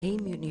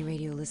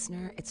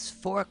listener. It's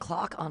 4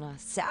 o'clock on a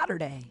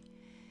Saturday.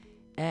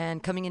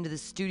 And coming into the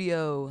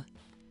studio,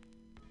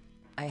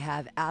 I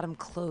have Adam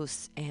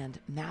Close and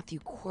Matthew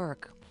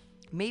Quirk.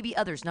 Maybe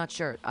others, not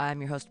sure. I'm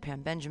your host,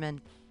 Pam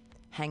Benjamin,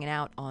 hanging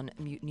out on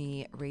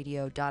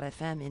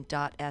MutinyRadio.fm and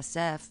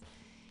 .sf.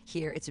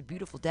 Here, it's a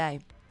beautiful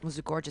day. It was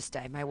a gorgeous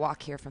day. My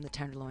walk here from the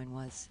Tenderloin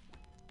was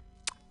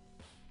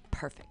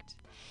perfect.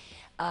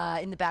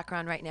 In the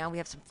background right now, we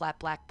have some Flat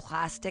Black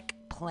Plastic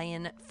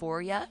playing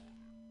for you.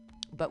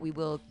 But we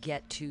will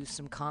get to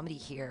some comedy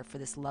here for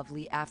this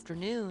lovely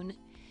afternoon.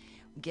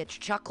 Get your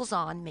chuckles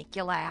on, make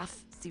you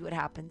laugh, see what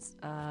happens.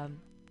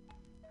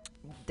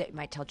 They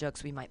might tell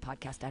jokes, we might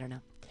podcast, I don't know.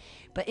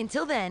 But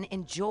until then,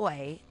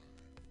 enjoy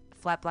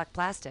Flat Black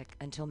Plastic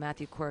until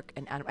Matthew Quirk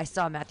and Adam. I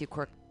saw Matthew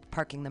Quirk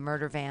parking the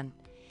murder van,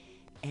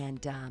 and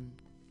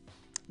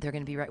they're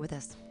going to be right with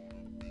us.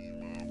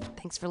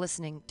 Thanks for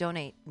listening.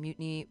 Donate,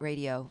 Mutiny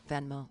Radio,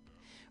 Venmo,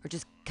 or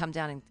just come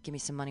down and give me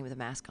some money with a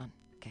mask on.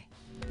 Okay.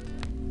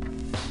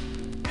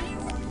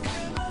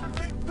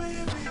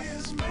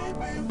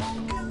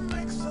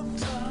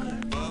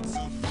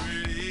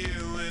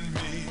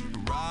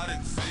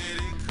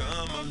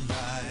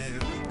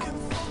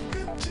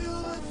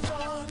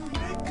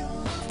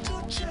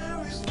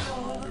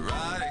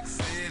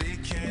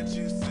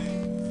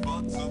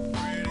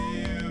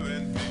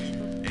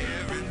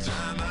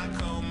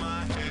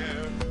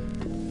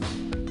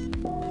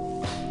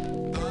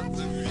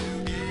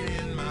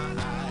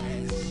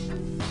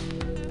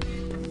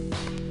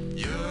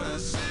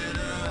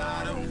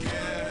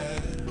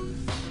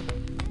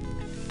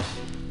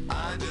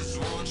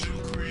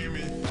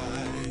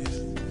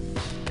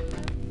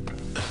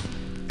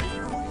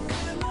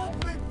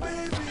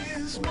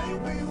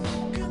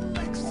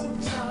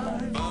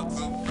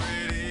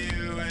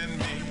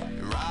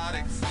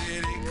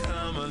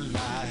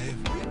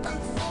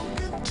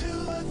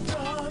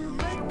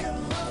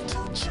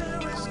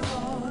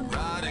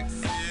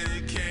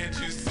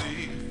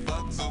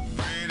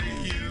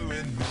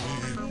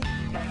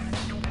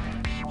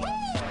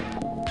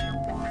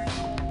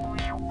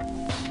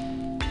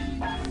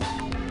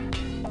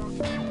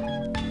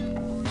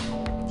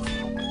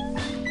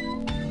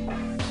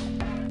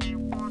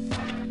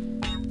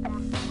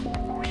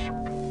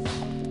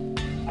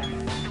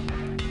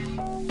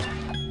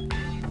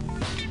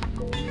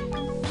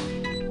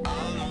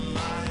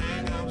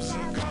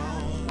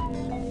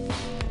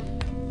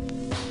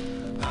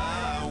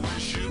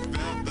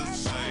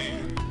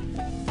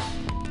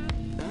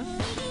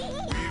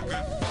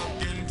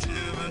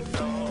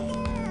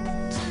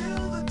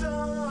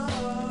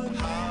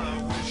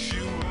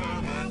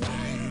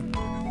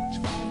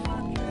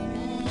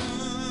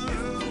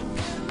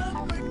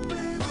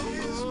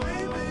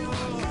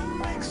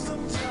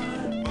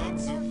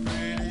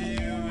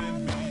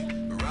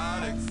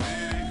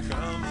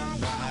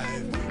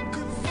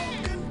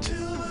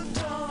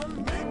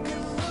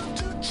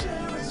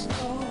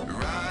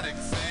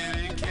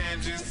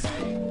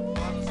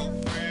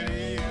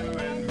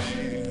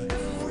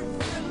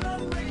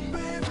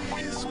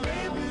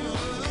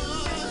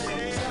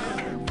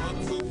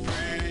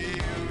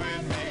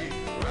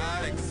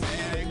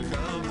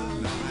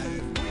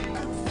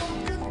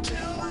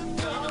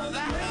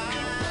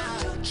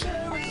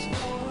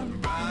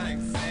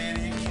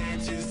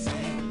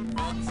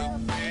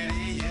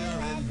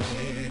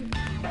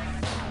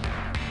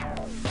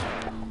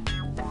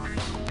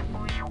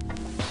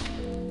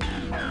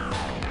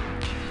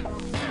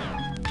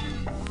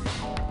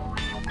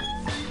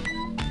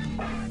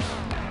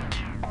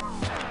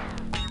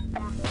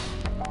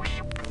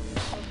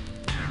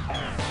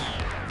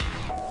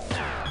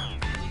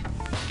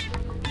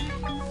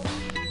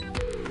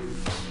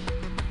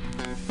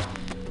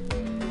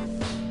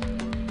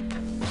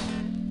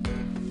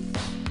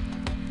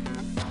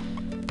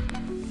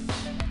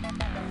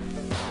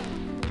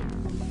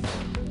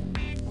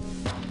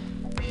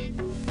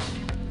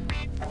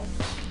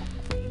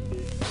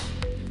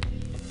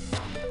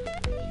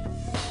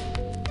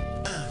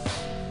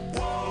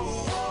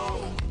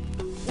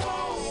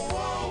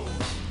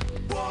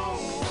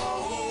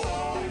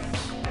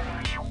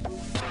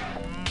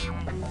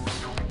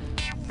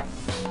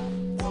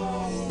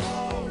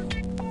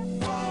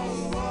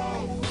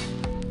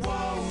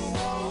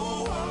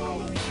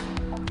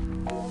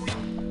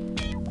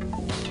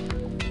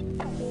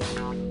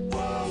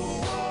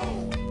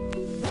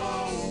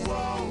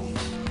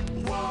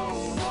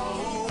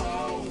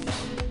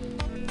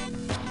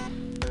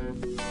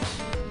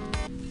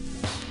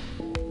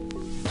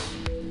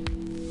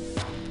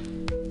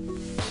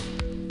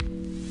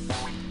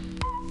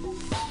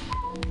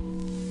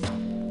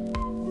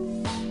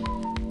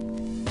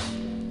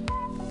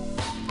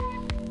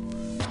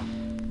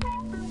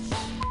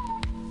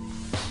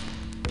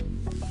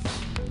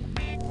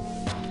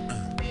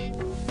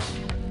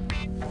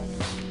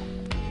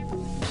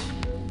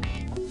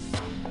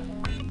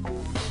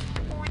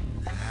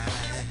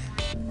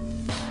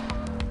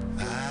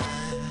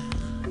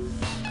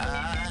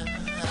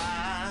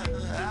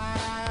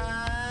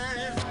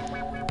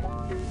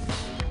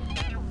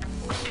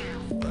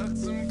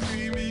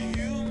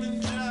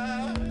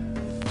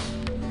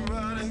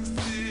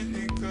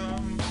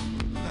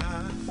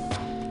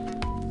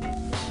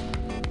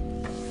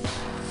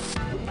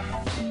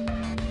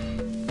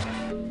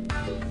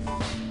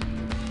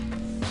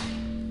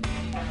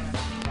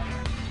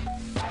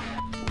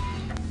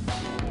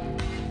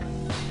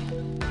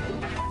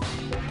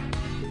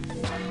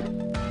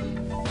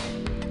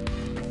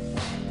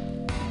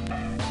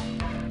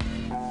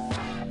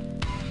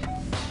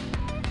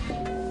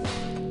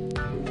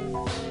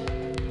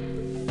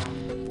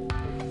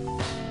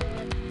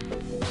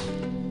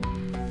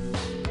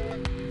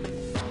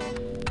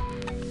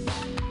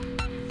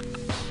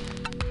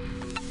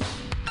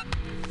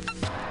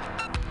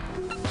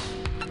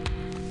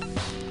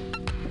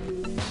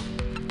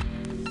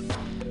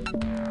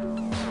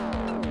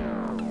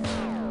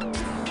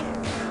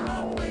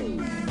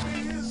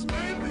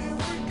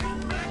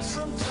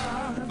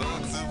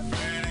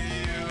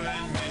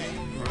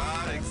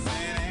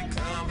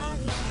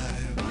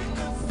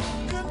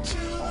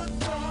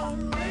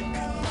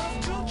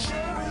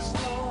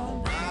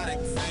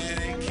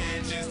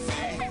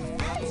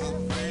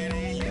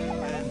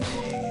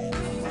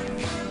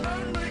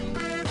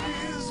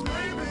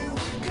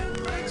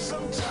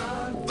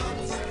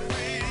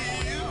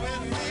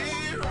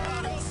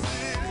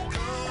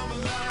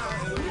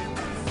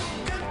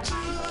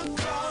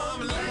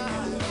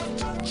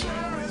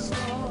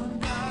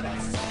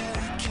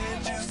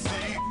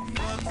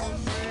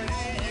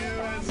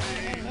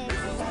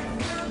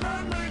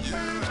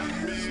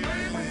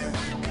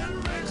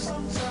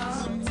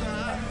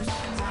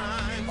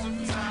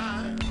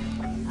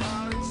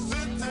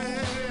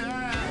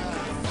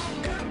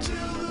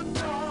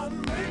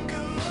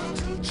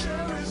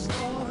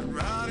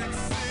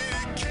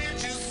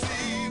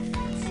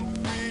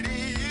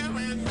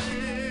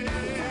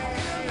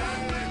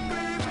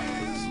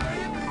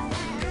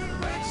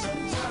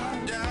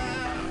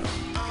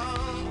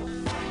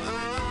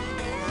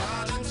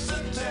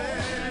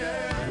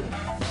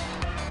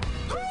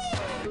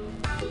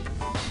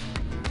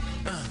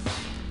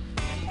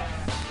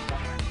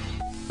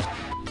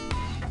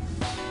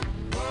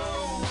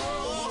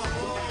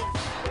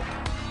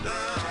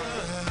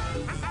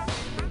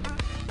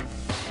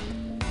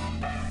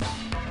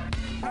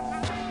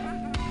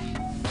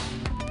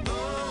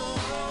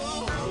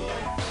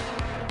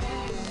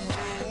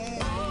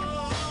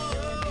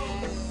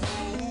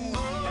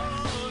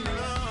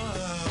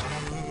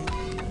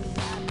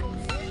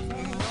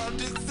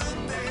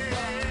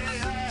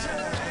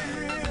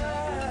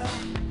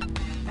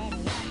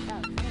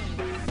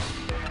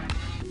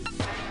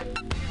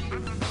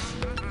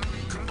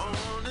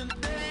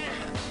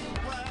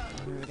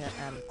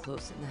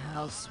 Close in the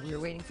house. We were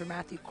waiting for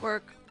Matthew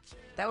Quirk.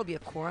 That would be a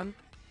quorum.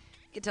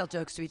 You could tell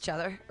jokes to each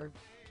other or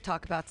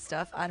talk about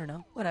stuff. I don't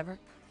know. Whatever.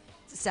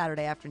 It's a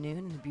Saturday afternoon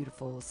in the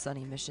beautiful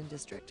sunny Mission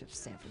District of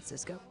San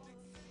Francisco.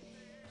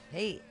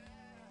 Hey,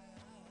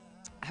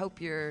 I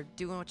hope you're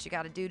doing what you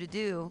got to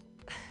do.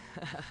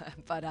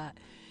 But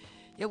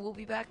yeah, we'll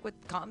be back with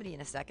comedy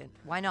in a second.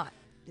 Why not?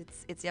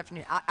 It's the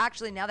afternoon.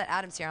 Actually, now that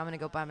Adam's here, I'm going to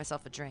go buy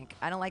myself a drink.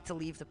 I don't like to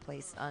leave the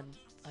place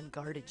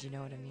unguarded, you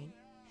know what I mean?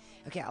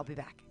 Okay, I'll be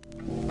back.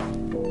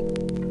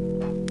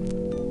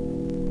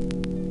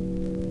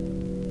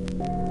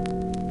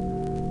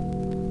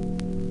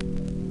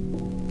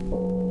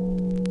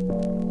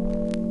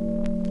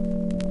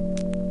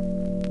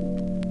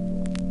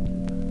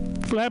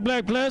 Flat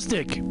Black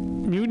Plastic,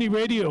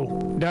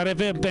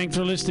 MutinyRadio.fm. Thanks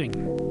for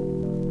listening.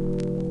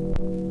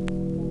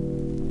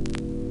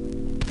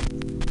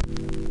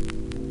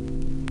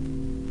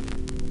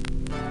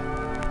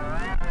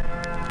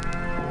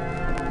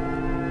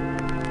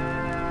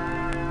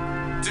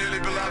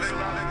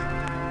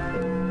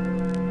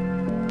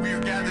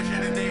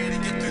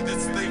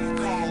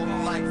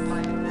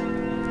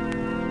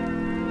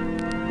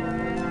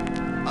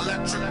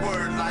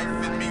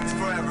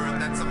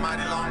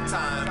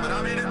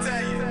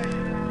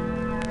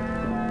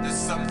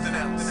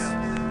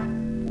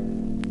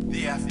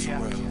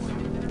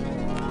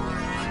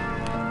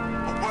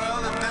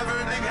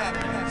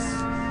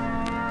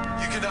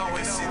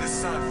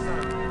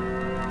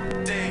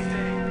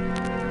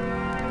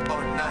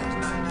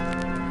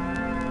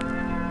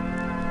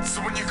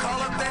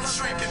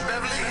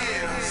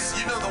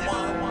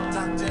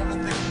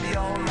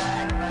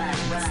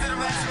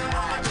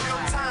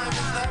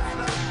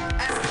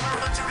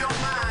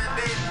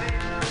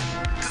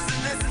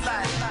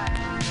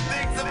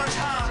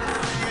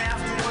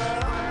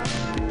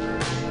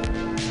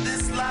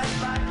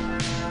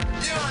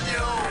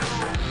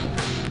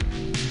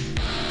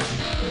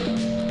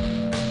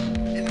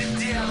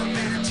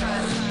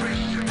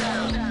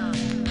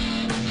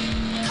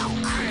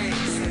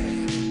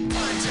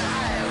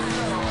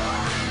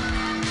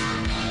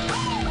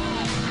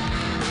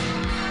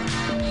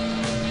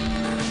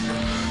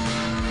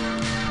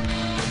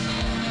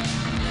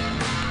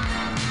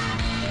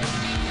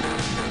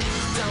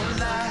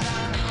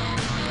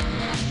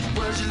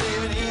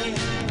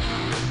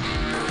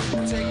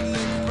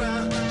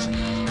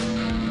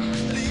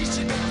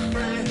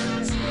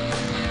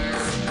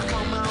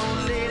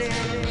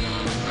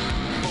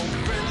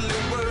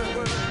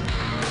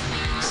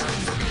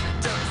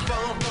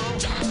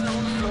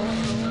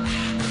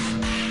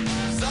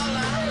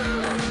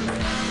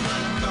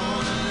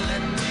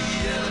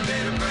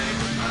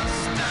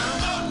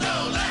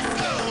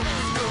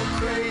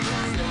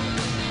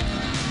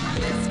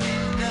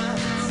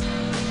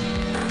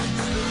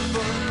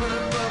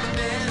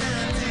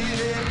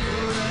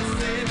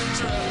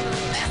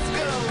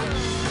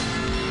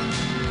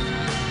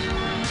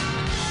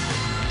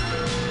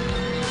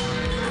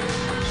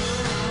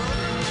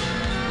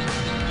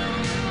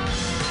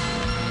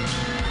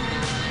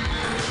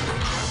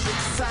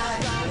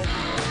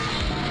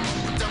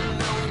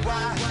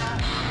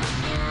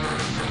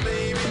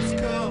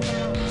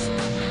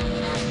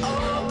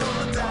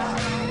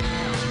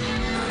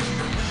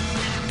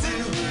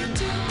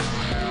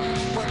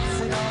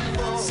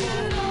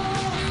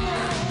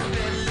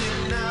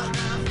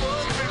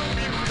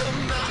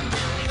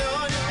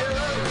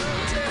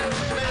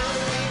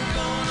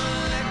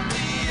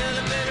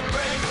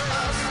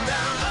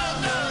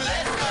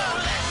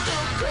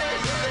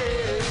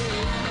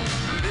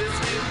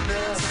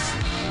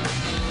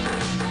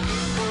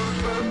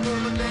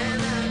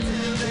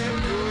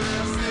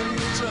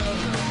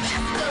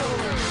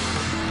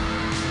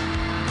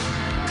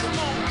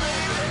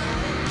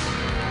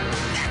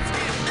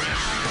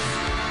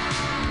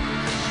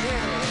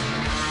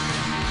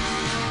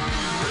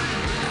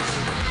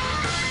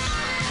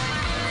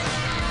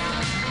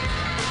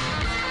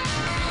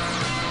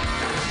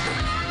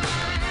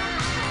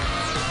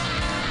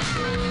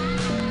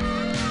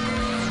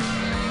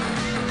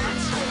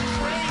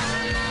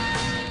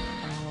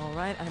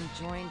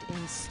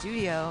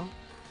 Studio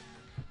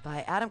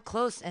by Adam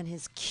Close and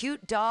his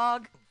cute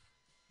dog.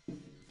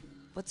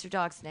 What's your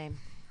dog's name?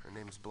 Her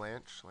name's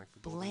Blanche. Like the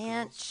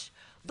Blanche.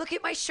 Look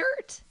at my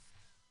shirt.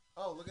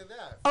 Oh, look at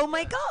that. Oh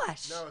my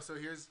gosh. No, so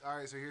here's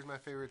my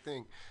favorite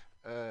thing.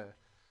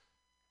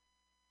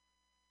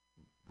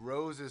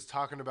 Rose is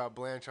talking about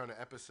Blanche on an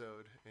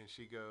episode, and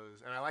she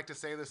goes, and I like to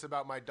say this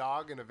about my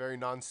dog in a very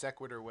non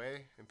sequitur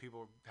way, and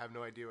people have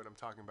no idea what I'm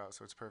talking about,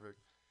 so it's perfect.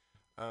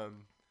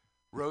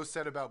 Rose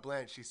said about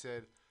Blanche, she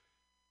said,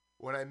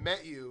 "When I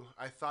met you,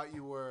 I thought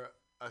you were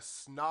a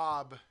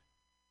snob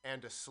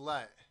and a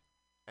slut.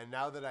 And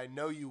now that I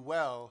know you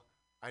well,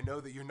 I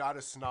know that you're not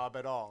a snob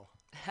at all."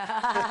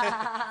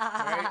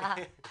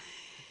 Right?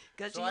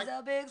 Because she's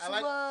a big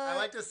slut. I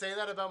like to say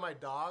that about my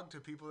dog to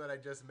people that I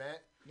just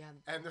met. Yeah.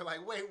 And they're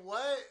like, "Wait,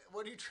 what?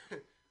 What are you are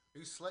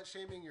you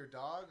slut-shaming your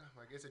dog?" I'm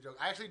like, it's a joke.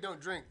 I actually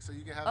don't drink, so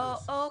you can have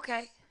this. Oh,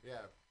 okay.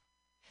 Yeah.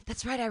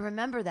 That's right. I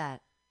remember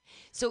that.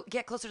 So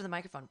get closer to the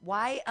microphone.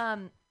 Why?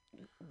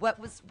 What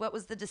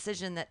was the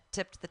decision that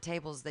tipped the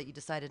tables that you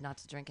decided not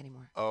to drink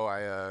anymore? Oh,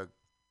 I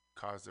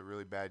caused a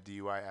really bad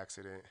DUI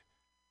accident.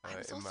 I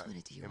was also in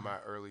a DUI. In my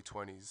early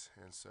 20s,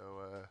 and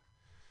so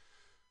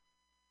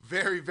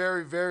very,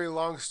 very, very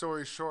long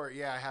story short,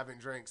 yeah, I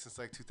haven't drank since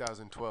like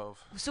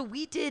 2012. So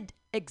we did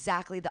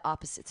exactly the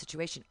opposite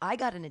situation. I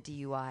got in a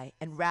DUI,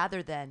 and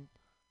rather than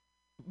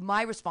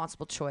my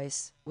responsible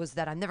choice was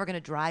that I'm never going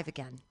to drive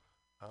again.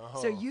 Oh.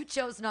 So you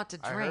chose not to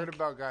drink. I heard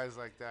about guys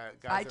like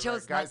that.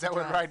 Guys that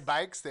would ride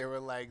bikes. They were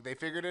like, they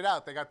figured it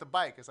out. They got the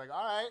bike. It's like,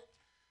 all right,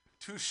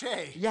 touche.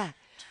 Yeah.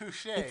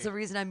 Touche. It's the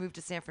reason I moved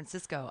to San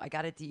Francisco. I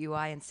got a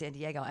DUI in San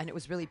Diego, and it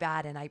was really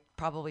bad, and I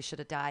probably should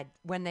have died.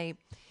 When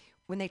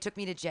they took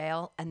me to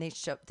jail and they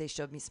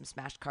showed me some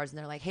smashed cars, and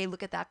they're like, hey,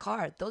 look at that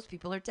car. Those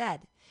people are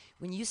dead.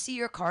 When you see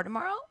your car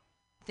tomorrow,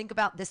 think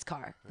about this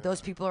car. Yeah.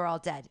 Those people are all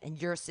dead,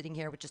 and you're sitting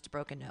here with just a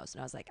broken nose.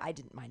 And I was like, I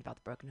didn't mind about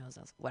the broken nose.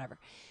 I was whatever.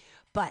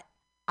 But,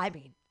 I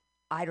mean,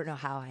 I don't know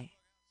how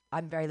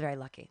I'm very, very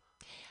lucky.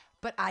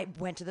 But I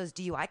went to those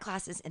DUI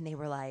classes, and they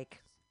were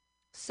like,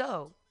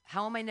 so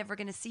how am I never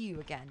going to see you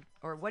again?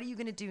 Or what are you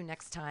going to do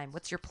next time?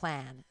 What's your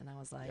plan? And I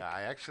was like, yeah,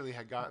 I actually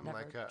had gotten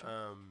like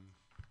a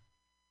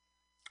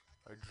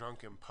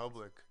drunk in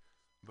public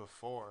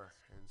before,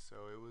 and so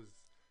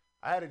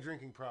I had a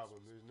drinking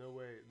problem.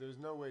 There's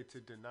no way to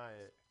deny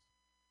it.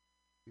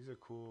 These are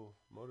cool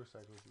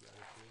motorcycles you guys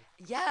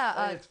do.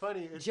 Yeah, it's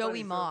funny.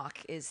 Joey Mock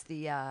is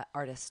the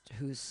artist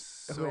who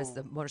has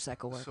the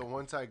motorcycle work. So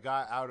once I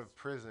got out of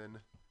prison,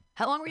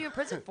 how long were you in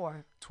prison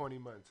for? 20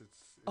 months.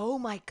 Oh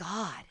my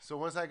God. So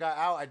once I got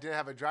out, I didn't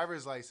have a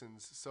driver's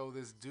license. So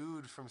this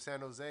dude from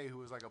San Jose who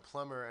was like a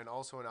plumber and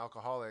also an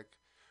alcoholic,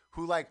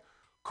 who like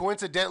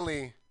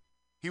coincidentally,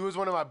 he was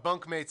one of my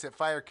bunkmates at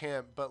fire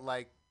camp, but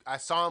like I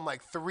saw him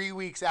like 3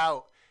 weeks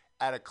out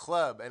at a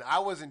club, and I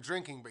wasn't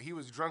drinking, but he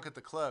was drunk at the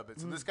club. And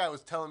so this guy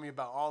was telling me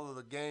about all of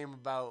the game,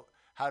 about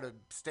how to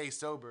stay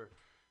sober.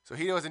 So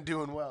he wasn't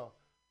doing well.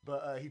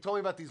 But he told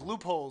me about these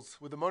loopholes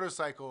with the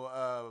motorcycle.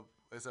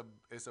 It's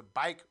a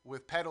bike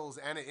with pedals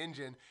and an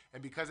engine,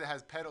 and because it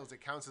has pedals,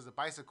 it counts as a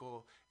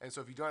bicycle. And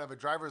so if you don't have a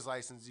driver's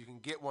license, you can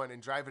get one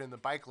and drive it in the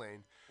bike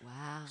lane.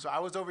 Wow. So I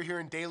was over here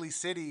in Daly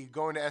City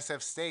going to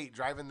SF State,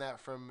 driving that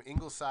from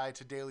Ingleside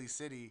to Daly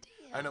City,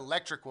 an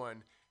electric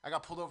one. I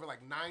got pulled over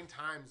like 9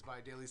 times by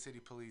Daly City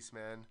police,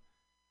 man.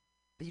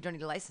 But you don't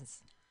need a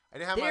license. I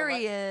didn't have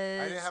he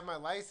is. I didn't have my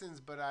license,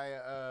 but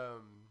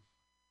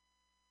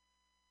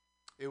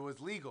it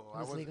was legal.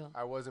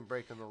 I wasn't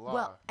breaking the law.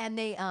 Well, and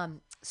they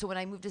so when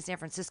I moved to San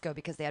Francisco,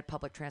 because they had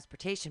public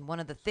transportation,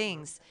 one of the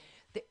things,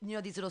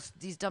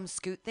 these dumb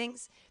scoot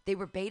things, they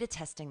were beta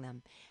testing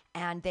them,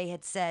 and they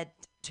had said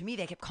to me,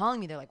 they kept calling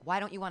me. They're like, "Why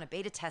don't you want to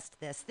beta test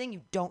this thing?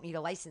 You don't need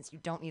a license. You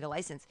don't need a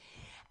license."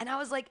 And I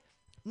was like,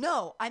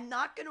 no, I'm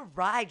not going to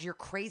ride your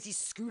crazy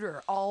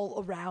scooter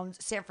all around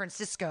San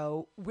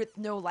Francisco with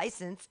no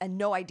license and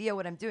no idea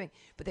what I'm doing.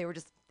 But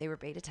they were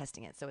beta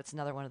testing it. So it's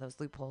another one of those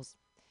loopholes.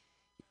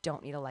 You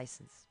don't need a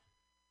license.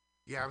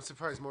 Yeah, I'm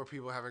surprised more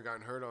people haven't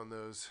gotten hurt on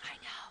those. I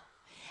know.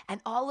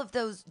 And all of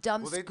those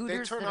dumb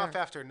scooters. They turn off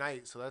after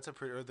night, so that's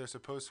or they're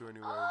supposed to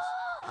anyways.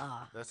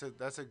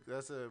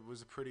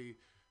 Was a pretty.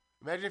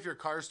 Imagine if your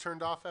car's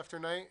turned off after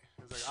night.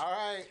 It's like, all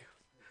right.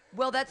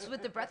 Well, that's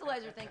with the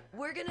breathalyzer thing.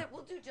 We'll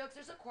do jokes.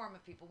 There's a quorum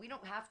of people. We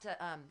don't have to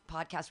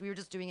podcast. We were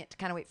just doing it to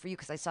kind of wait for you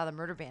because I saw the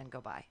murder band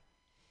go by.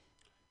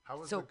 How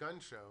was the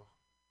gun show?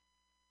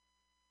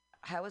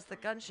 How was the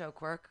gun show,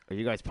 Quirk? Are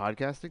you guys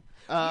podcasting?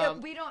 Yeah,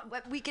 we don't.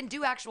 We can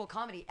do actual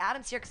comedy.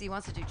 Adam's here because he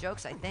wants to do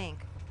jokes, I think.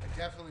 I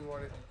definitely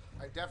want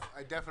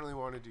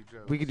to do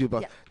jokes. We could do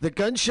both. Yeah. The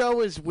gun show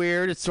is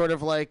weird. It's sort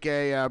of like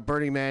a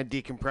Burning Man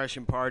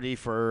decompression party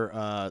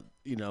for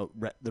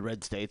the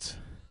red states.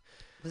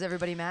 Was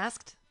everybody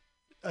masked?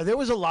 There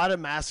was a lot of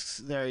masks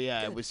there,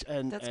 yeah. Good. It was,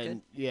 That's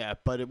good. Yeah,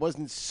 but it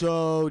wasn't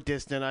so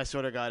distant. I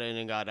sort of got in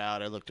and got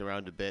out. I looked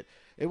around a bit.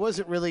 It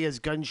wasn't really as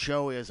gun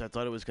showy as I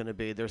thought it was going to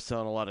be. They're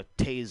selling a lot of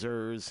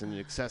tasers and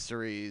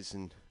accessories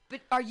and. But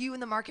are you in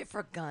the market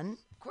for a gun,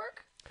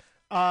 Quirk?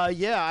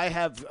 Yeah, I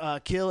have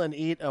kill and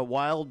eat a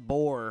wild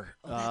boar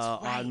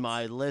right. on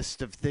my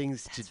list of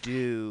things to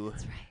do.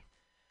 That's right.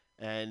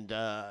 And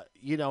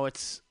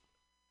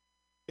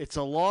it's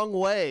a long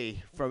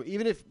way from,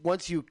 even if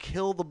once you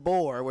kill the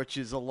boar, which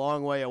is a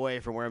long way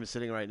away from where I'm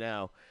sitting right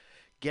now,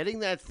 getting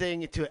that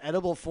thing into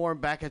edible form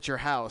back at your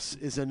house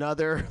is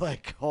another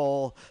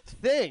whole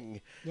thing.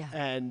 Yeah.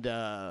 And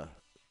well,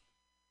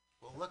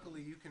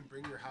 luckily you can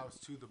bring your house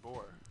to the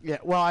boar. Yeah.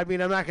 Well, I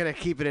mean, I'm not going to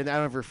keep it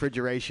out of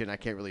refrigeration. I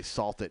can't really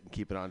salt it and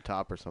keep it on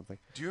top or something.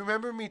 Do you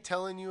remember me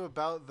telling you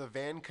about the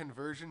van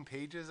conversion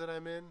pages that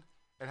I'm in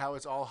and how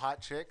it's all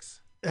hot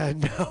chicks?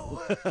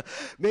 No.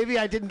 Maybe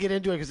I didn't get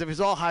into it because if it's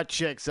all hot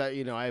chicks, I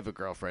have a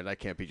girlfriend. I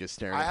can't be just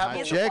staring at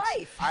hot chicks.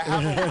 Wife. I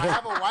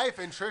have a wife,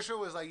 and Trisha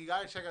was like, you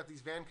got to check out these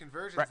van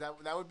conversions. Right.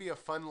 That would be a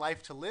fun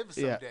life to live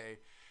someday.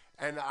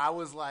 Yeah. And I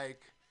was like,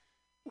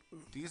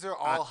 these are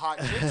all hot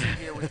chicks in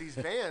here with these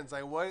vans.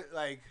 Like, what?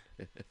 Like,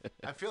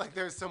 I feel like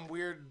there's some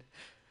weird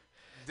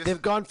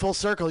they've gone full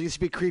circle. It used to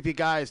be creepy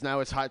guys, now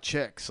it's hot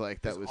chicks.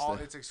 Like that was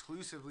it's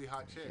exclusively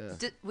hot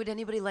chicks. Yeah. Would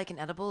anybody like an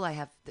edible? I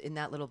have in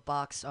that little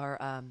box are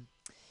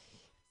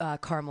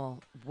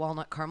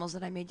walnut caramels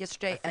that I made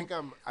yesterday.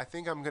 I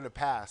think I'm gonna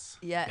pass.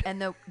 Yeah,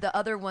 and the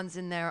other ones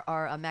in there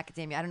are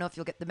macadamia. I don't know if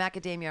you'll get the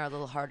macadamia are a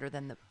little harder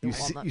than the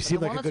walnut. You seem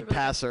like a walnuts are good really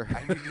passer.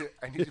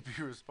 I need to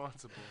be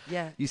responsible.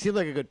 Yeah. You seem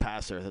like a good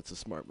passer. That's a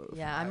smart move.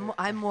 Yeah,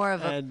 I'm more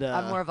of a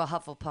I'm more of a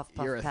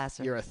Hufflepuff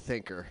passer. You're a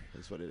thinker,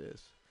 is what it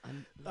is.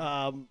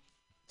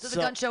 So the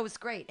gun show was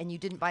great, and you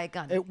didn't buy a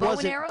gun. It Bow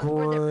wasn't and arrows?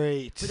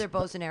 great. Were there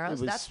bows and arrows?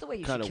 was That's the way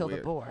you should kinda kill weird.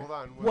 the boar. Hold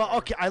on. Well,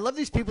 okay, I love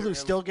these people who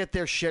still get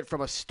their shit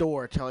from a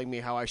store telling me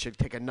how I should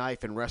take a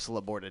knife and wrestle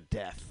a boar to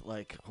death.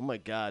 Like, oh my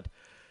God.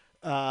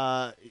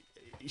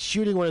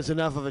 Shooting one is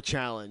enough of a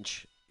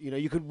challenge. You know,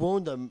 you could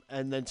wound them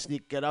and then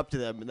get up to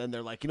them, and then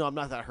they're like, I'm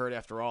not that hurt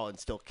after all, and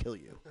still kill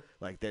you.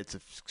 Like, that's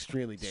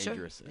extremely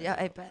dangerous. Sure. Yeah,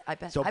 I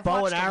bet. So I've bow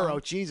and watched them arrow, all.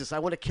 Jesus, I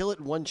want to kill it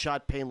in one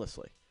shot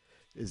painlessly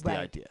is the Right.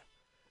 idea.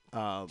 So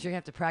you're gonna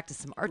have to practice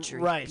some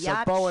archery. Right. So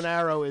Biatch. bow and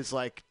arrow is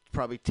like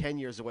probably 10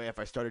 years away if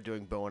I started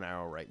doing bow and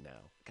arrow right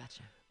now.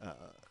 Gotcha.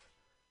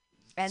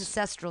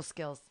 Ancestral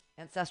skills,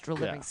 ancestral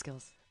living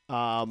skills. You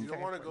don't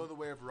want to go the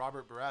way of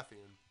Robert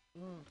Baratheon.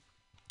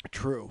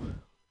 True.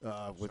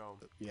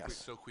 Yes.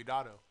 So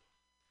cuidado.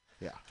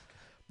 Yeah.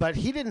 But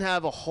he didn't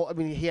have a whole. I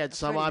mean, he had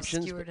some He was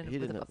options. skewered But he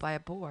didn't have, by a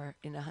boar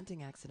in a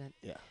hunting accident.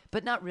 Yeah.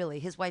 But not really.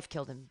 His wife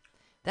killed him.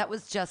 That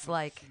was just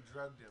like. She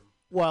drugged him.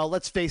 well,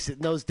 let's face it.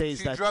 In those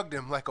days, She drugged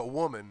him like a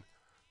woman.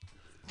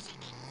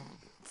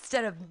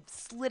 Instead of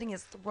slitting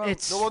his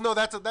throat. No,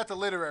 that's a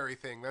literary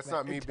thing. That's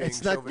not me being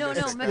it's not. chauvinistic.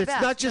 No, it's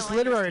Macbeth. not just No, I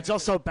literary. It's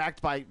also backed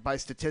by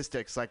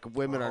statistics. Like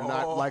women are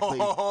not likely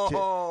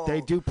to. They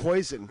do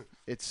poison.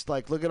 It's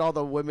like look at all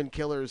the women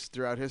killers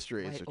throughout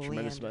history. It's a Right,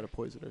 tremendous Oleander. amount of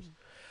poisoners.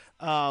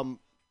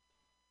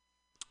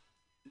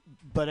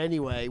 But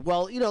anyway,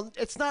 well,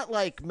 it's not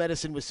like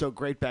medicine was so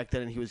great back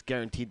then, and he was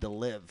guaranteed to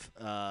live.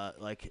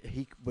 Like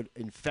he would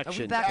Are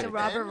infection. we back to then?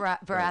 Robert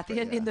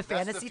Baratheon in the That's the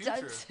fantasy future.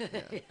 times?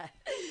 Yeah.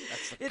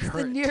 That's the It's the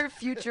current. near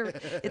future.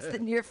 It's the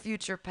near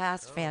future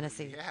past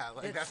fantasy. Yeah,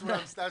 like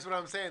It's that's what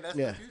I'm saying. That's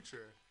Yeah. the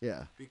future.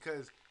 Yeah.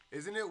 Because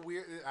isn't it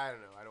weird? I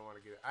don't know. I don't want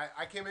to get it.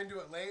 I came into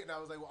it late, and I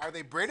was like, well, "Are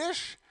they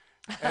British?"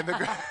 And the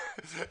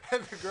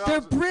girl,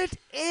 They're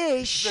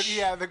British.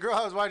 the girl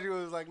I was watching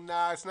was like,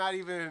 "Nah, it's not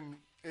even.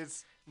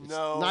 It's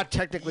no, not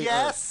technically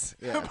Yes.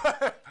 Yeah.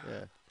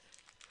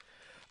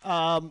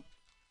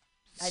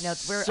 I know.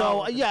 We're So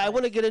all over the I place.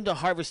 want to get into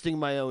harvesting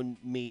my own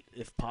meat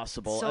if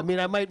possible. So- I mean,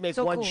 I might make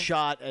so one cool.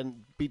 shot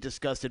and be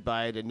disgusted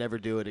by it and never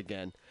do it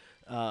again.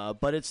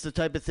 But it's the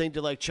type of thing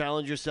to like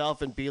challenge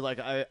yourself and be like,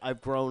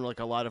 I've grown like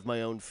a lot of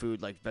my own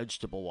food, like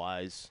vegetable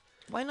wise.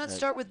 Why not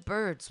start with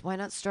birds? Why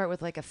not start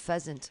with like a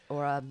pheasant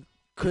or a?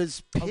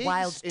 Because pigs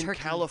wild in turkey.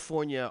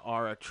 California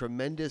are a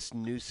tremendous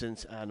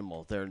nuisance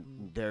animal. They're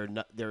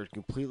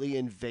completely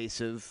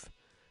invasive.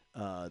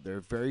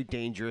 They're very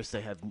dangerous.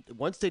 They have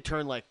once they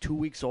turn like 2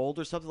 weeks old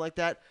or something like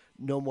that,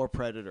 no more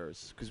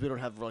predators because we don't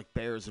have like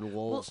bears and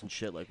wolves and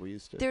shit like we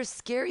used to. They're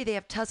scary. They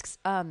have tusks.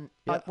 Yeah.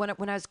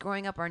 When I was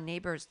growing up, our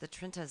neighbors, the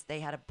Trintas,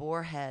 they had a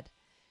boar head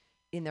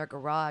in their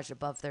garage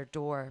above their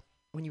door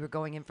when you were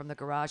going in from the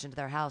garage into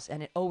their house,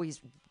 and it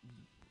always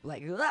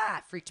like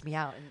freaked me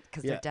out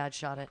because Yeah. their dad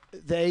shot it.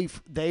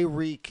 They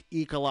wreak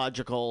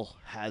ecological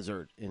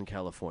hazard in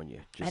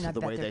California. Just And I the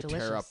bet way they're they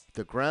tear up delicious.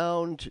 the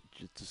ground,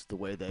 just the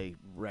way they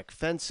wreck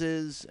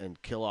fences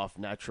and kill off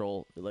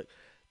natural like.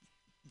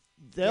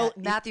 They'll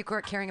Matthew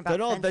Court caring about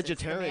they're all fences,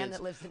 the man vegetarians,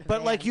 that lives in a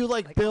but like van. you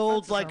like the build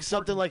fences are like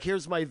something important. like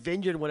here's my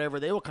vineyard, whatever.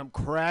 They will come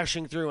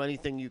crashing through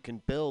anything you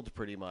can build,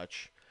 pretty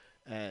much.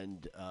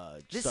 And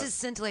This so- is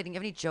scintillating. You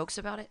have any jokes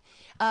about it?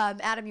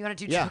 Adam, you want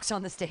to do Yeah. jokes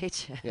on the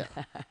stage? yeah.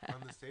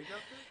 On the stage out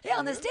there? Yeah,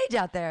 on the stage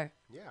out there.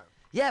 Yeah.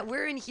 Yeah,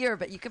 we're in here,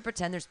 but you can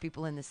pretend there's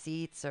people in the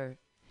seats or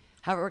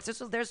how it works.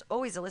 There's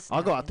always a listening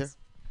I'll go out audience.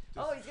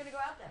 Oh, he's gonna go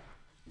out there.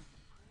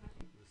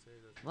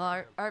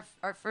 Well,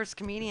 our first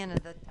comedian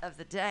of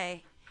the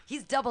day,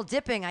 he's double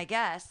dipping, I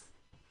guess.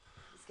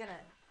 He's gonna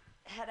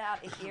head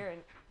out of here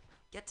and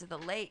get to the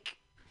lake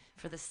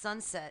for the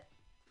sunset.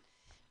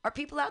 Are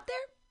people out there?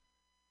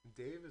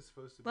 Dave is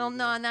supposed to be Well, there.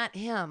 no, not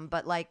him,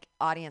 but like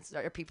audience.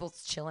 Are people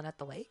chilling at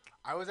the lake?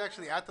 I was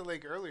actually at the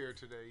lake earlier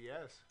today,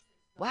 yes.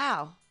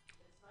 Wow.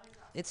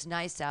 It's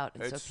nice out,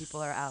 and It's so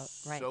people are out,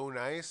 right? So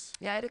nice.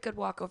 Yeah, I had a good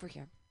walk over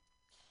here.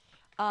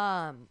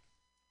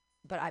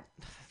 But I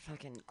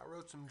fucking I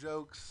wrote some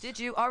jokes. did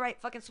you? All right,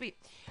 fucking sweet.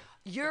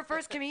 Your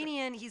first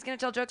comedian, he's gonna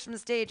tell jokes from the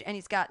stage, and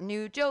he's got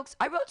new jokes.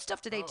 I wrote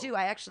stuff today too.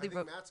 I actually think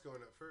wrote. Matt's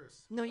going up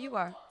first. No, you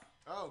are.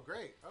 Oh,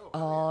 great. Oh,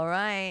 All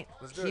right,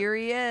 Let's do it. here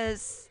he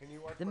is, Can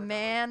you watch the my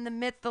man, the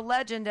myth, the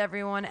legend.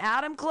 Everyone,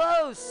 Adam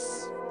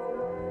Close.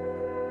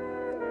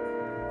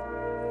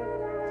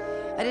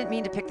 I didn't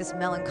mean to pick this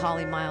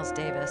melancholy Miles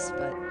Davis,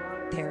 but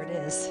there it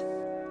is.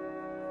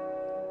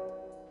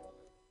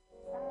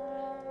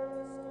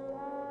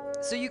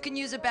 So you can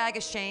use a bag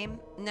of shame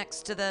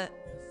next to the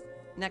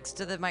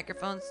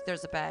microphones.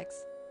 There's the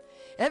bags.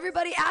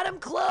 Everybody, Adam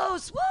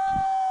Close. Woo!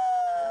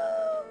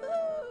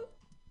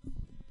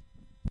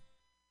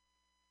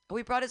 Oh,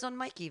 he brought his own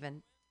mic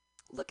even.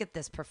 Look at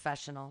this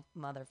professional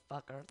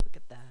motherfucker. Look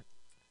at that.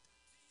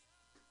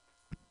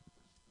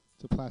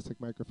 It's a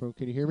plastic microphone.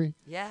 Can you hear me?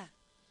 Yeah.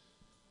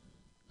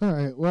 All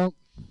right. Well,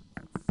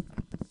 I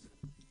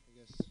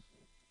guess.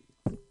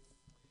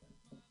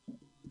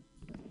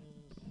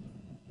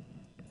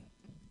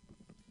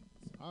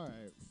 All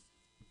right.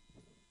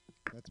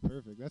 That's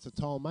perfect. That's a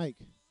tall mic.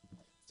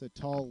 It's a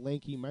tall,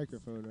 lanky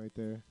microphone right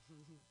there.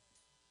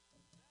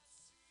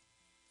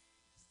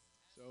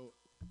 So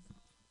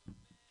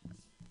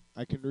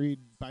I can read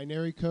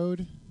binary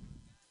code,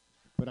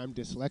 but I'm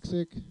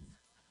dyslexic, so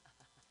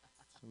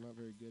I'm not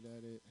very good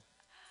at it.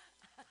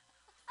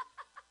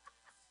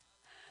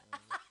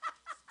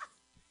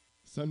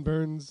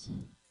 Sunburns.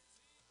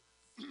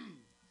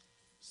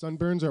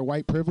 Sunburns are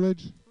white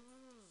privilege.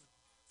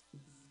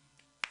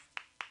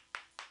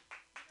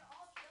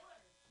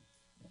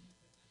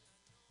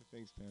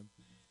 Thanks,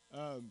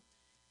 Pam.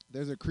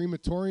 There's a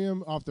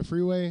crematorium off the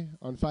freeway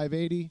on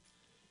 580,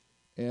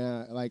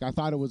 and like I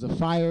thought it was a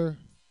fire,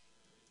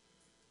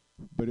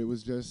 but it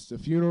was just a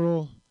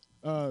funeral.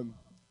 But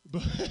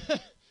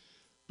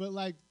but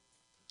like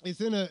it's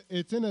in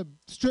a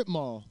strip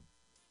mall,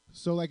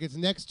 so like it's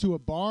next to a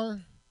bar,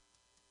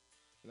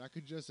 and I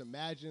could just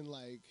imagine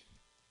like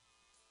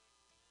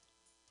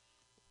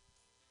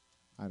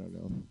I don't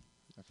know,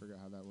 I forgot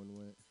how that one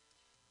went.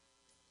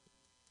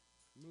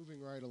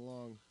 Moving right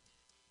along.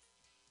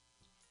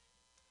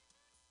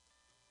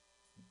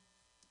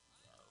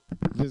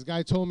 This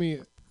guy told me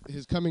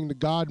his coming to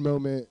God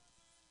moment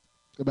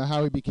about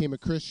how he became a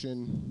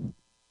Christian.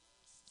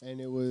 And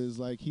it was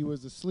like he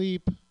was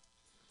asleep,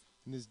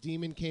 and this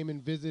demon came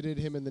and visited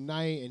him in the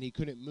night, and he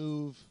couldn't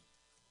move.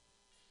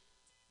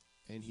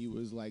 And he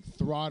was like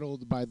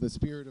throttled by the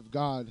Spirit of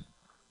God.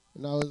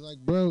 And I was like,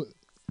 bro,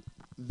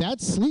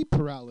 that's sleep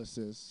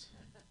paralysis.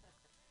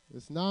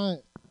 It's not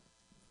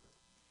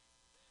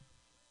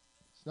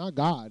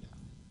God.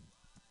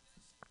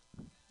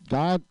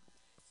 God,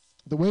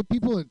 the way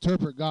people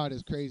interpret God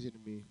is crazy to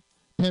me.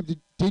 Pam,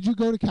 did you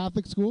go to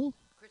Catholic school?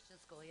 Christian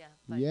school, yeah.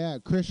 Yeah,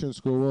 Christian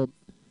school. Well,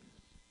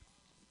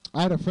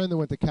 I had a friend that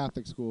went to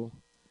Catholic school,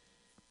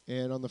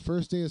 and on the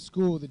first day of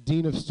school, the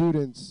dean of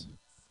students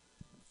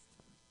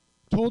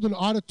told an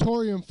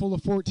auditorium full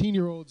of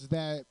 14-year-olds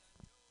that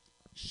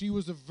she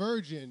was a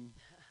virgin,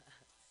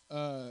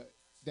 that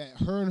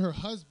her and her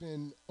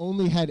husband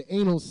only had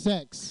anal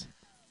sex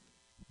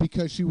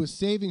because she was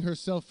saving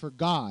herself for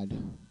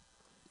God.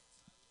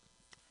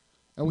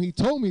 And when he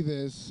told me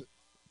this,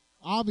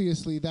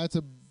 obviously that's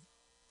a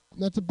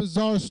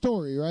bizarre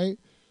story, right?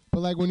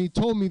 But like when he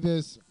told me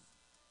this,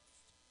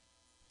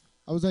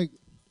 I was like,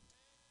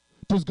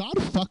 does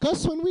God fuck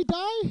us when we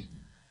die?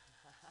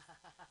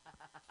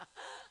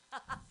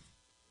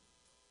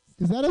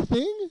 Is that a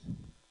thing?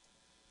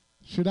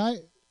 Should I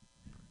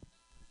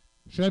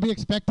be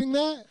expecting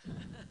that?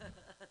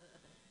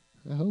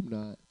 I hope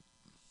not.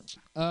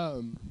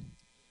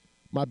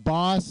 My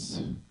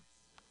boss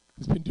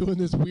has been doing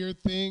this weird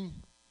thing.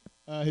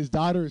 His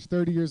daughter is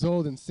 30 years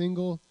old and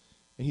single,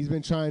 and he's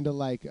been trying to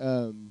like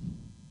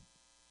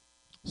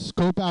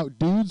scope out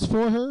dudes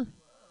for her,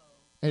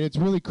 and it's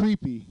really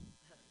creepy.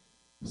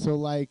 So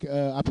like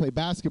I play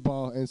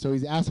basketball, and so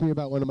he's asked me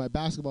about one of my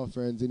basketball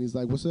friends, and he's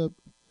like, "What's up?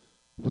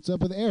 What's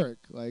up with Eric?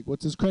 Like,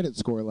 what's his credit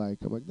score like?"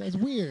 I'm like, "That's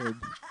weird."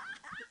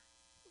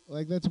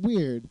 Like, that's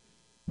weird.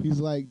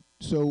 He's like,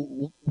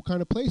 "So what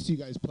kind of place do you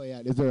guys play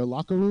at? Is there a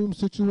locker room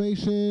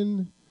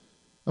situation?"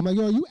 I'm like,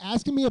 "Yo, are you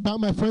asking me about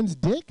my friend's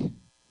dick?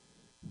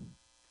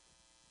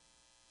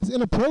 It's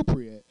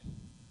inappropriate.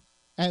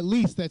 At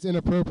least that's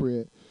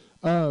inappropriate."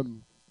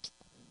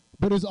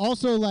 But it's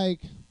also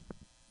like,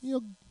 you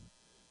know,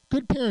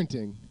 good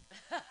parenting.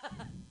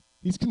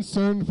 He's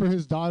concerned for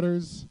his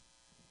daughter's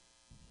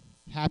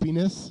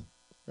happiness,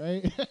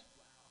 right? Wow.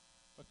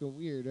 Fucking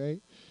weird,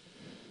 right?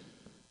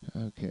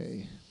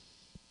 Okay.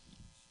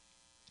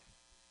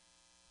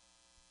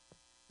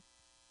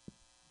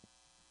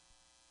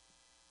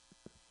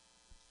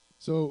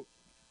 So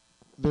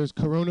there's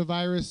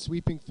coronavirus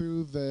sweeping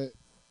through the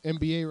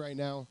NBA right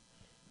now,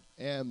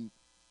 and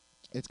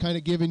it's kind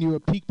of giving you a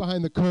peek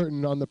behind the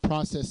curtain on the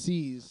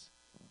processes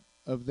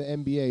of the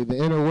NBA, the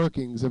inner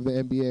workings of the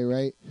NBA,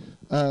 right?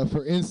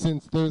 For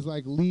instance, there's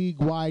like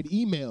league-wide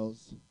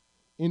emails,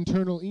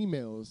 internal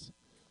emails,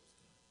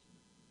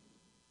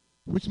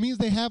 which means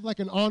they have like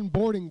an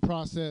onboarding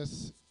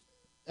process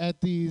at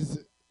these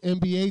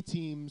NBA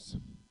teams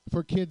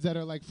for kids that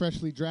are like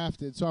freshly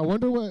drafted. So I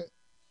wonder what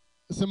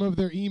some of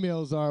their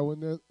emails are when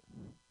they're.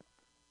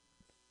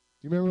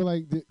 Do you remember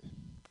like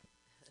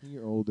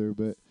you're older,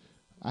 but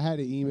I had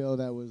an email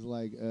that was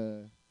like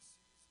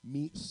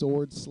meet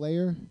Sword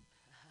Slayer.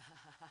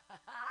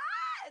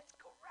 It's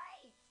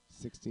great.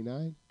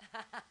 69.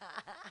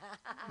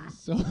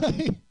 So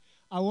like,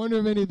 I wonder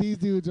if any of these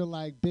dudes are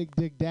like Big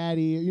Dick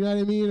Daddy, you know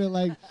what I mean? Or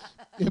like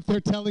if they're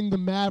telling the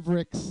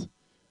Mavericks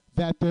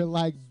that they're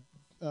like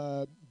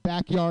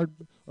backyard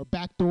or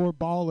backdoor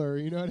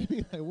baller, you know what I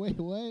mean? Like, wait,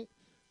 what?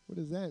 What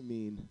does that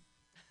mean?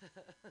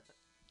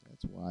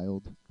 That's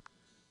wild.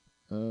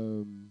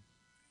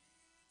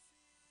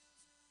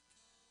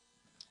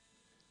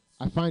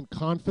 I find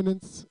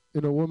confidence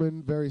in a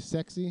woman very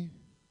sexy.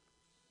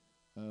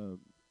 Like,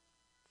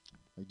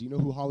 do you know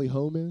who Holly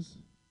Holm is?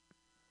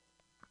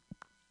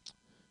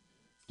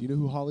 Do you know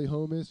who Holly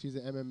Holm is? She's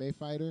an MMA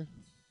fighter.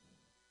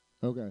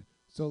 Okay.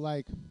 So,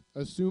 like,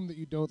 assume that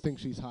you don't think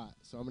she's hot.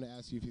 So I'm going to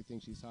ask you if you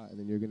think she's hot, and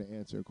then you're going to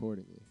answer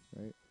accordingly,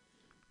 right?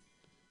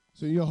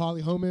 So you know who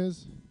Holly Holm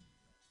is?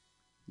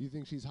 You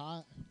think she's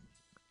hot?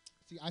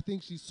 See, I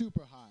think she's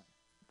super hot,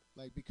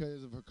 like,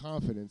 because of her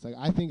confidence. Like,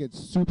 I think it's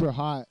super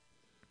hot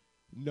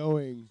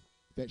knowing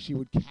that she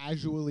would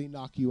casually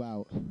knock you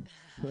out.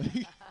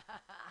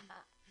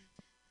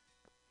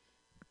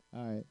 All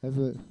right, that's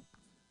it.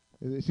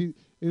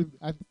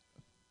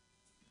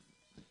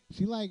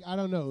 She like, I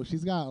don't know.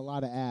 She's got a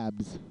lot of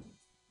abs.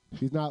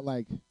 She's not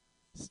like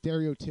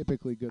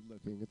stereotypically good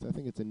looking. I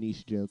think it's a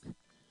niche joke.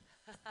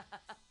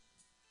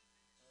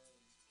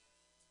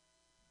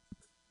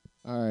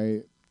 All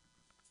right.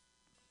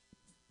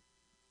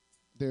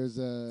 There's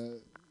a.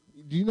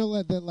 Do you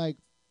know that like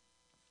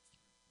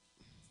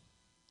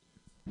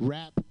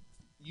rap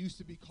used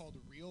to be called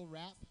real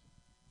rap?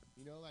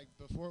 You know, like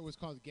before it was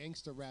called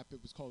gangsta rap,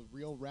 it was called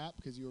real rap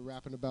because you were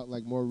rapping about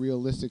like more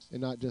realistic and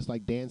not just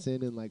like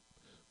dancing and like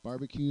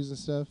barbecues and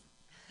stuff.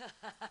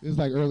 This is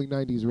like early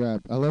 90s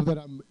rap. I love that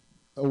I'm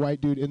a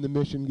white dude in the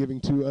mission giving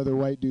 2 other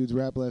white dudes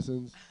rap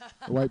lessons.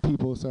 White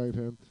people, sorry,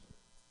 fam.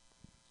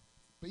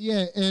 But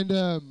yeah,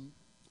 and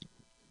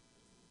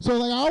so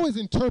like I always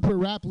interpret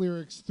rap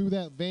lyrics through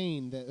that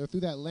vein, or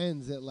through that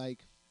lens, that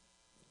like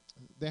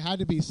there had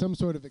to be some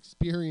sort of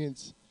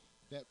experience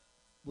that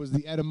was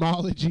the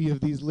etymology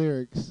of these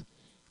lyrics.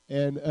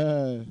 And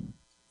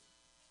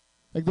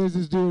like there's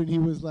this dude, he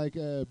was like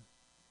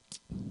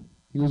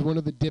he was one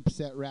of the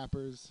Dipset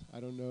rappers. I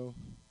don't know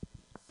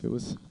if it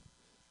was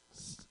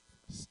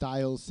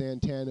Styles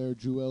Santana or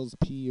Jewels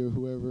P or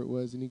whoever it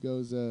was, and he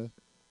goes, I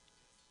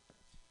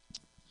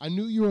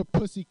knew you were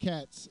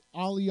pussycats,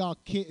 all of y'all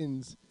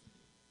kittens.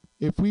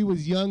 If we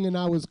was young and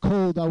I was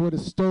cold, I would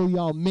have stole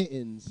y'all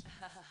mittens.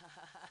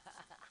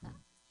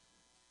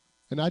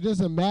 And I just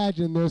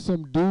imagine there's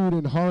some dude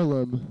in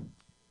Harlem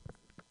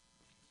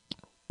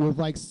with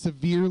like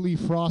severely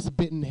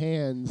frostbitten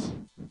hands.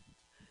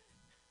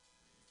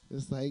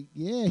 It's like,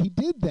 yeah, he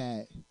did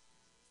that.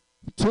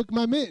 He took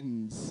my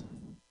mittens.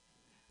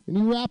 And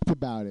he rapped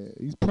about it.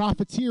 He's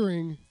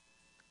profiteering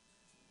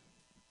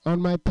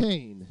on my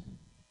pain.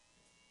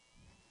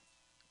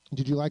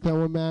 Did you like that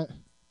one, Matt?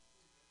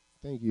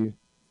 Thank you.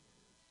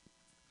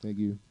 Thank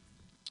you.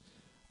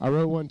 I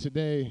wrote one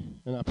today,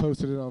 and I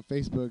posted it on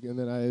Facebook, and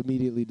then I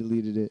immediately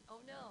deleted it.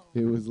 Oh, no.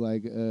 It was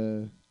like,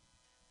 in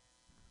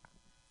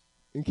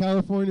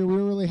California, we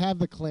don't really have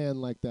the Klan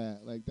like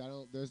that. Like,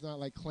 there's not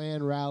like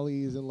Klan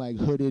rallies and like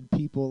hooded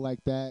people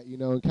like that. You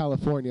know, in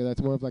California,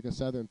 that's more of like a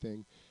Southern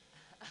thing.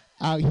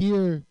 Out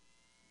here,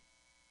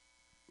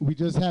 we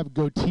just have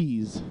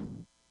goatees.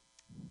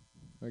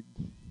 Like,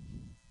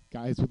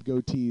 guys with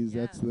goatees.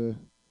 Yeah.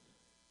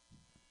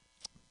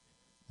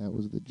 That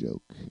was the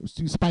joke. It was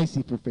too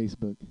spicy for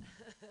Facebook.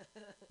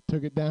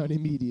 Took it down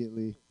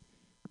immediately.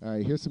 All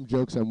right, here's some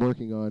jokes I'm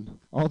working on.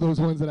 All those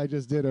ones that I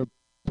just did are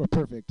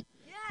perfect.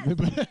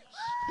 Yes.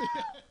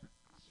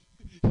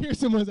 Here's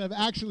some ones I've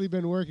actually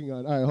been working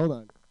on. All right, hold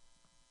on.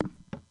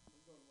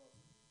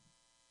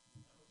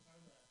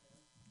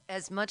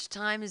 As much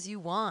time as you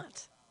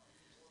want.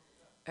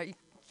 Are you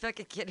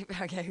fucking kidding me?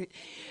 Okay.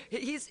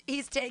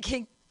 He's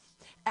taking...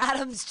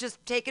 Adam's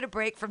just taking a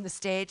break from the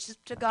stage,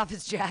 just took off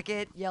his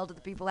jacket, yelled at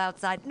the people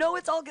outside. No,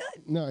 it's all good.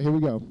 No, here we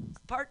go.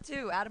 Part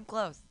 2, Adam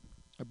Close.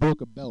 I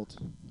broke a belt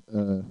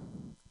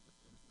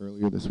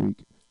earlier this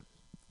week.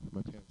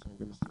 My pants aren't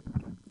going to stay.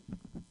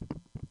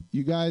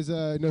 You guys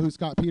know who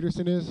Scott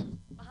Peterson is?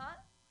 Uh-huh.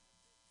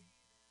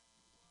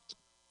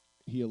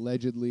 He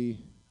allegedly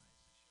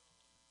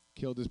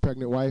killed his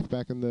pregnant wife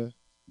back in the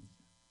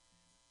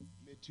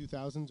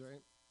mid-2000s,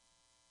 right?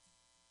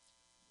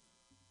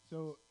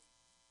 So...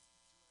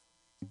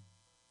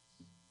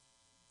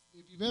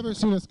 if you've ever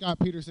seen a Scott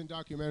Peterson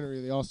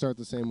documentary, they all start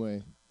the same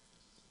way.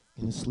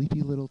 In the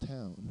sleepy little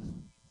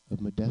town of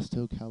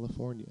Modesto,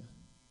 California.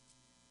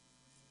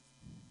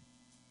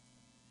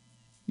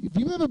 If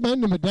you've ever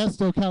been to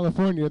Modesto,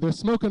 California, they're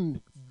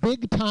smoking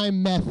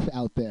big-time meth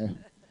out there.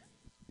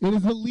 It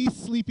is the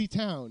least sleepy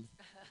town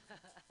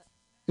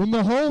in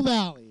the whole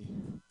valley.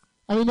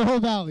 I mean, the whole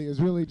valley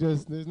is really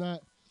just, there's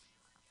not,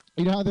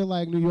 you know how they're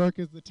like, New York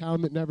is the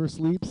town that never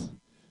sleeps?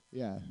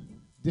 Yeah.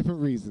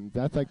 Different reasons.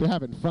 That's like they're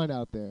having fun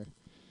out there.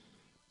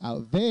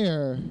 Out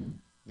there,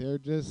 they're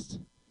just,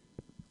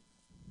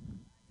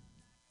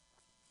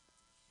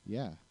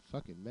 yeah,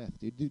 fucking meth,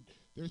 dude.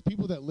 There's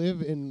people that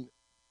live in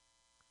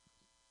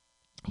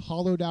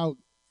hollowed out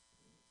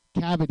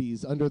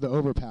cavities under the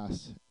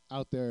overpass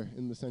out there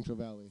in the Central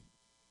Valley.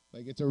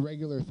 Like, it's a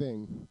regular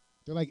thing.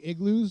 They're like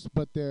igloos,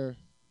 but they're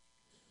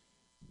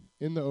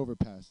in the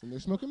overpass, and they're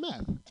smoking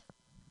meth.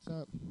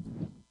 So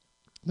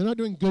they're not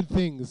doing good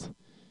things.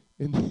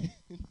 All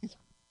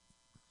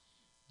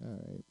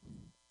right.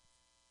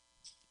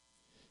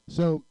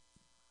 So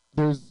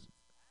there's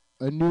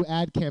a new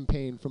ad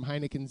campaign from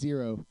Heineken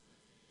Zero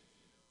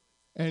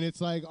And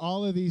it's like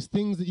all of these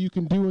things that you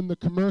can do in the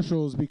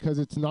commercials because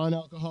it's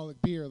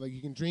non-alcoholic beer. Like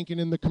you can drink it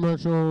in the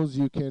commercials.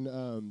 You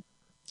can,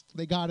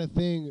 they got a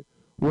thing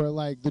where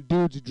like the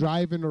dude's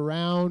driving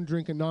around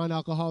drinking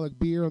non-alcoholic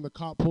beer and the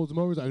cop pulls him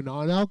over. He's like,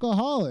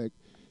 non-alcoholic.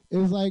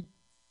 It's like,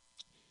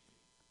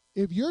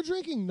 if you're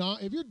drinking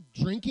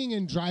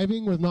and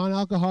driving with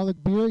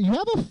non-alcoholic beer, you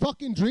have a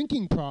fucking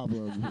drinking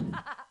problem.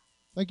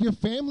 Like your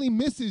family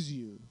misses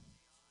you.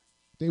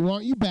 They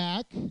want you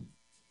back.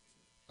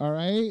 All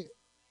right?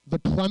 The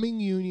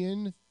plumbing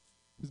union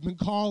has been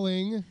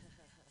calling.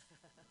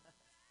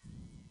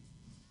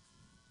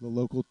 The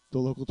local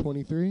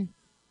 23? I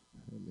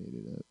made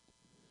it up.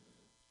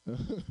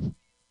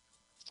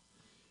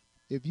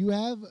 If you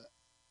have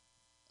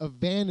a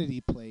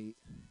vanity plate,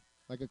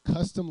 like a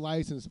custom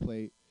license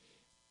plate,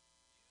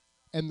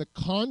 and the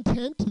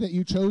content that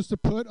you chose to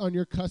put on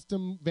your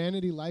custom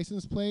vanity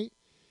license plate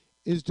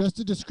is just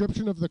a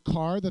description of the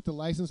car that the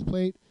license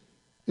plate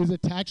is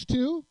attached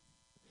to,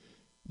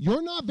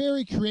 you're not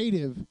very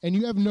creative, and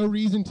you have no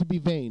reason to be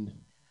vain.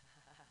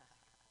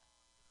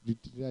 Did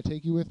I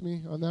take you with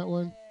me on that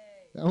one?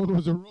 That one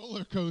was a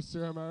roller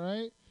coaster, am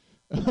I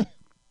right?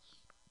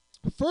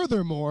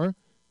 Furthermore,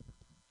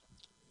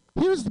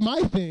 here's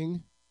my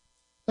thing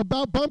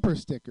about bumper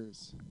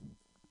stickers.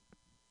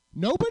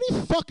 Nobody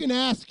fucking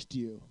asked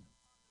you.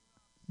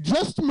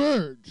 Just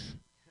merge.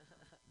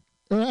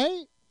 All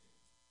right?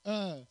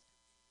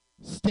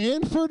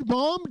 Stanford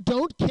mom,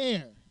 don't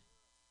care.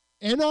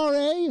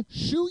 NRA,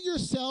 shoot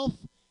yourself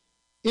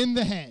in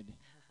the head.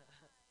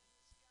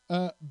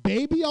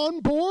 Baby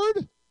on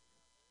board?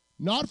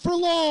 Not for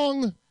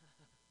long.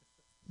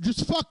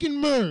 Just fucking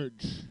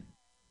merge.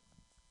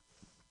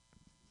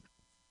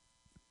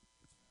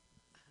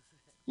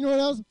 You know what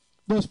else?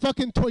 Those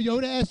fucking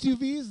Toyota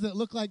SUVs that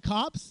look like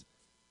cops?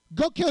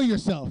 Go kill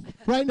yourself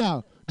right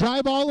now.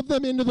 Drive all of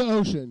them into the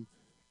ocean.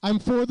 I'm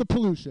for the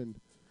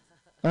pollution.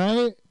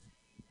 All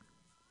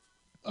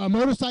right?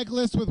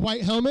 Motorcyclists with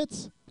white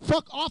helmets?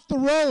 Fuck off the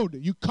road,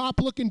 you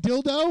cop-looking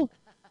dildo.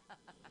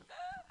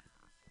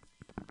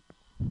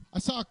 I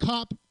saw a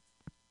cop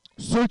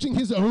searching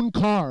his own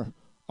car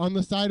on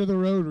the side of the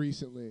road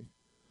recently.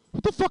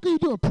 What the fuck are you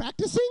doing,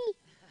 practicing?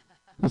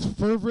 Was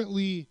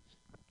fervently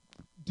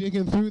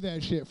digging through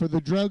that shit for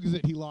the drugs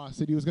that he lost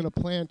that he was going to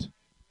plant.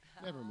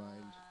 Never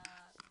mind.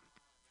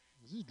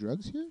 Is this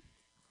drugs here?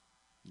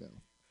 No.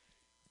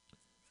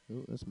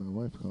 Oh, that's my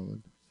wife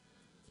calling.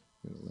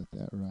 I'm going to let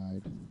that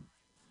ride.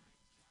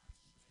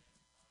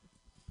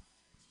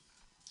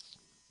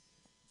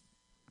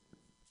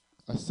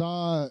 I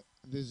saw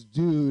this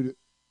dude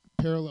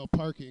parallel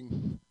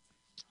parking,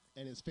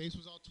 and his face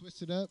was all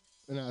twisted up,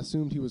 and I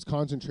assumed he was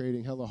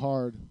concentrating hella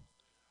hard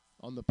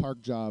on the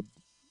park job.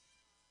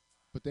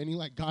 But then he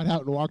like got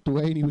out and walked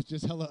away, and he was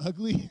just hella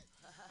ugly.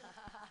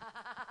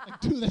 Like,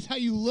 dude, that's how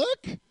you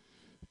look?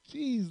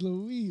 Jeez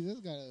Louise,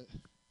 that's got a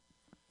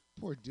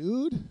poor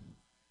dude.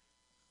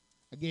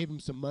 I gave him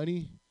some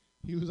money.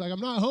 He was like,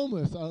 I'm not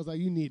homeless. I was like,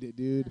 you need it,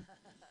 dude.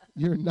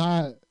 You're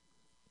not.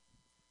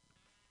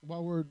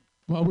 While we're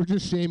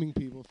just shaming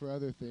people for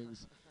other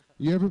things.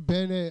 You ever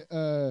been at,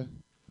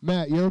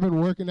 Matt, you ever been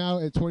working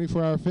out at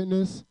 24-Hour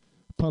Fitness,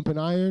 pumping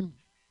iron?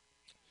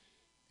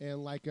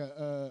 And like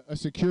a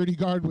security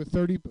guard with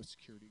a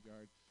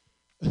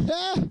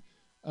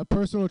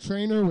personal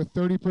trainer with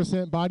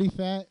 30% body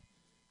fat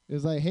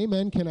is like, hey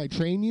man, can I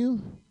train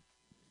you?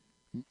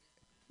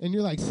 And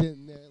you're like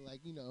sitting there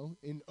like, you know,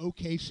 in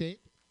okay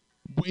shape,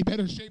 way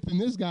better shape than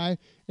this guy.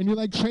 And you're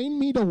like, train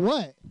me to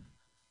what?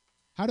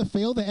 How to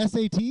fail the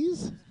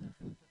SATs?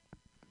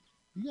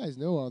 You guys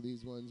know all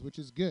these ones, which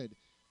is good.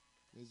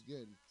 It's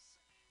good.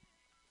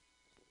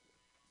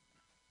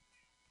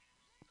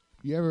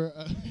 You ever,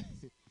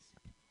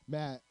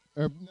 Matt,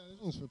 or no,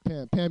 this one's for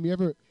Pam. Pam, you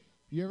ever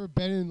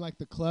been in like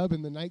the club,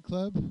 in the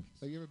nightclub?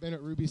 Like you ever been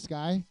at Ruby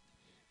Sky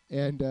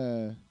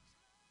and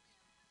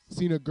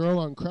seen a girl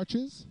on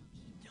crutches?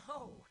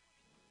 No.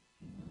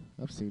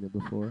 I've seen it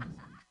before.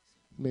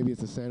 Maybe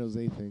it's a San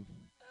Jose thing.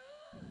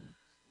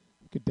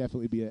 Could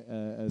definitely be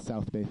a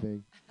South Bay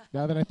thing.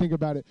 Now that I think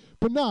about it.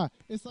 But nah,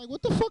 it's like,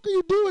 what the fuck are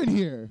you doing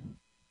here?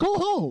 Go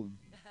home.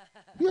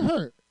 You're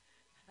hurt.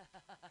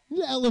 You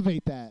need to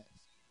elevate that.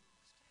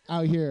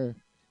 Out here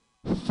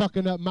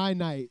fucking up my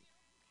night.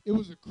 It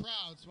was a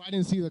crowd, so I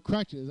didn't see the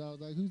crutches. I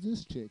was like, who's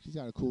this chick? She's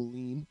got a cool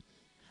lean.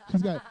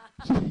 She's got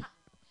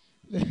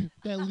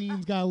that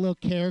lean's got a little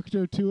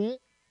character to it.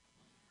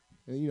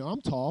 And you know,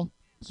 I'm tall,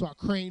 so I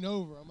crane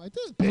over. I'm like,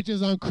 this bitch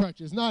is on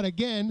crutches. Not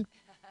again.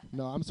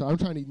 No, I'm sorry. I'm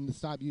trying to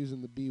stop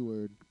using the B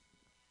word.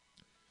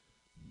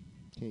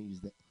 Can't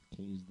use that.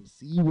 Can't use the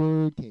C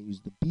word. Can't use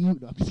the B.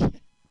 No, I'm just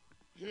kidding.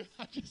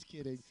 I'm just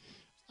kidding.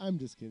 I'm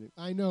just kidding.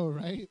 I know,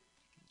 right?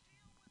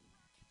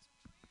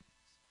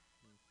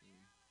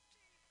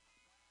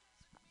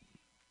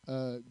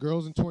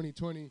 Girls in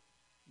 2020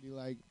 be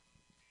like,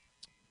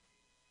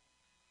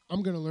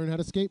 I'm going to learn how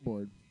to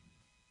skateboard.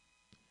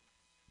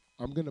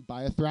 I'm going to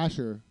buy a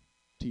Thrasher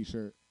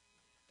t-shirt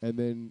and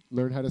then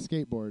learn how to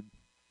skateboard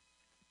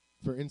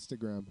for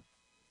Instagram.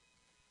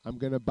 I'm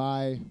going to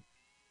buy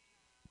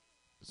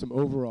some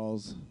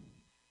overalls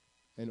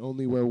and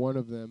only wear one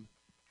of them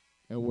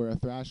and wear a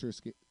Thrasher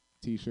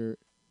t-shirt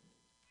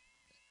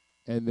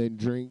and then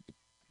drink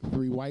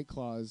 3 White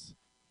Claws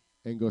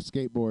and go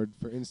skateboard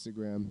for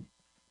Instagram,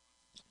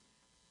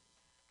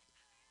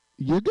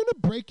 you're going to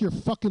break your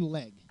fucking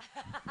leg.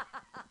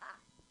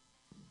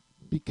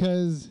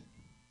 Because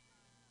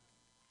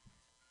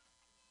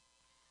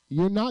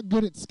you're not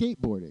good at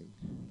skateboarding.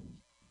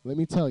 Let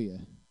me tell you.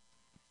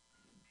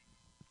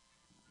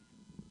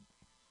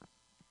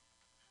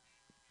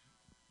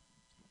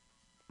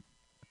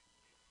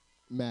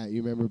 Matt,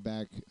 you remember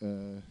back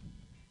in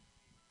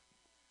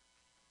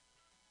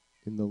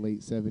the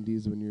late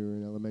 70s when you were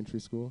in elementary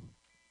school?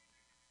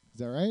 Is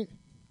that right?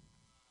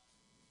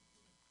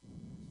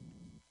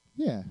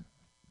 Yeah.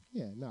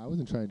 Yeah, no, I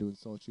wasn't trying to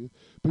insult you.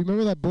 But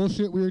remember that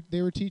bullshit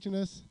they were teaching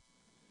us?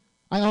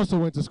 I also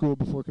went to school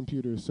before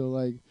computers, so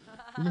like,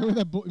 remember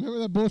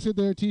that bullshit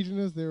they were teaching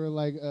us? They were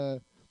like,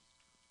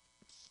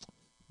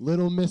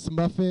 Little Miss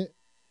Muffet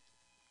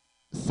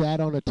sat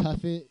on a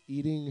tuffet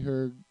eating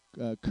her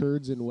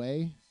curds and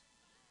whey,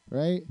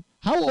 right?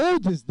 How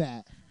old is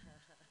that?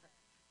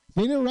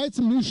 They didn't write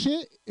some new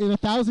shit in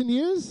 1,000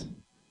 years,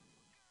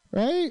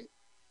 right?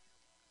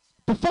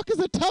 The fuck is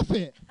a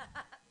tuffet?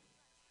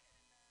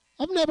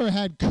 I've never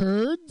had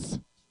curds.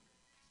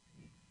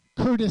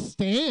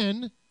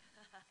 Kurdistan,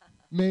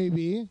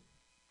 maybe.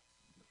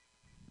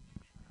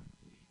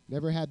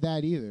 Never had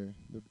that either.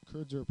 The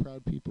Kurds are a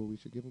proud people. We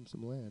should give them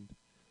some land.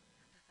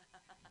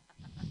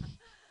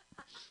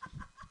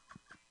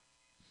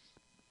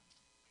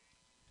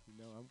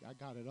 I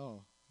got it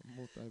all. I'm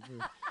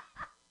multi-verse.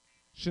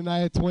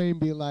 Shania Twain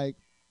be like,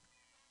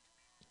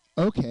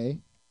 okay,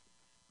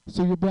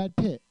 so you're Brad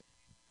Pitt.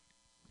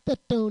 That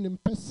don't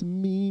impress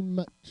me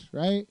much,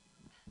 right?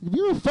 Have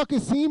you ever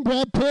fucking seen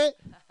Brad Pitt?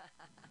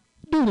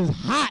 Dude is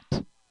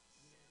hot.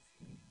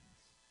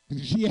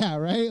 Yeah,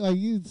 right? Like,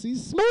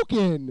 he's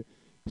smoking.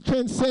 He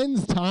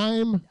transcends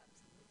time.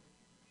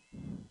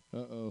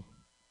 Uh-oh.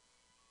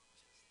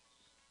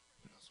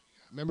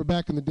 Remember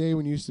back in the day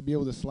when you used to be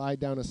able to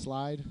slide down a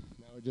slide?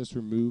 Now it just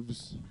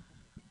removes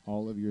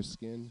all of your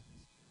skin.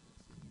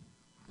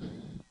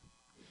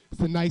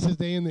 It's the nicest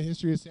day in the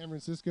history of San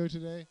Francisco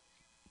today.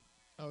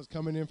 I was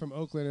coming in from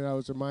Oakland and I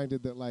was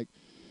reminded that, like,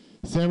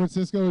 San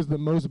Francisco is the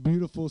most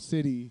beautiful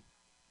city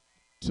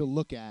to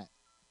look at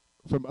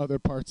from other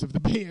parts of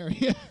the Bay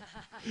Area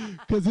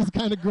because it's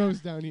kind of gross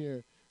down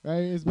here,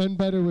 right? It's been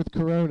better with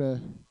Corona.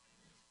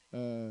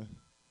 I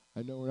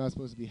know we're not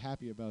supposed to be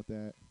happy about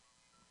that.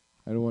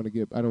 I don't want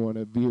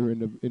to veer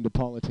into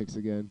politics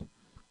again.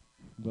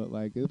 But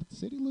like, the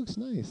city looks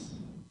nice.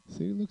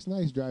 City looks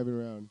nice driving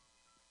around.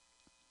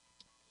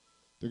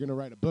 They're gonna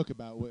write a book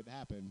about what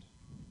happened.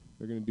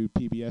 They're gonna do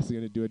PBS. They're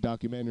gonna do a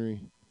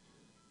documentary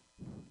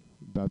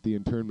about the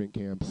internment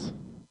camps,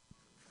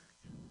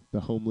 the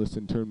homeless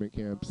internment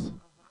camps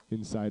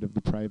inside of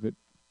the private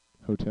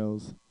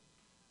hotels.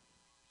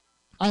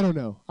 I don't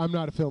know. I'm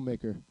not a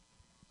filmmaker.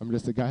 I'm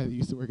just a guy that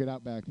used to work at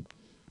Outback.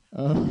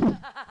 Damn,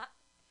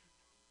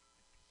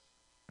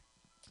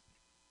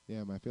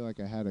 I feel like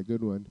I had a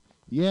good one.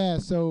 Yeah,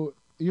 so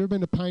you ever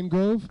been to Pine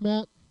Grove,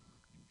 Matt?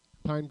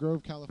 Pine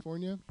Grove,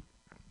 California.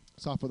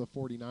 It's off of the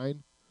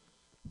 49,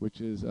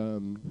 which is,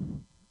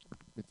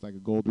 it's like a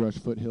Gold Rush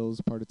foothills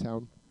part of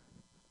town,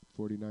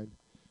 49.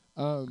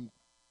 Yeah,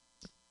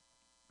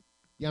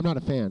 I'm not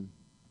a fan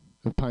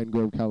of Pine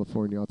Grove,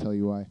 California. I'll tell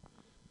you why.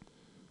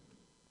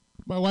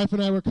 My wife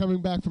and I were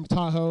coming back from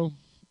Tahoe,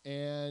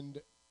 and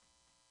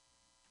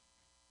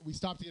we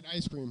stopped to get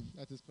ice cream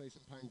at this place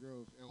in Pine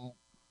Grove. And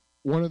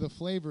one of the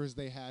flavors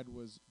they had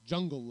was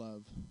Jungle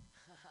Love,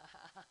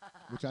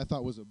 which I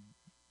thought was a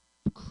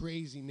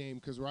crazy name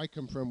because where I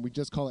come from, we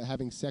just call it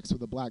having sex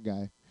with a black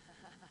guy,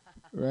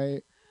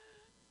 right?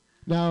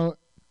 Now,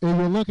 if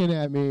you're looking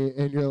at me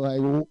and you're like,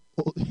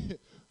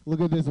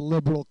 look at this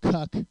liberal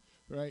cuck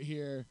right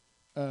here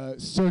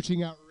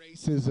searching out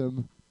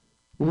racism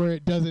where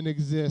it doesn't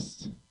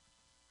exist.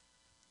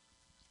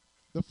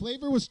 The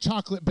flavor was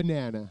chocolate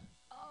banana.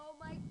 Oh,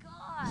 my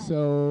God.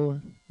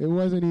 So it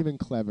wasn't even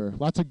clever.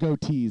 Lots of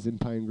goatees in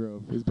Pine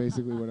Grove is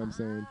basically what I'm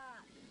saying.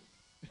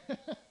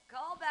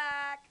 Call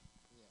back.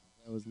 Yeah,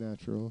 that was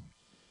natural.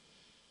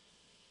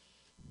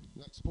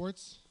 Like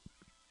sports?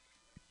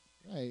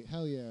 Right,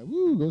 hell yeah.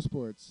 Woo, go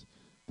sports.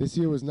 This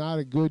year was not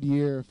a good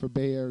year for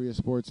Bay Area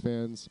sports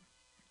fans.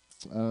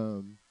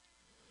 The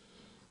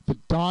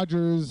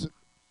Dodgers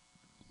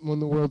won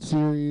the World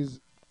Series.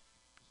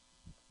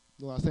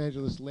 The Los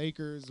Angeles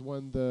Lakers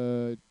won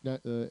the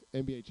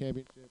NBA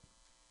championship.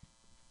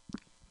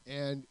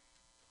 And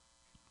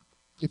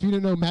if you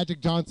didn't know,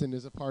 Magic Johnson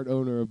is a part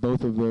owner of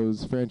both of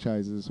those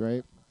franchises,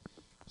 right?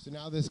 So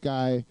now this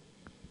guy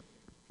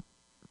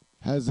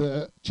has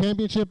a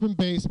championship in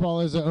baseball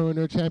as an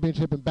owner,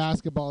 championship in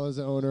basketball as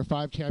an owner,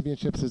 5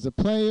 championships as a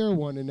player,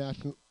 won a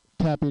national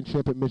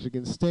championship at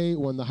Michigan State,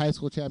 won the high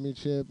school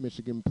championship,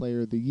 Michigan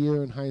Player of the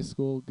Year in high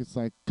school. It's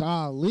like,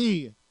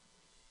 golly,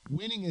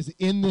 winning is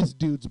in this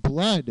dude's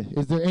blood.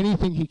 Is there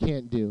anything he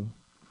can't do?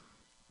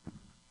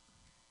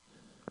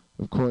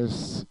 Of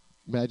course,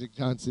 Magic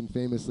Johnson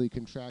famously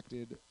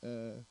contracted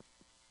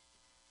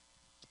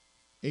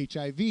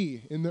HIV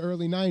in the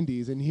early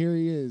 90s, and here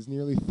he is,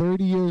 nearly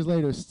 30 years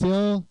later,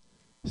 still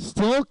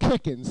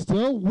kicking,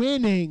 still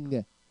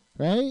winning,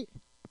 right?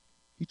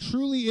 He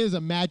truly is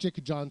a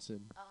Magic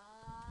Johnson.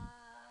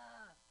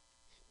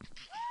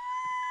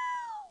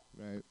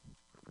 Right.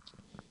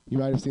 You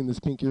might have seen this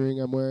pinky ring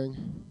I'm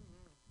wearing.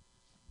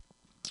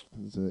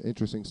 There's an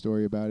interesting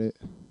story about it.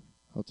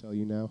 I'll tell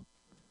you now.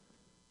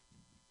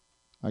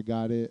 I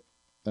got it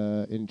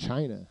in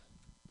China.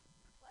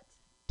 What?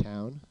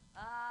 Town.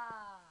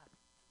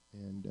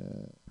 And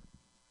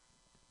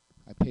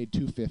I paid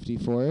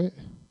 $250 for it.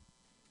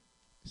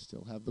 I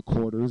still have the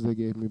quarters they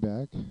gave me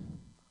back.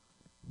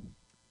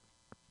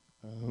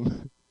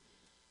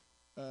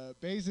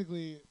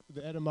 Basically,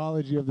 the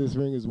etymology of this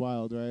ring is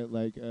wild, right?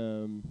 Like,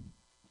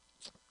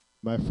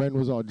 my friend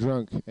was all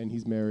drunk, and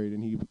he's married,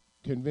 and he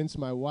convinced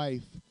my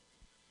wife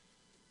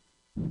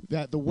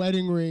that the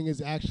wedding ring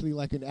is actually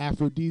like an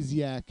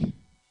aphrodisiac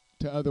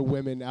to other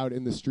women out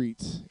in the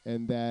streets,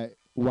 and that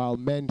while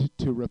meant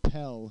to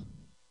repel,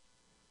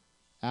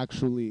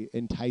 actually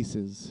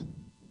entices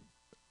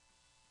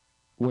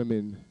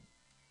women,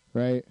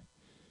 right?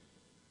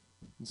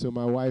 And so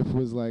my wife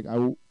was like,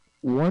 I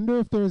wonder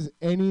if there's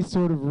any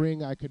sort of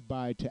ring I could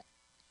buy to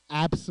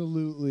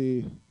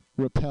absolutely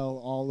repel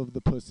all of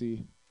the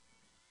pussy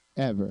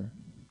ever.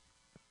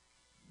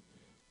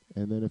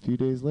 And then a few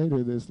days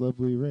later, this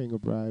lovely ring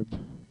arrived,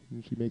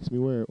 and she makes me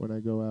wear it when I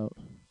go out.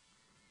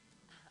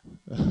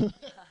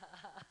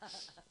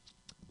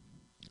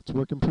 It's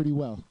working pretty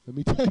well, let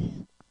me tell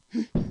you.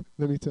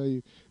 Let me tell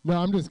you. No,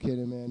 I'm just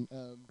kidding, man.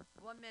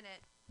 1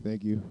 minute.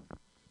 Thank you.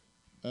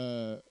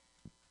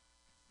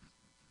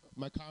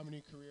 My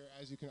comedy career,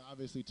 as you can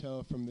obviously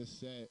tell from this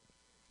set,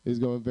 is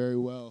going very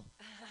well.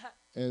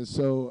 And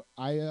so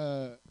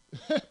I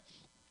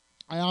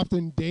I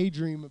often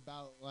daydream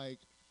about, like,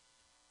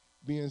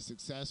 being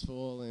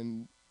successful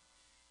and,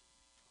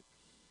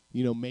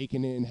 you know,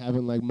 making it and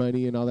having, like,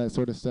 money and all that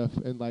sort of stuff.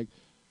 And, like,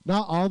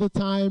 not all the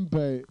time,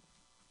 but,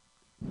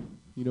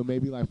 you know,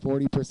 maybe like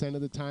 40%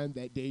 of the time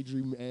that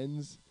daydream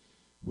ends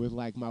with,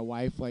 like, my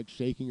wife, like,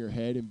 shaking her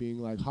head and being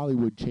like,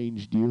 Hollywood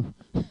changed you.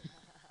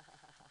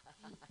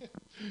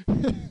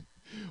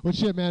 Well,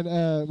 shit, man.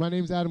 My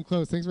name's Adam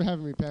Close. Thanks for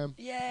having me, Pam.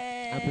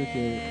 Yay! I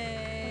appreciate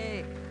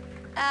it.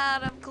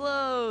 Adam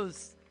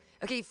Close.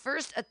 Okay,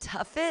 first, a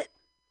tuffet.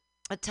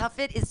 A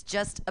tuffet is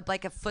just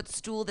like a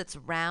footstool that's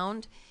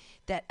round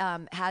that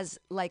has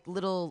like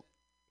little,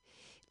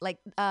 like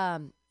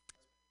not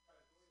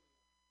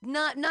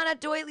a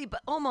doily,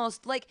 but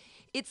almost like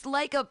it's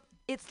like a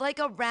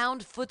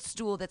round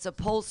footstool that's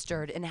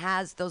upholstered and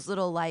has those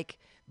little like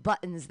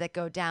buttons that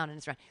go down and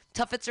it's round.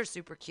 Tuffets are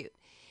super cute.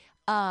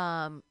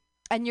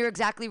 And you're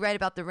exactly right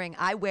about the ring.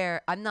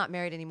 I'm not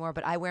married anymore,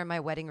 but I wear my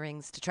wedding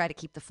rings to try to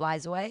keep the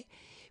flies away.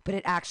 But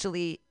it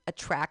actually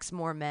attracts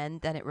more men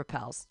than it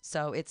repels.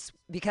 So it's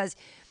because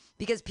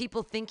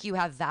people think you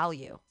have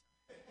value.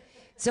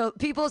 So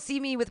people see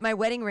me with my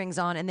wedding rings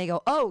on and they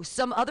go, oh,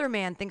 some other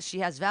man thinks she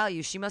has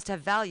value. She must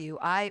have value.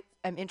 I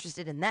am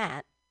interested in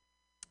that.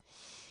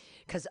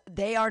 Because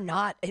they are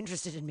not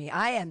interested in me.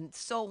 I am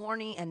so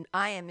horny and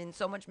I am in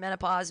so much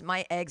menopause.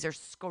 My eggs are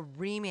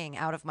screaming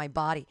out of my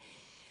body.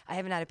 I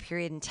haven't had a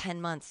period in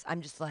 10 months.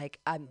 I'm just like,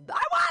 I want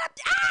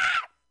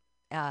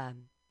to.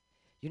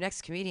 Your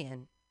next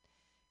comedian.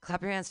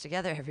 Clap your hands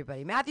together,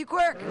 everybody. Matthew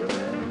Quirk.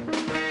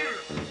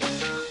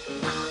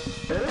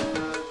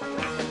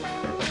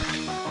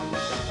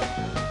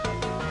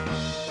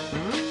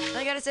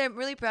 I gotta say, I'm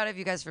really proud of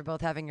you guys for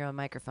both having your own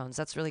microphones.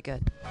 That's really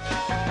good.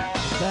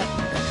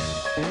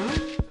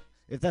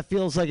 If that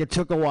feels like it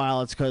took a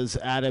while, it's because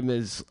Adam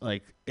is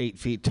like 8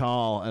 feet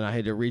tall, and I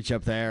had to reach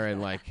up there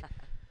and like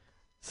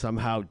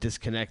somehow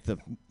disconnect the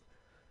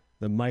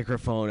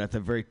microphone at the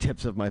very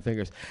tips of my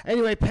fingers.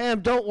 Anyway, Pam,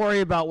 don't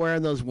worry about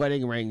wearing those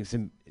wedding rings.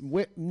 And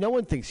no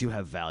one thinks you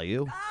have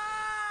value.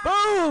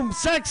 Boom!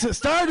 Sexist.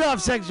 Started off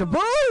sexist.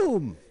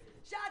 Boom!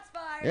 Shots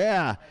fired.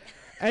 Yeah.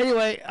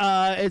 Anyway,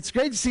 it's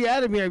great to see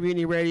Adam here at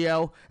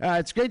MutinyRadio.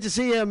 It's great to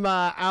see him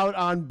out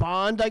on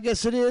bond, I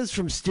guess it is,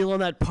 from stealing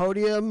that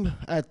podium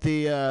at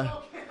the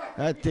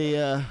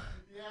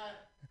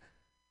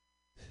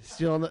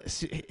stealing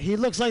the. He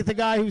looks like the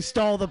guy who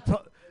stole the.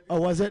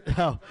 Oh, was it?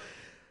 Oh.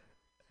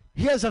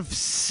 He has a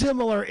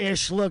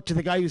similar-ish look to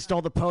the guy who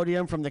stole the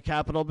podium from the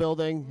Capitol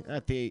building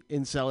at the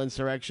incel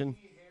insurrection.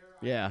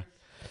 Yeah.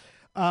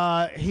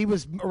 He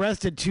was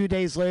arrested 2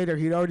 days later.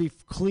 He'd already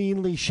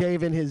cleanly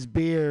shaven his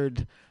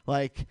beard.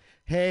 Like,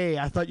 hey,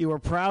 I thought you were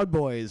Proud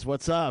Boys.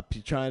 What's up?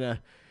 You trying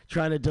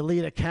to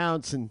delete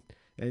accounts and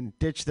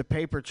ditch the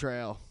paper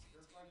trail?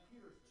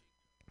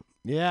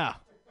 Yeah.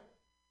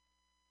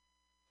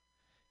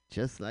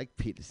 Just like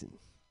Peterson.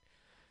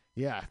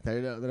 Yeah,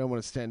 they don't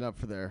want to stand up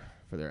for their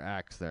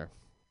acts there.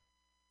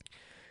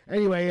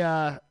 Anyway,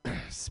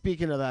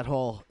 speaking of that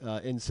whole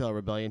incel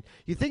rebellion,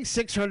 you think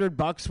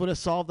 $600 would have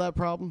solved that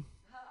problem?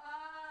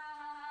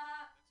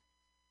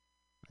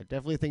 I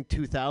definitely think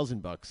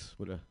 $2,000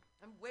 would have.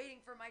 I'm waiting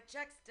for my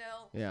check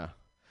still. Yeah.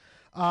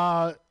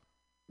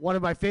 One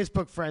of my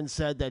Facebook friends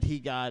said that he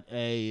got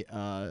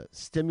a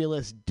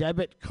stimulus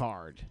debit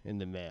card in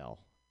the mail.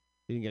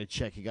 He didn't get a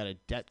check. He got a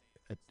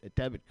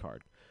debit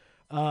card,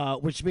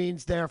 which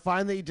means they're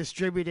finally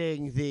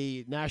distributing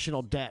the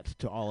national debt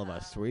to all of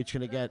us. We're each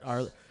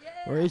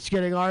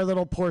getting our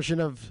little portion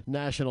of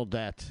national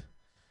debt.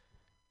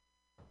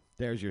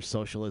 There's your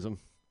socialism.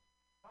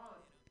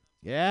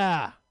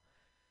 Yeah.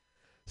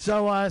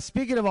 So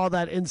speaking of all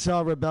that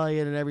incel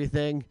rebellion and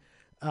everything,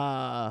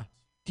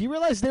 do you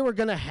realize they were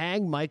going to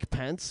hang Mike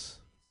Pence?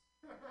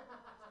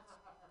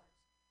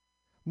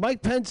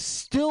 Mike Pence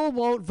still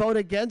won't vote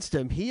against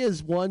him. He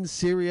is one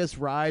serious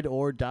ride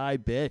or die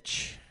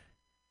bitch,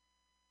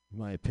 in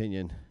my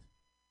opinion.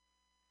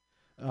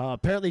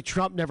 Apparently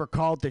Trump never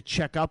called to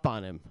check up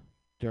on him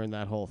during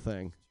that whole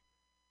thing.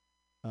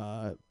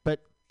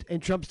 But in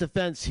Trump's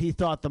defense, he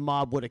thought the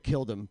mob would have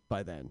killed him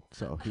by then.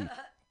 So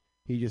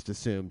he just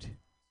assumed.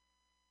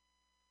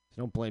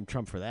 So don't blame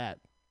Trump for that.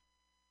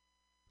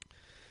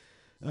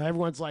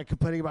 Everyone's like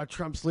complaining about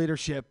Trump's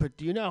leadership, but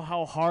do you know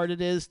how hard it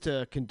is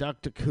to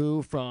conduct a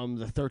coup from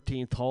the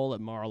 13th hole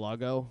at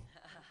Mar-a-Lago?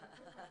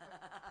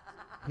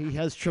 He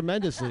has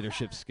tremendous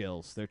leadership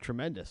skills. They're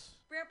tremendous.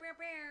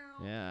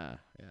 Yeah.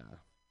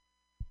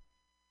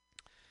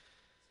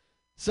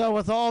 So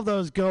with all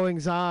those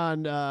goings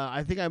on,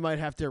 I think I might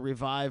have to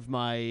revive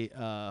my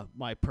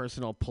my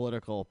personal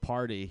political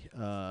party,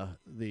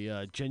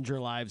 the Ginger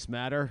Lives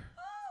Matter.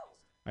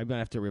 I'm going to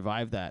have to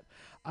revive that.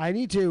 I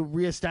need to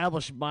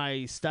reestablish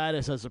my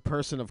status as a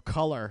person of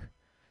color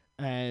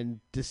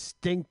and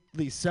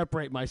distinctly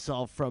separate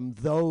myself from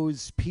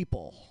those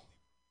people,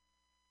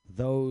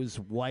 those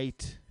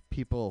white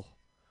people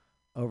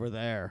over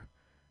there.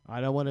 I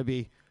don't want to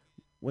be,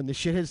 when the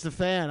shit hits the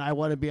fan, I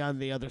want to be on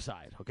the other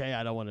side, okay?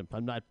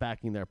 I'm not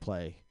backing their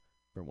play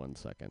for 1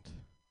 second.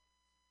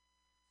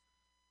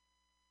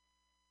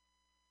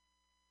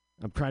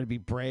 I'm trying to be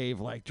brave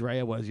like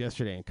Drea was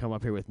yesterday and come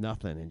up here with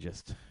nothing and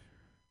just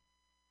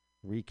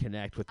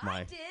reconnect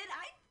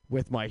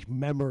with my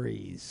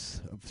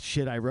memories of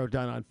shit I wrote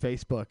down on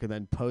Facebook and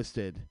then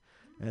posted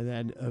and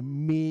then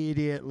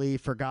immediately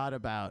forgot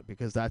about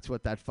because that's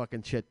what that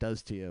fucking shit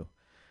does to you.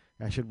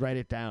 I should write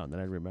it down, then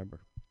I'd remember.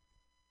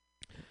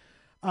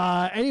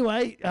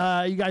 Anyway,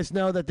 you guys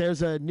know that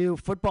there's a new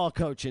football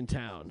coach in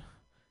town.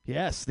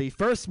 Yes, the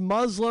first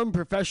Muslim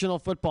professional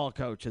football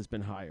coach has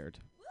been hired,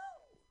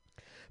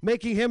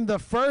 making him the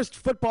first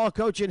football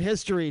coach in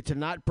history to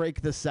not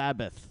break the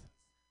Sabbath.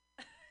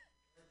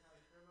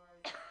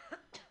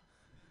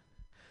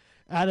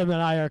 Adam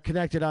and I are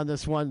connected on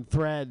this one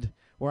thread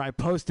where I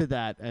posted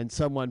that, and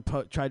someone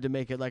tried to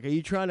make it like, are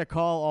you trying to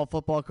call all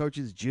football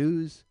coaches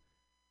Jews?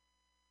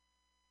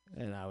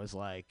 And I was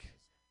like,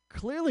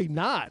 clearly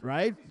not,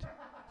 right?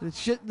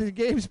 The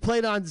game's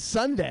played on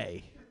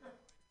Sunday.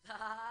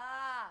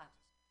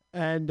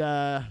 And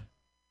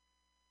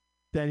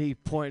then he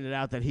pointed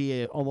out that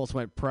he almost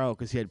went pro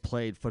because he had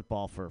played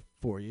football for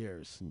 4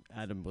 years. And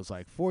Adam was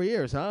like, 4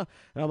 years, huh?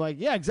 And I'm like,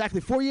 yeah, exactly,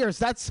 4 years.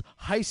 That's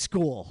high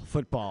school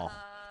football.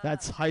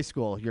 That's high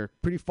school. You're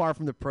pretty far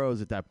from the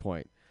pros at that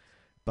point,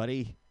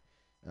 buddy.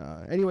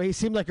 Anyway, he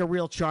seemed like a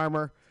real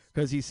charmer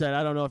because he said,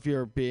 I don't know if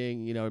you're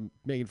being,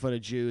 making fun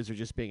of Jews or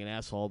just being an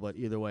asshole, but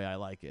either way, I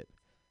like it.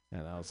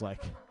 And I was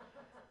like,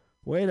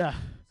 way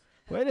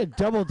to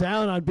double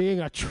down on being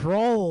a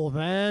troll,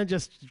 man.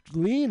 Just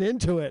lean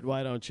into it,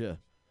 why don't you?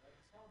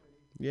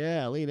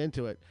 Yeah, lean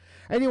into it.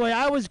 Anyway,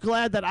 I was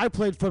glad that I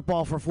played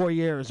football for 4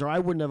 years, or I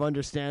wouldn't have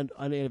understood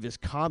any of his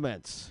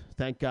comments.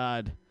 Thank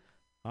God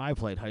I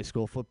played high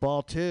school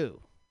football, too.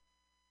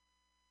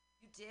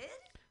 You did?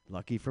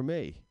 Lucky for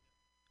me.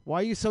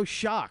 Why are you so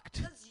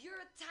shocked? Because you're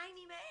a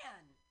tiny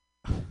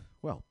man.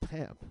 Well,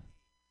 Pam.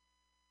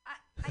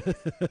 I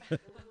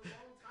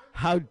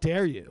How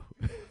dare you?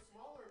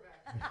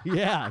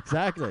 Yeah,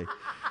 exactly.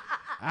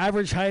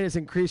 Average height has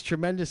increased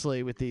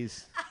tremendously with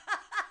these.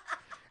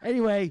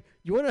 Anyway,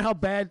 you wonder how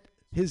bad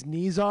his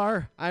knees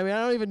are? I mean,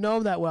 I don't even know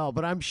him that well,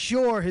 but I'm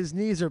sure his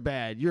knees are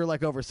bad. You're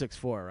like over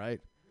 6'4",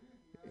 right?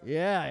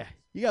 Yeah,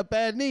 you got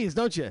bad knees,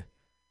 don't you?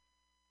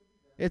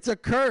 It's a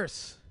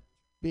curse,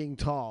 being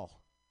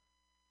tall.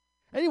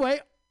 Anyway,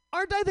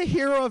 aren't I the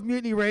hero of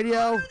Mutiny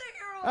Radio?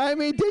 I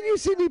mean, didn't you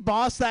see me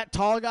boss that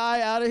tall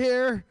guy out of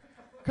here?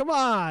 Come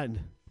on.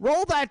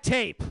 Roll that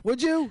tape,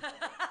 would you?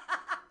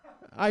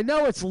 I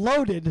know it's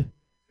loaded.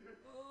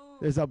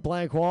 There's a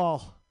blank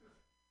wall.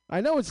 I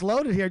know it's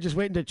loaded here, just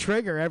waiting to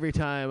trigger every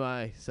time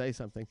I say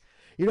something.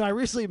 I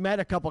recently met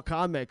a couple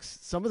comics.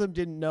 Some of them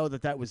didn't know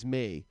that that was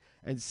me.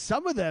 And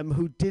some of them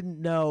who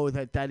didn't know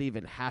that that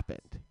even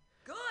happened.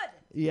 Good.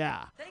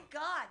 Yeah. Thank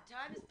God.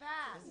 Time has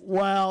passed.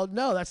 Well,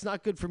 no, that's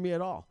not good for me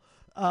at all.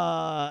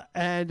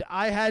 And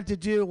I had to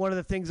do one of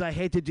the things I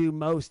hate to do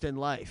most in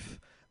life.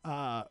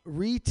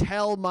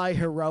 Retell my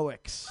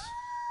heroics.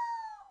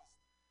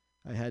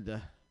 I had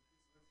to.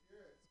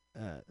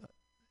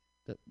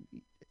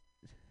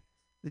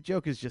 The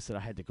joke is just that I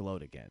had to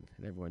gloat again,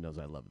 and everyone knows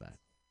I love that.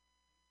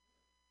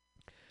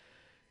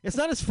 It's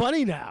not as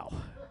funny now.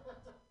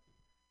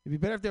 It'd be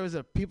better if there was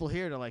people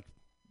here to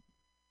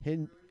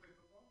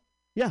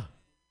Yeah.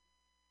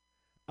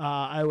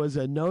 I was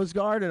a nose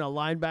guard and a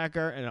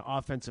linebacker and an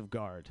offensive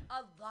guard.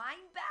 A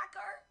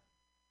linebacker?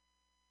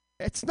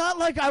 It's not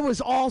like I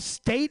was all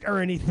state or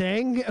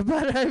anything,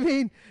 but I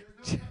mean,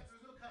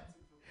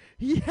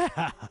 yeah. Where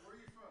are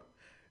you from?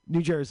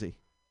 New Jersey.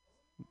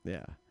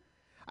 Yeah.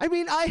 I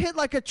mean, I hit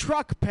like a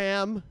truck,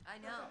 Pam. I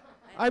know.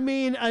 I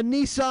mean, a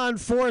Nissan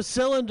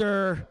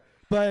 4-cylinder,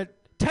 but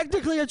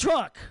technically a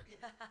truck.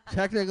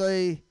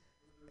 Technically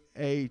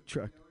a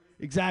truck.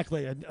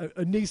 Exactly. A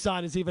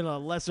Nissan is even a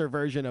lesser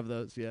version of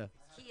those. Yeah.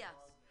 Kia.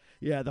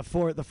 Yeah, the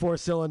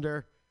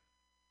 4-cylinder,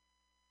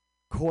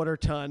 quarter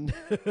ton.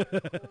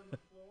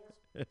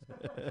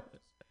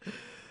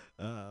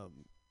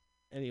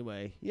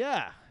 Anyway,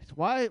 yeah.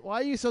 Why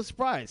are you so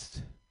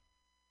surprised?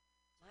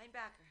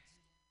 Linebacker.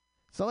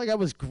 It's not like I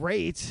was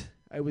great.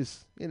 I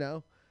was,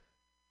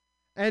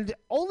 And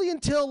only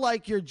until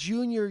like your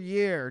junior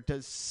year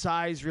does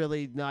size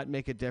really not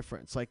make a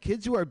difference. Like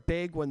kids who are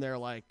big when they're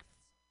like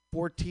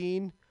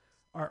 14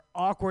 are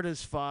awkward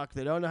as fuck.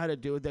 They don't know how to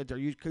do it. They're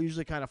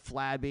usually kind of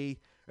flabby.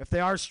 If they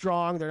are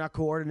strong, they're not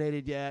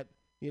coordinated yet.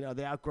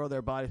 They outgrow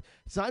their body.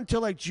 It's not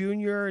until like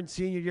junior and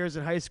senior years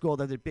in high school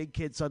that the big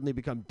kids suddenly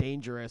become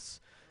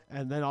dangerous.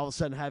 And then all of a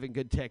sudden having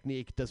good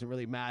technique doesn't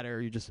really matter.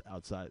 You're just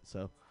outside.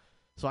 So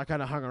I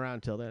kind of hung around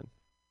until then.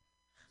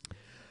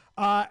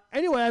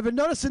 Anyway, I've been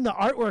noticing the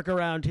artwork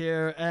around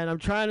here, and I'm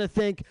trying to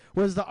think,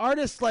 was the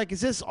artist, like,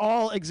 is this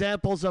all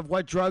examples of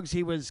what drugs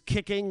he was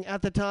kicking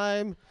at the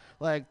time?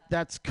 Like,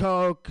 that's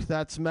coke,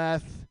 that's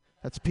meth,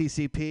 that's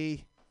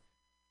PCP.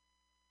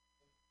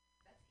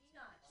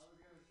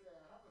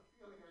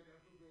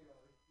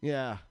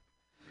 Yeah.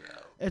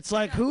 It's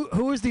like,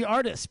 who is the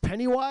artist?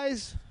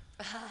 Pennywise?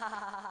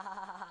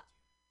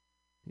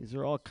 These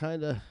are all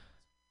kind of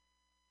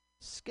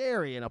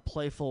scary in a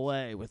playful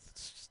way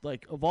with,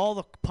 like, of all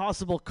the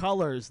possible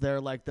colors, they're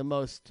like the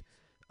most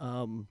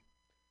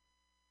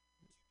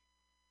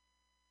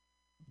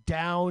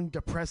down,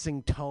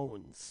 depressing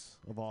tones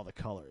of all the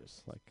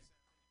colors, like,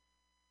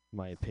 in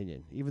my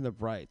opinion. Even the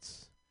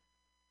brights.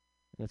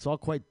 And it's all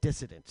quite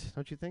dissident,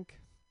 don't you think?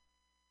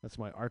 That's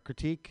my art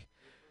critique.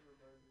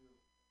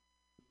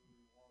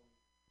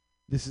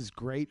 This is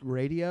great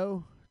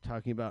radio,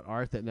 talking about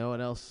art that no one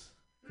else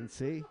can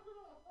see.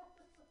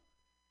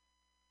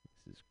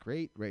 This is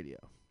great radio.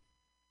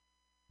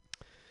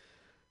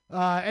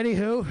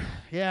 Anywho,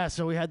 yeah,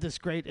 so we had this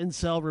great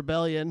incel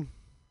rebellion.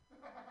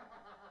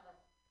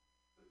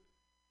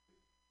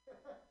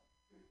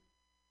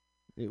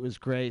 It was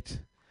great.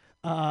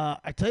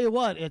 I tell you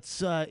what,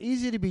 it's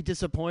easy to be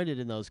disappointed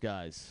in those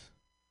guys.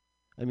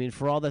 I mean,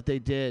 for all that they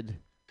did,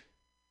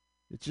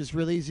 it's just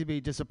really easy to be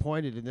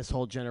disappointed in this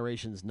whole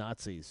generation's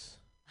Nazis.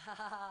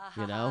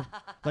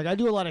 Like, I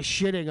do a lot of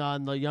shitting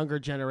on the younger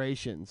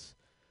generations,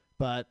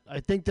 but I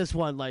think this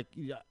one,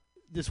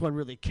 this one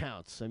really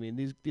counts. I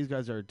mean, these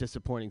guys are a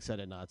disappointing set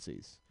of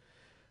Nazis.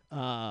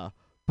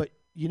 But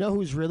you know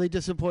who's really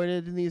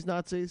disappointed in these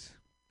Nazis?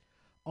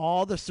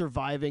 All the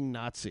surviving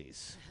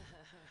Nazis.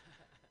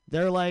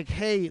 They're like,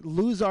 hey,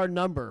 lose our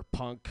number,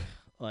 punk.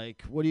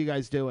 Like, what are you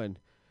guys doing?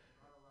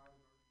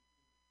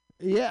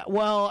 Yeah,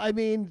 well, I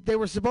mean, they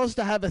were supposed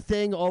to have a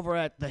thing over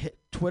at the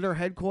Twitter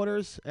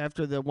headquarters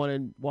after the one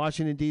in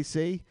Washington,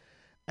 D.C.,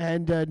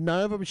 and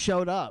none of them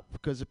showed up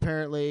because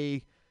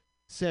apparently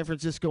San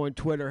Francisco and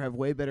Twitter have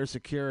way better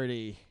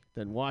security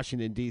than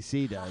Washington,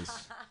 D.C.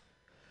 does.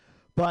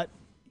 But,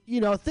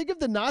 think of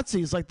the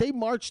Nazis. Like, they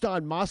marched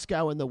on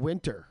Moscow in the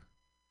winter.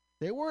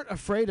 They weren't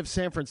afraid of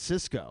San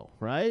Francisco,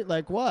 right?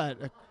 Like, what?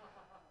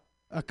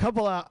 A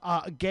couple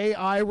of gay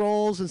eye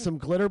rolls and some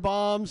glitter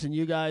bombs, and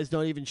you guys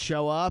don't even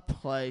show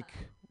up? Like,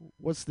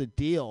 what's the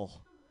deal?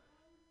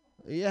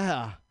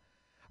 Yeah.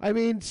 I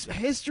mean,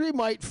 history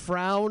might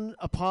frown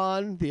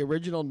upon the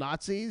original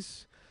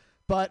Nazis,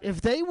 but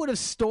if they would have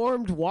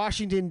stormed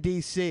Washington,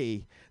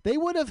 D.C., they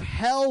would have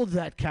held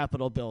that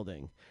Capitol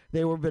building.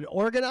 They would have been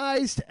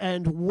organized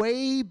and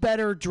way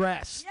better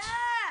dressed.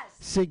 Yes!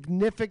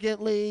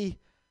 Significantly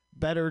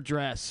better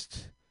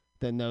dressed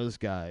than those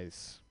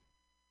guys.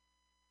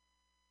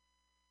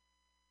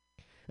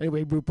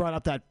 Anyway, we brought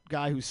up that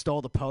guy who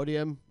stole the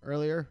podium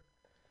earlier.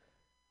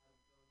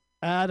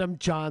 Adam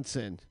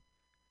Johnson.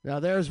 Now,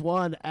 there's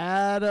one,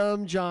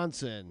 Adam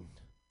Johnson.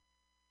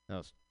 That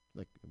was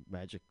like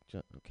magic.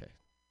 Okay.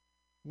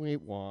 We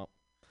womp.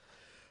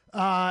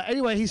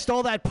 Anyway, he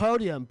stole that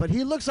podium, but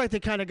he looks like the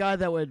kind of guy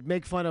that would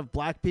make fun of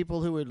black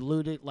people who would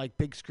loot it like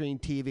big screen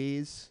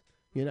TVs,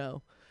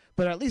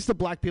 But at least the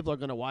black people are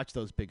going to watch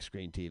those big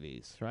screen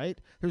TVs, right?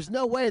 There's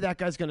no way that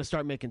guy's going to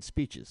start making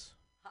speeches.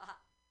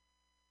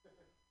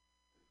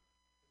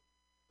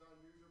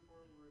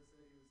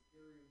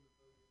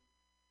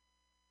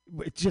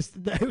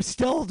 It was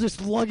still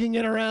just lugging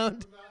it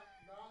around. Not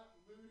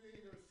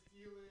looting or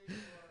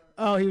stealing.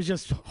 Oh, he was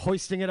just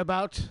hoisting it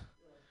about. Yeah,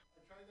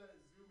 I tried that at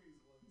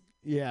Zoomies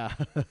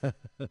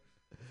once.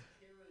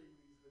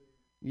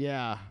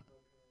 Yeah.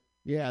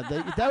 Yeah.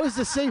 That was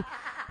the same.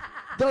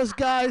 Those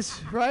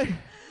guys, right?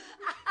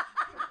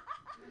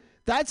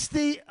 That's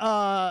the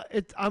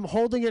I'm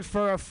holding it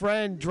for a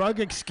friend drug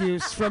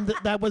excuse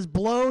that was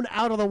blown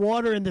out of the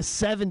water in the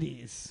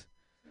 70s.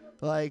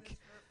 Like,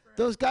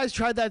 those guys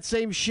tried that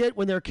same shit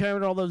when they were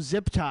carrying all those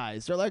zip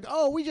ties. They're like,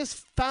 oh, we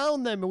just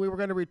found them and we were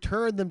going to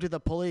return them to the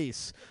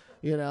police.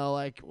 You know,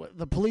 like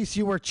the police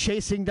you were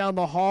chasing down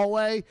the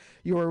hallway,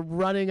 you were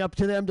running up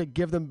to them to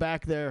give them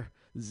back their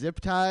zip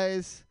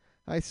ties,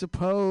 I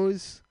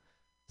suppose.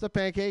 It's a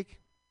pancake.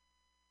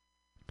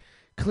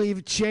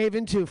 Cleaved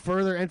shaven to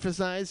further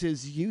emphasize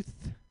his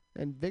youth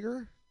and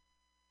vigor.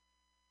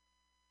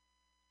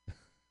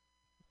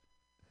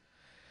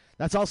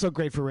 That's also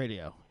great for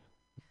radio.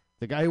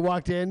 The guy who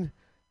walked in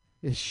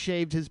has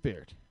shaved his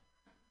beard.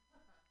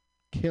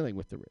 Killing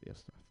with the radio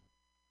stuff.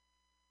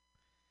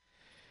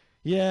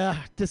 Yeah,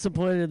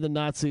 disappointed in the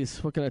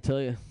Nazis. What can I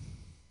tell you?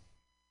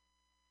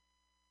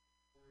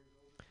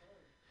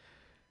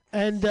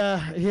 And,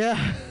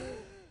 yeah.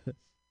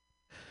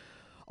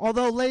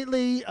 Although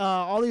lately,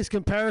 all these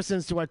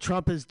comparisons to what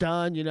Trump has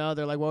done, you know,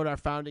 they're like, what would our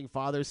founding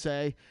fathers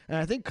say? And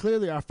I think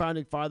clearly our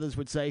founding fathers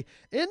would say,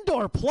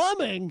 indoor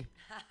plumbing.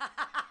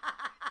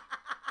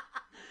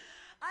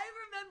 I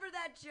remember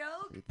that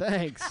joke.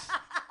 Thanks.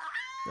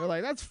 They're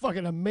like, that's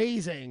fucking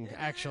amazing,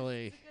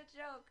 actually. It's a good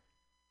joke.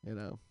 You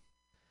know.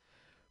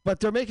 But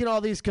they're making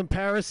all these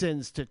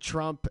comparisons to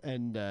Trump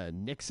and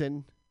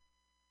Nixon.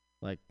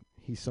 Like,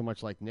 he's so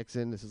much like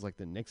Nixon. This is like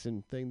the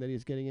Nixon thing that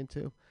he's getting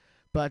into.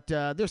 But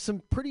there's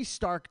some pretty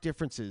stark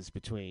differences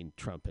between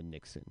Trump and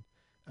Nixon.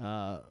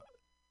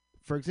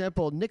 For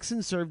example,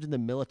 Nixon served in the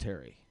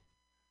military.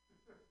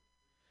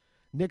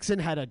 Nixon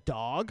had a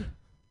dog.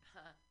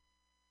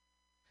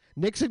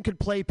 Nixon could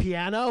play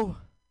piano.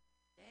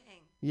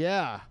 Dang.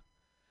 Yeah.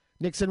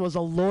 Nixon was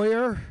a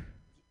lawyer.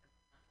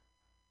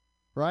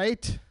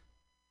 Right?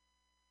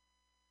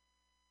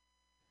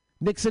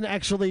 Nixon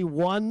actually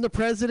won the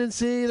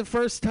presidency the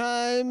first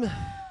time.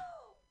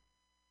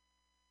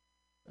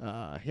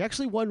 He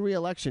actually won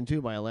re-election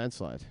too by a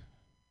landslide.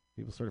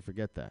 People sort of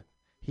forget that.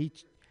 He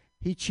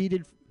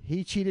cheated.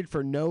 He cheated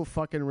for no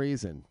fucking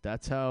reason.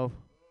 That's how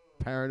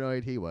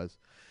paranoid he was.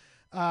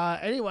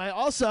 Anyway,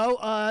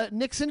 also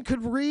Nixon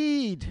could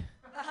read.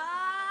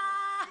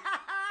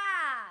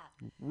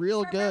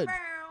 Real good.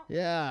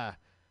 Yeah.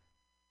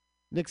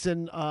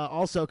 Nixon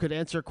also could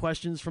answer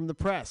questions from the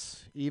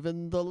press,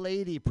 even the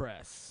lady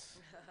press.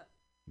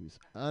 He was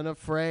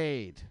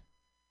unafraid.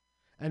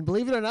 And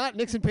believe it or not,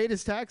 Nixon paid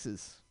his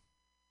taxes.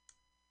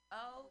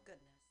 Oh,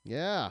 goodness.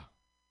 Yeah.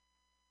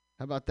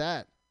 How about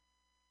that?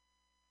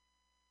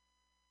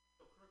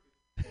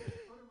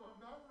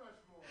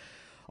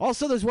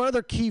 Also, there's one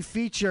other key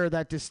feature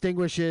that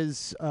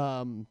distinguishes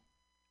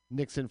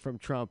Nixon from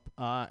Trump.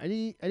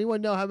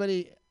 Anyone know how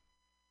many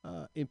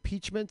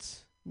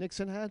impeachments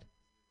Nixon had?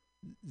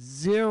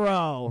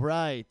 0,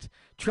 right.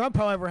 Trump,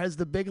 however, has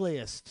the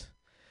bigliest.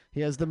 He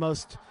has the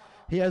most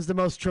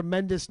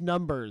tremendous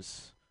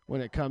numbers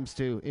when it comes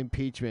to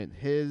impeachment.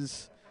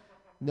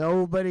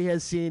 Nobody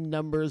has seen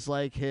numbers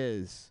like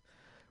his.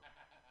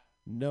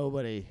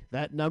 Nobody.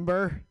 That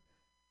number,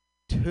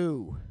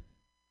 2.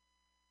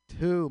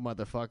 2,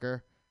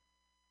 motherfucker.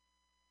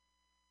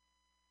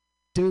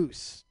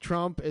 Deuce.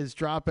 Trump is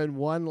dropping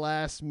one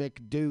last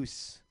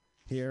McDeuce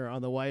here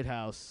on the White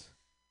House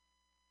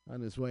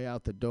on his way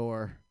out the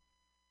door.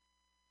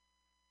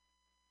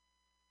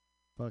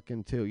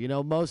 Fucking 2.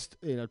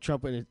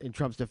 Trump, in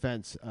Trump's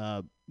defense,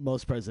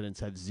 most presidents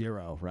have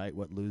 0, right?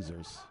 What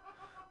losers?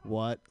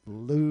 What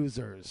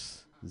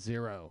losers?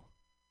 0.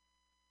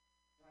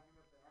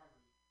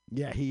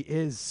 Yeah, he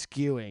is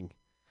skewing.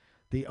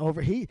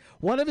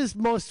 One of his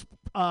most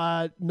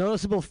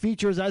noticeable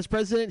features as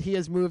president, he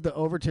has moved the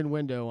Overton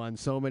window on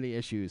so many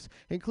issues,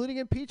 including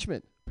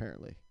impeachment,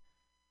 apparently.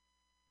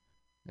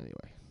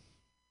 Anyway.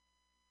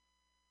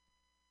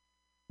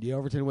 The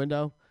Overton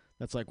window,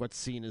 that's like what's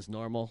seen as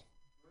normal.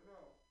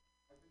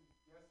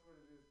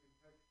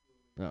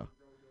 No.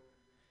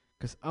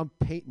 Because I'm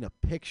painting a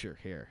picture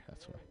here.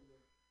 That's why.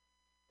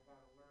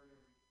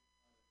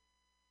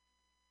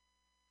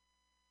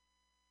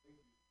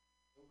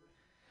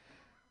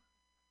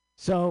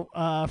 So,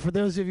 for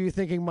those of you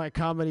thinking my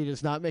comedy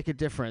does not make a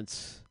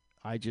difference,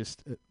 I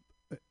just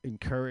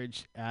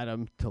encourage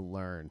Adam to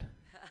learn.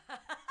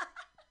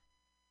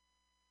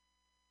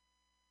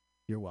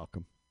 You're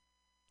welcome.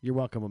 You're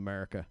welcome,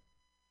 America.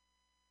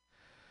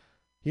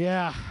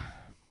 Yeah.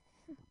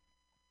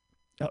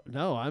 Oh,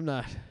 no, I'm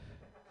not.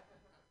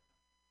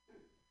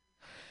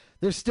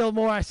 There's still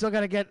more. I still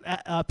got to get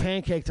a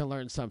pancake to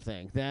learn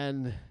something.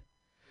 Then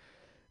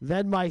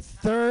my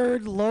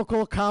third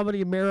local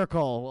comedy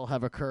miracle will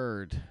have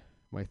occurred.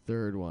 My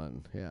third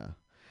one, yeah.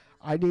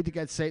 I need to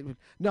get Satan.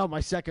 No, my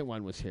second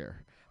one was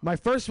here. My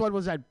first one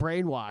was at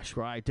Brainwash,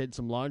 where I did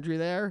some laundry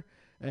there,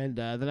 and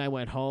then I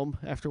went home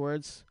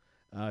afterwards,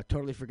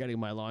 totally forgetting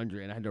my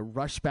laundry, and I had to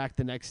rush back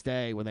the next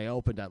day when they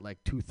opened at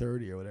like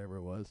 2:30 or whatever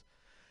it was.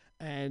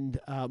 And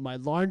my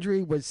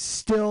laundry was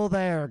still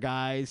there,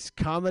 guys.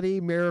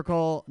 Comedy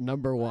miracle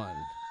number 1.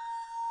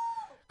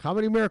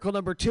 Comedy miracle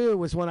number 2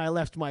 was when I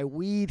left my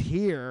weed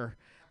here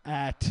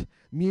at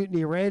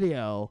Mutiny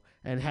Radio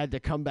and had to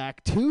come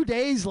back 2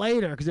 days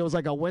later because it was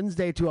like a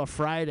Wednesday to a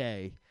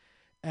Friday.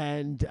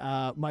 And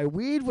my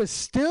weed was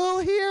still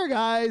here,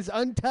 guys,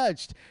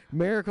 untouched.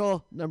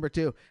 Miracle number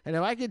 2. And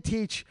if I could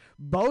teach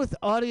both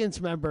audience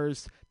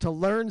members to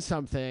learn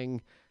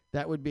something,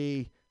 that would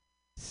be,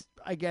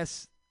 I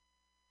guess,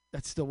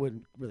 that still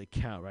wouldn't really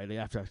count, right? They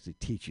have to actually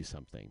teach you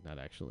something, not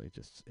actually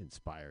just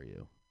inspire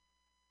you.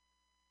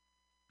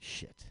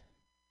 Shit.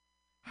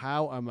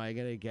 How am I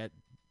going to get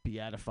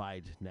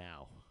beatified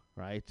now,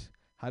 right?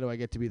 How do I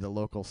get to be the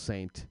local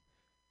saint?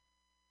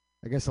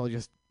 I guess I'll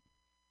just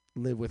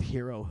live with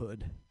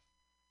herohood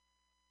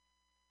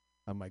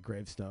on my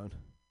gravestone.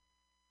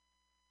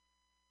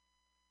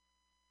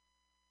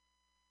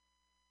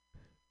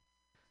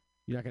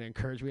 You're not going to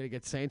encourage me to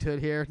get sainthood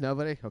here?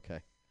 Nobody? Okay.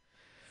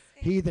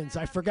 Heathens.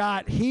 I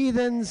forgot.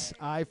 Heathens.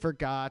 I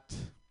forgot.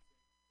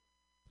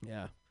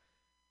 Yeah.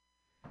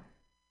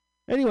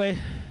 Anyway,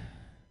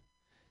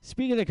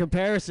 speaking of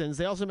comparisons,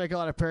 they also make a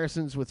lot of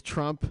comparisons with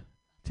Trump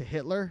to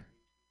Hitler.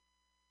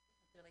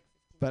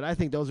 But I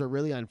think those are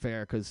really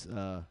unfair because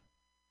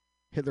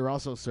Hitler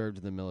also served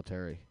in the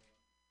military.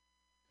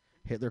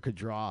 Hitler could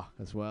draw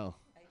as well.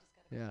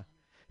 Yeah.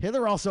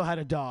 Hitler also had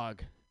a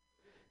dog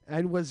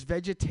and was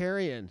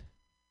vegetarian.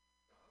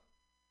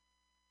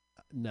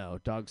 No,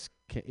 dogs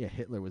can't. Yeah,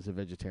 Hitler was a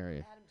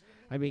vegetarian.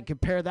 I mean,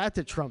 compare that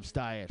to Trump's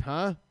diet,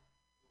 huh?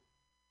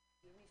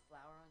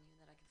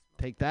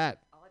 Take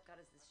that. All I've got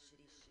is this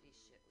shitty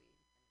shit weed.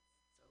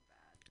 It's so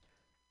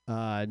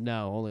bad.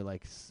 No, only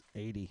like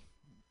 80.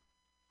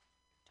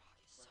 Dog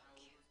is so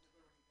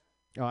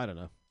cute. Oh, I don't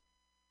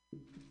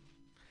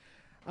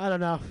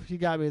know. You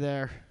got me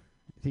there.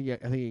 I think you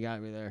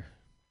got me there.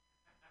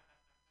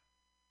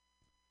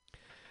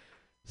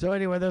 So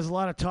anyway, there's a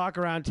lot of talk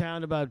around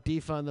town about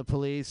defund the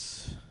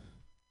police.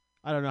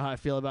 I don't know how I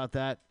feel about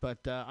that,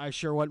 but I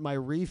sure want my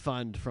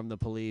refund from the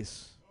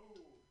police.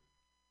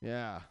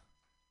 Yeah.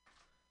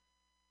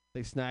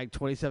 They snagged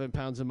 27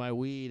 pounds of my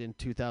weed in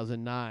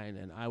 2009,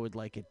 and I would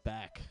like it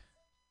back.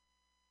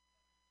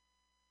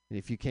 And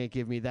if you can't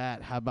give me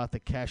that, how about the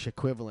cash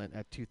equivalent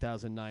at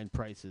 2009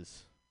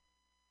 prices?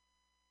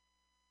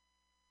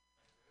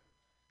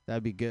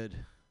 That'd be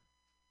good.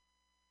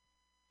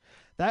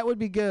 That would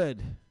be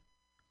good.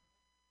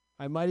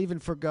 I might even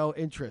forgo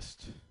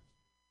interest.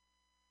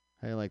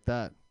 How do you like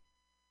that?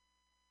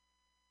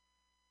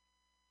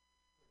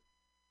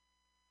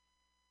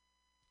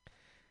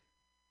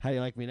 How do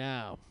you like me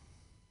now?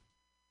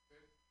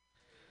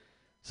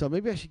 So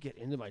maybe I should get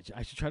into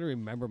I should try to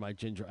remember my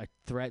ginger. I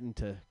threatened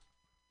to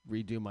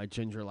redo my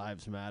Ginger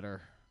Lives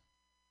Matter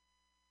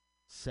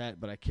set,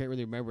 but I can't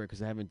really remember it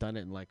because I haven't done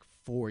it in like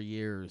 4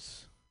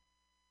 years.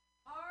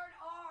 Hard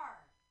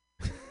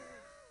R.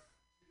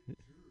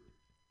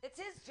 It's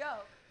his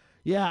joke.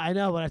 Yeah, I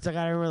know, but I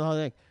gotta remember the whole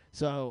thing.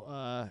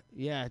 So,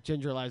 yeah,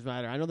 Ginger Lives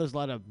Matter. I know there's a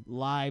lot of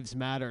lives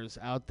matters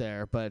out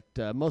there, but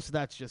most of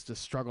that's just a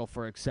struggle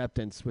for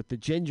acceptance. With the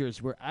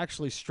gingers, we're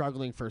actually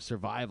struggling for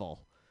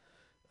survival.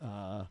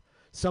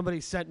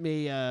 Somebody sent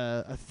me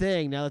a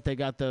thing now that they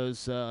got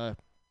those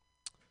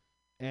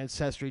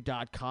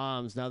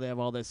Ancestry.coms. Now they have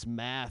all this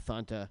math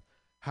onto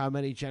how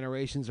many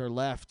generations are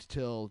left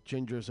till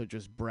gingers are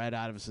just bred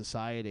out of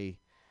society.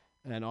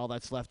 And all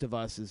that's left of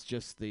us is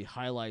just the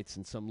highlights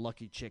in some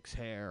lucky chick's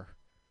hair.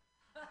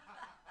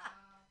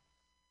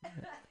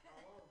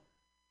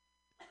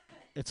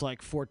 It's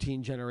like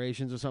 14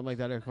 generations or something like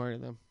that,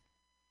 according to them.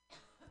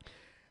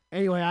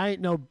 Anyway, I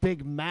ain't no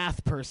big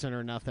math person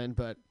or nothing,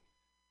 but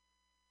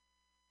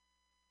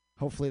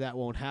hopefully that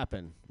won't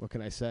happen. What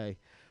can I say?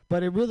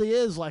 But it really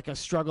is like a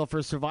struggle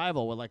for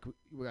survival with like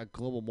we got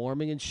global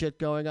warming and shit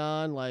going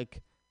on.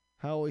 Like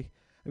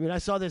I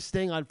saw this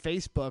thing on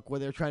Facebook where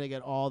they're trying to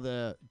get all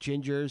the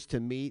gingers to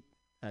meet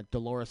at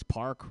Dolores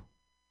Park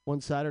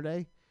one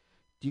Saturday.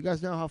 Do you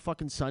guys know how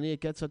fucking sunny it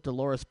gets at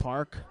Dolores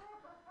Park?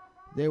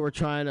 They were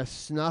trying to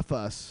snuff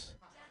us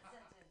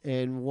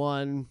in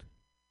one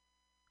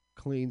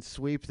clean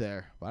sweep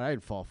there, but I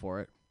didn't fall for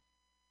it.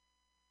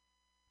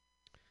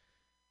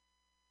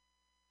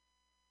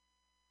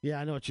 Yeah,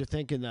 I know what you're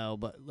thinking, though,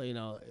 but, you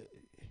know,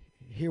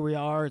 here we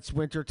are. It's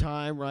winter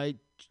time, right?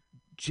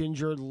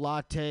 Ginger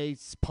latte,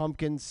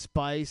 pumpkin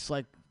spice.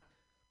 Like,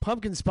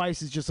 pumpkin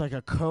spice is just like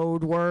a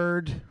code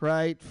word,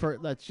 right?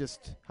 That's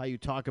just how you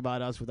talk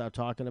about us without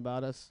talking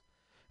about us.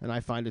 And I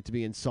find it to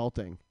be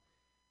insulting.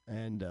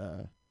 And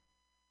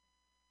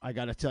I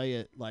got to tell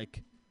you,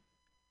 like,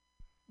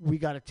 we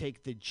got to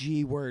take the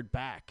G word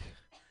back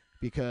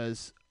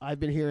because I've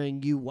been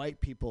hearing you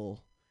white people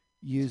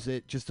use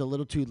it just a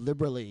little too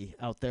liberally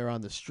out there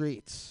on the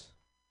streets.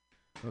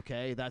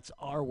 Okay? That's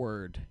our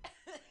word.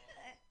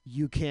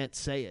 You can't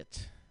say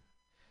it.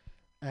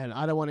 And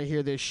I don't want to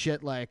hear this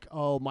shit like,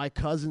 oh, my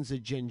cousin's a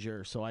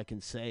ginger, so I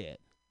can say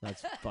it.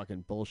 That's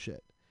fucking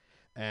bullshit.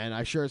 And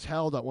I sure as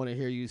hell don't want to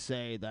hear you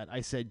say that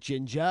I said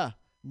ginger,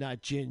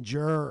 not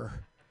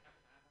ginger.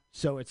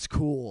 So it's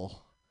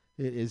cool.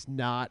 It is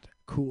not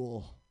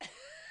cool.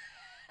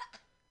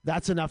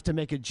 That's enough to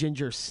make a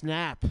ginger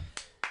snap. See,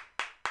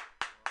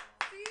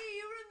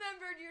 you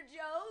remembered your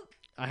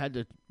I had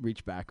to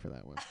reach back for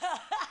that one.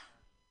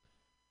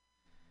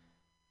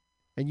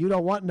 And you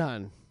don't want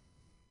none.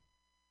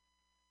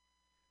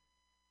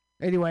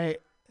 Anyway.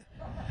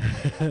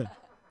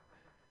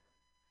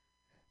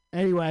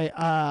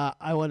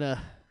 I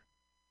wanna.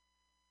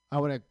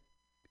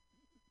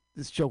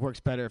 This joke works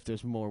better if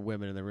there's more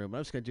women in the room. But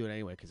I'm just gonna do it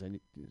anyway because I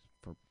need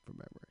for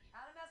memory.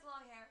 Adam has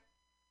long hair.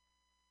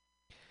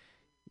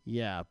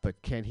 Yeah,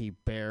 but can he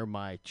bear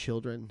my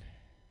children?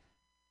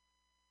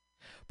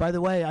 By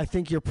the way, I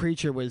think your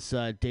preacher was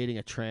dating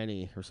a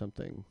tranny or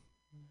something.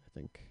 I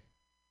think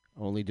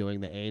only doing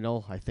the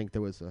anal. I think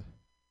there was a.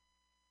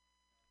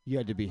 You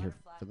had to be here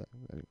for that.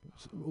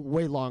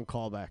 Way long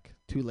callback.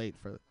 Too late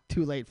for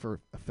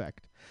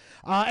effect.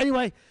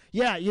 Anyway,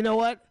 yeah. You know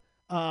what?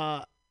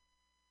 I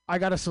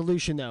got a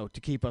solution though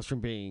to keep us from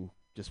being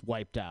just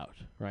wiped out.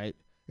 Right?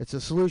 It's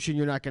a solution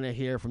you're not going to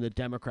hear from the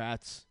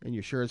Democrats, and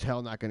you're sure as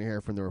hell not going to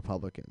hear from the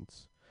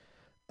Republicans.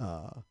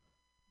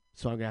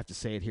 So I'm going to have to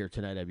say it here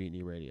tonight at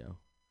Mutiny Radio.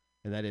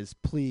 And that is,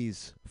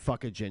 please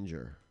fuck a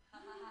ginger.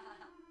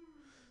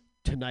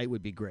 Tonight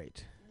would be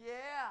great.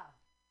 Yeah.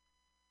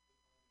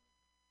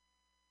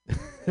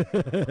 You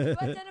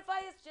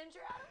identify as ginger,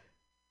 Adam?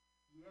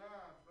 Yeah,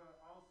 but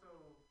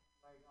also,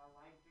 like, I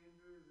like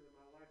gingers, and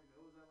my wife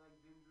knows I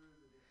like gingers.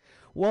 And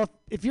Well,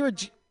 if you're a...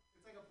 it's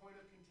like a point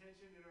of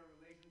contention in our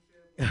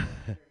relationship. Like,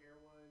 I cut her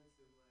hair once,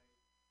 and, like,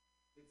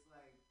 it's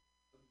like,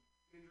 a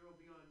ginger will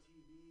be on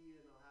TV,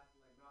 and I'll have to,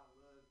 like, not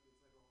look.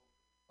 It's like a whole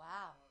thing.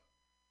 Wow.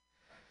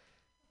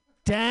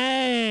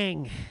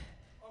 Dang!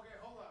 Okay,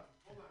 hold on.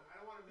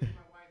 I don't want to make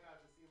my wife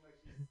out to seem like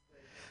she's,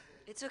 like,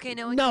 It's okay.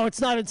 No one. No,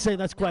 it's not insane.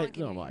 That's No one quite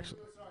can hear normal, you. actually.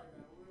 Sorry,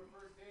 man. When we were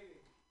first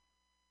dating,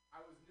 I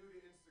was new to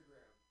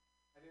Instagram.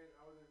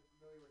 I wasn't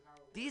familiar with how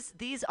it worked.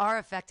 These are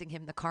affecting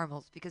him, the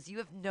caramels, because you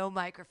have no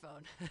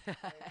microphone.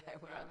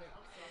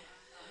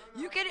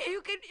 You can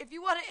if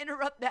you want to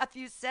interrupt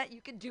Matthew's set,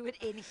 you can do it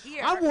in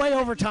here. I'm way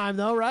over time,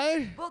 though,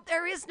 right? Well,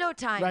 there is no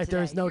time. Right, today.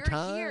 there's no You're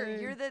time. Here.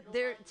 You're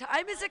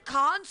time is a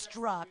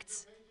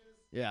construct.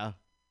 Yeah. And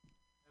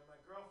my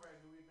girlfriend,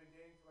 who we've been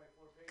dating for like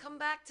 4 pages. Come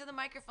back to the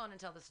microphone and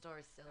tell the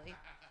story, silly.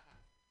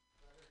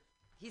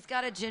 He's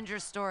got a ginger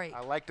story.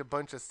 I liked a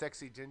bunch of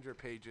sexy ginger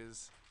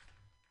pages,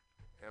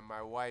 and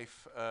my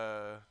wife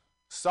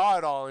saw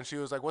it all, and she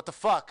was like, "What the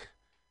fuck?"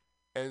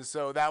 And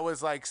so that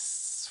was like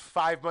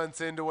 5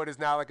 months into what is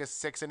now like a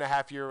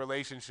 6.5-year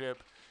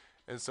relationship,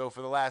 and so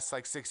for the last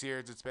like 6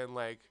 years, it's been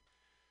like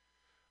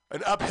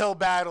an uphill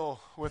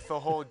battle with the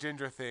whole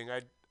ginger thing.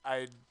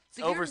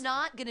 So you're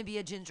not going to be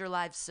a Ginger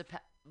Lives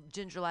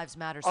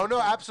Matter. Oh no,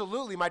 supporter.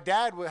 absolutely. My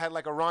dad had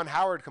like a Ron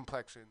Howard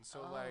complexion, so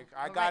like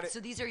I All got right, it. So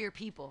these are your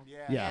people.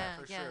 Yeah.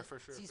 for sure.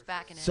 So he's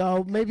backing it.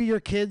 So maybe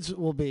your kids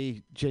will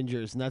be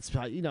gingers, and that's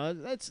how,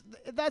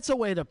 that's a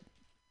way to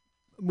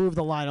move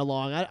the line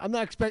along. I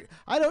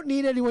don't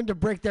need anyone to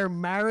break their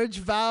marriage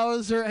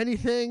vows or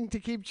anything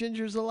to keep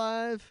gingers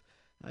alive.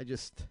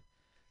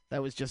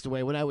 That was just a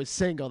way. When I was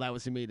single, that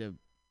was me to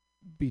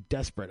be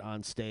desperate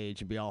on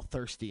stage and be all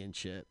thirsty and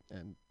shit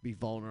and be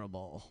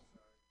vulnerable.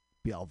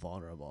 Be all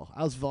vulnerable.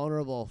 I was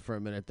vulnerable for a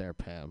minute there,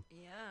 Pam.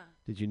 Yeah.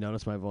 Did you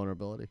notice my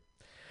vulnerability?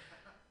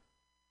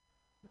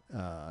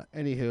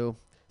 Anywho,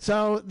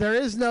 so there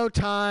is no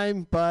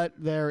time, but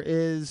there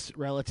is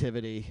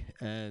relativity,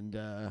 and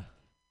I'm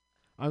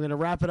going to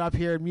wrap it up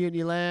here in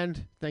Mutiny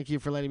Land. Thank you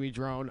for letting me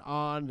drone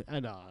on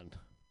and on.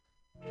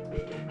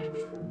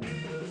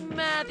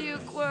 Matthew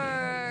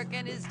Quirk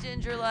and his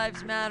Ginger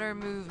Lives Matter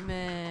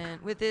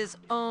movement with his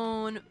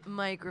own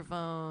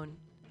microphone.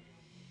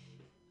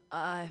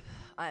 I'm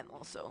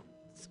also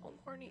so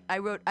horny. I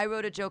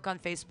wrote a joke on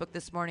Facebook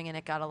this morning and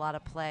it got a lot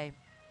of play.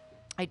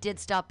 I did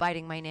stop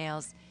biting my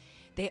nails.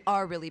 They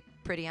are really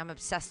pretty. I'm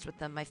obsessed with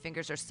them. My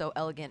fingers are so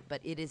elegant,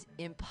 but it is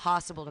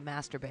impossible to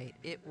masturbate.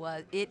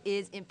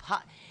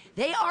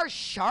 They are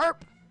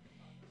sharp.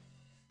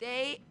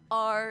 They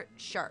are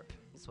sharp,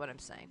 is what I'm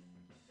saying.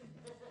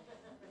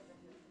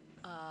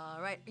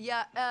 All right.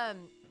 Yeah.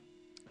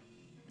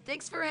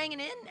 Thanks for hanging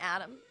in,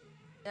 Adam.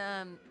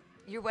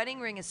 Your wedding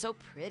ring is so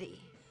pretty.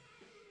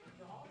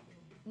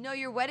 No,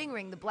 your wedding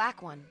ring, the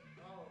black one.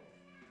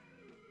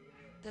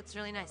 That's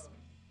really nice.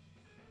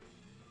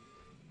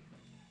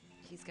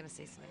 He's gonna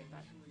say something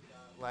about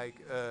it. Like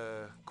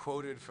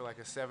quoted for like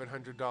a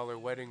 $700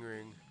 wedding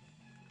ring,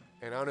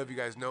 and I don't know if you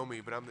guys know me,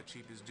 but I'm the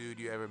cheapest dude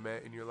you ever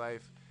met in your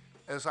life.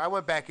 And so I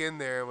went back in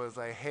there and was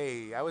like,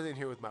 "Hey, I was in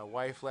here with my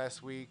wife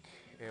last week,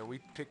 and we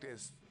picked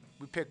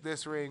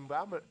this ring, but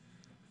I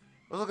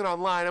was looking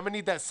online. I'm gonna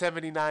need that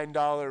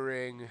 $79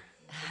 ring."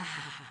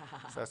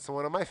 So that's the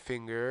one on my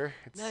finger.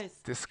 It's Nice.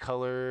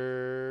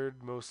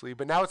 discolored mostly,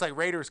 but now it's like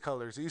Raiders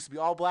colors. It used to be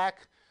all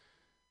black,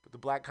 but the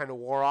black kind of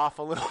wore off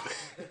a little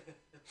bit.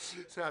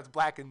 So now it's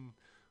black and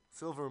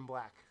silver and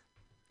black.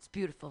 It's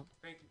beautiful.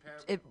 Thank you, Pam.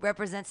 It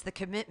represents the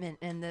commitment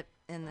and the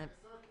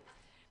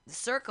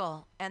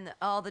circle and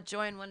all the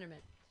joy and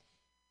wonderment.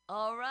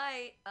 All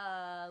right.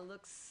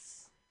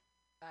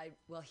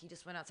 He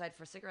just went outside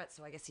for a cigarette,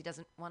 so I guess he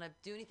doesn't want to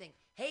do anything.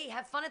 Hey,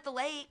 have fun at the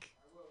lake.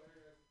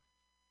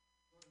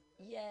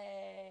 Yay.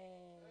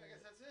 I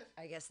guess that's it.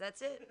 I guess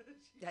that's it.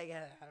 I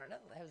don't know.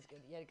 That was good.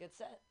 You had a good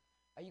set.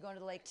 Are you going to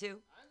the lake too?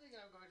 I think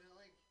I'm going to the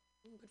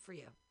lake. Good for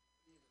you.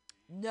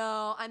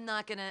 No, I'm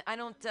not gonna. I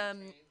don't.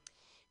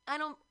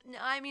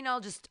 I mean,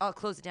 I'll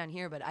close it down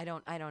here, but I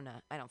don't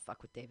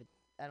fuck with David.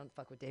 I don't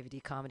fuck with David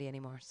D comedy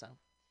anymore. So,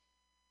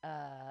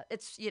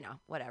 it's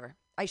whatever.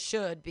 I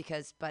should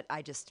but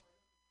I just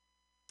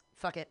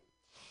fuck it.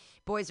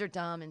 Boys are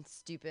dumb and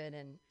stupid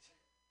and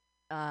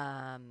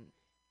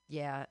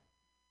yeah.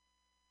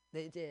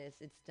 It is.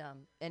 It's dumb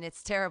and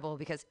it's terrible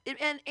because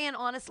and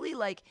honestly,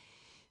 like,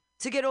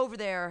 to get over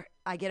there,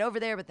 I get over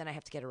there, but then I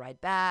have to get a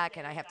ride back,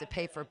 and I have to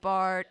pay for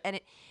BART,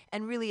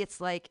 and really, it's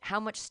like, how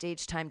much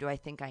stage time do I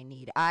think I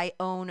need? I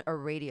own a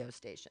radio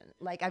station.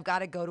 Like, I've got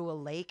to go to a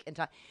lake and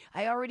talk.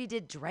 I already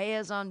did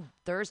Drea's on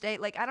Thursday.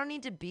 Like, I don't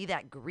need to be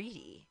that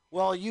greedy.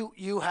 Well,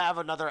 you have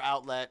another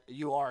outlet.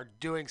 You are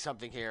doing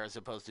something here as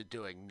opposed to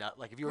doing nothing.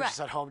 Like, if you were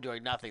just at home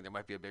doing nothing, there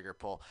might be a bigger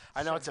pull.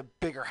 I know it's a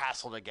bigger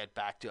hassle to get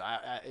back to.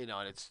 And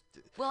it's.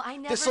 Well, I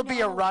never. This will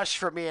be a rush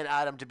for me and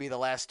Adam to be the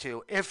last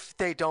two if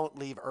they don't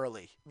leave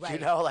early.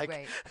 Right. Like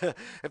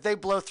if they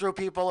blow through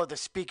people or the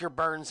speaker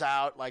burns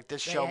out, like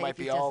this show might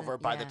be over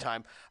by the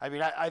time. I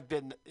mean, I've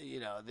been,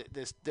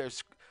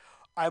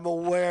 I'm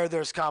aware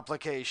there's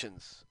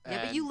complications.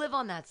 Yeah, but you live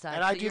on that side.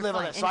 And I do live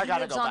on that, so I got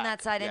to go back. He lives on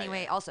that side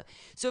anyway also.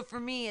 So for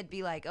me, it'd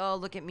be like, oh,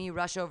 look at me,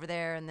 rush over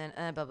there, and then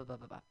blah, blah, blah,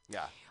 blah, blah.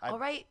 Yeah. All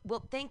right.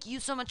 Well, thank you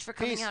so much for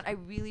coming Peace. out. I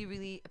really,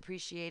 really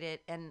appreciate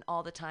it and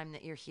all the time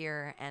that you're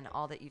here and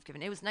all that you've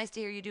given. It was nice to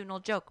hear you do an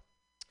old joke.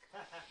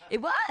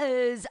 It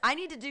was. I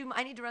need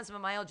to run some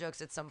of my old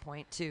jokes at some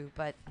point, too,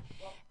 but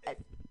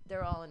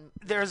they're all in.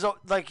 There's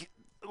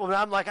when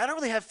I'm like, I don't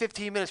really have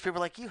 15 minutes. People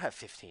are like, you have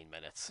 15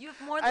 minutes. You have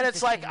more than And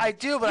it's 15 like, minutes. I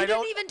do, but I don't.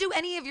 You didn't even do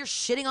any of your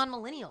shitting on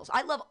millennials.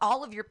 I love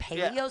all of your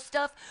paleo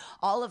stuff,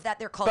 all of that.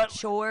 They're called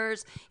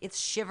chores. It's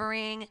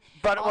shivering.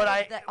 But what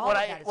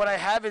I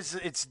have is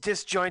it's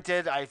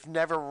disjointed. I've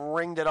never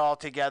ringed it all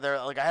together.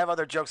 Like, I have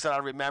other jokes that I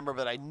remember,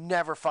 but I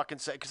never fucking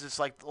say, because it's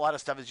like a lot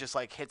of stuff is just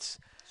like hits.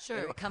 Sure,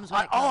 it comes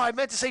when it comes. Oh, I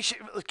meant to say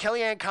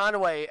Kellyanne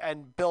Conway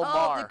and Bill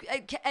Maher.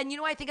 And you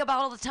know what I think about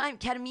all the time?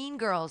 Ketamine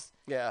Girls.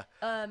 Yeah.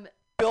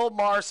 Bill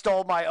Maher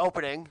stole my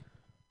opening.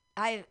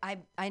 I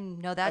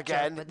know that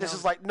again. Joke, but this no,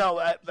 is like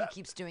no. He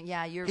keeps doing.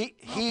 Yeah,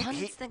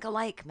 pundits think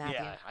alike, Matthew.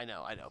 Yeah, I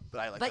know,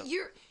 but I like. But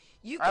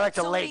I like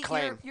to lay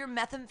claim. You're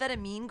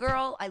methamphetamine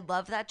girl. I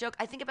love that joke.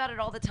 I think about it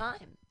all the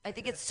time. I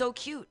think it's so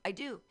cute. I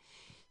do.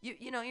 You're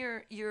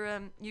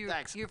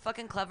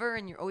fucking clever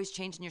and you're always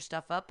changing your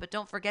stuff up. But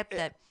don't forget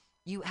that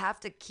you have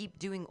to keep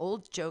doing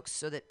old jokes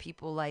so that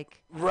people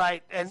like.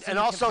 Right, and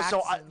also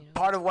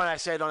part of when I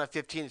say I don't have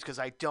 15 is because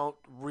I don't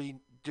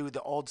do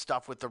the old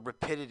stuff with the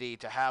rapidity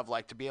to have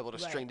to be able to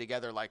string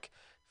together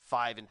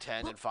 5 and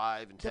 10 and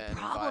 5 and 10 and 5 and 10. The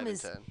problem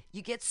is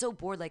you get so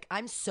bored. Like,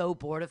 I'm so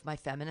bored of my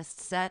feminist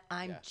set.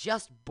 I'm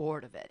just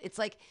bored of it. It's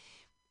like,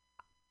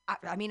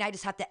 I mean, I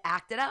just have to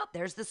act it out.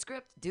 There's the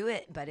script. Do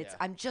it. But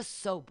I'm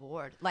just so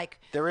bored. Like,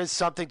 there is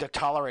something to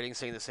tolerating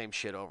saying the same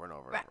shit over and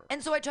over and over.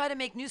 And so I try to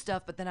make new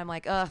stuff, but then I'm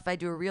like, if I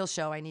do a real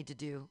show, I need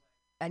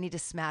to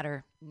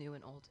smatter new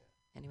and old.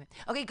 Anyway.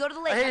 Okay, go to the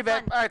lake. Hey,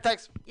 babe. All right,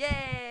 thanks.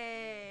 Yay.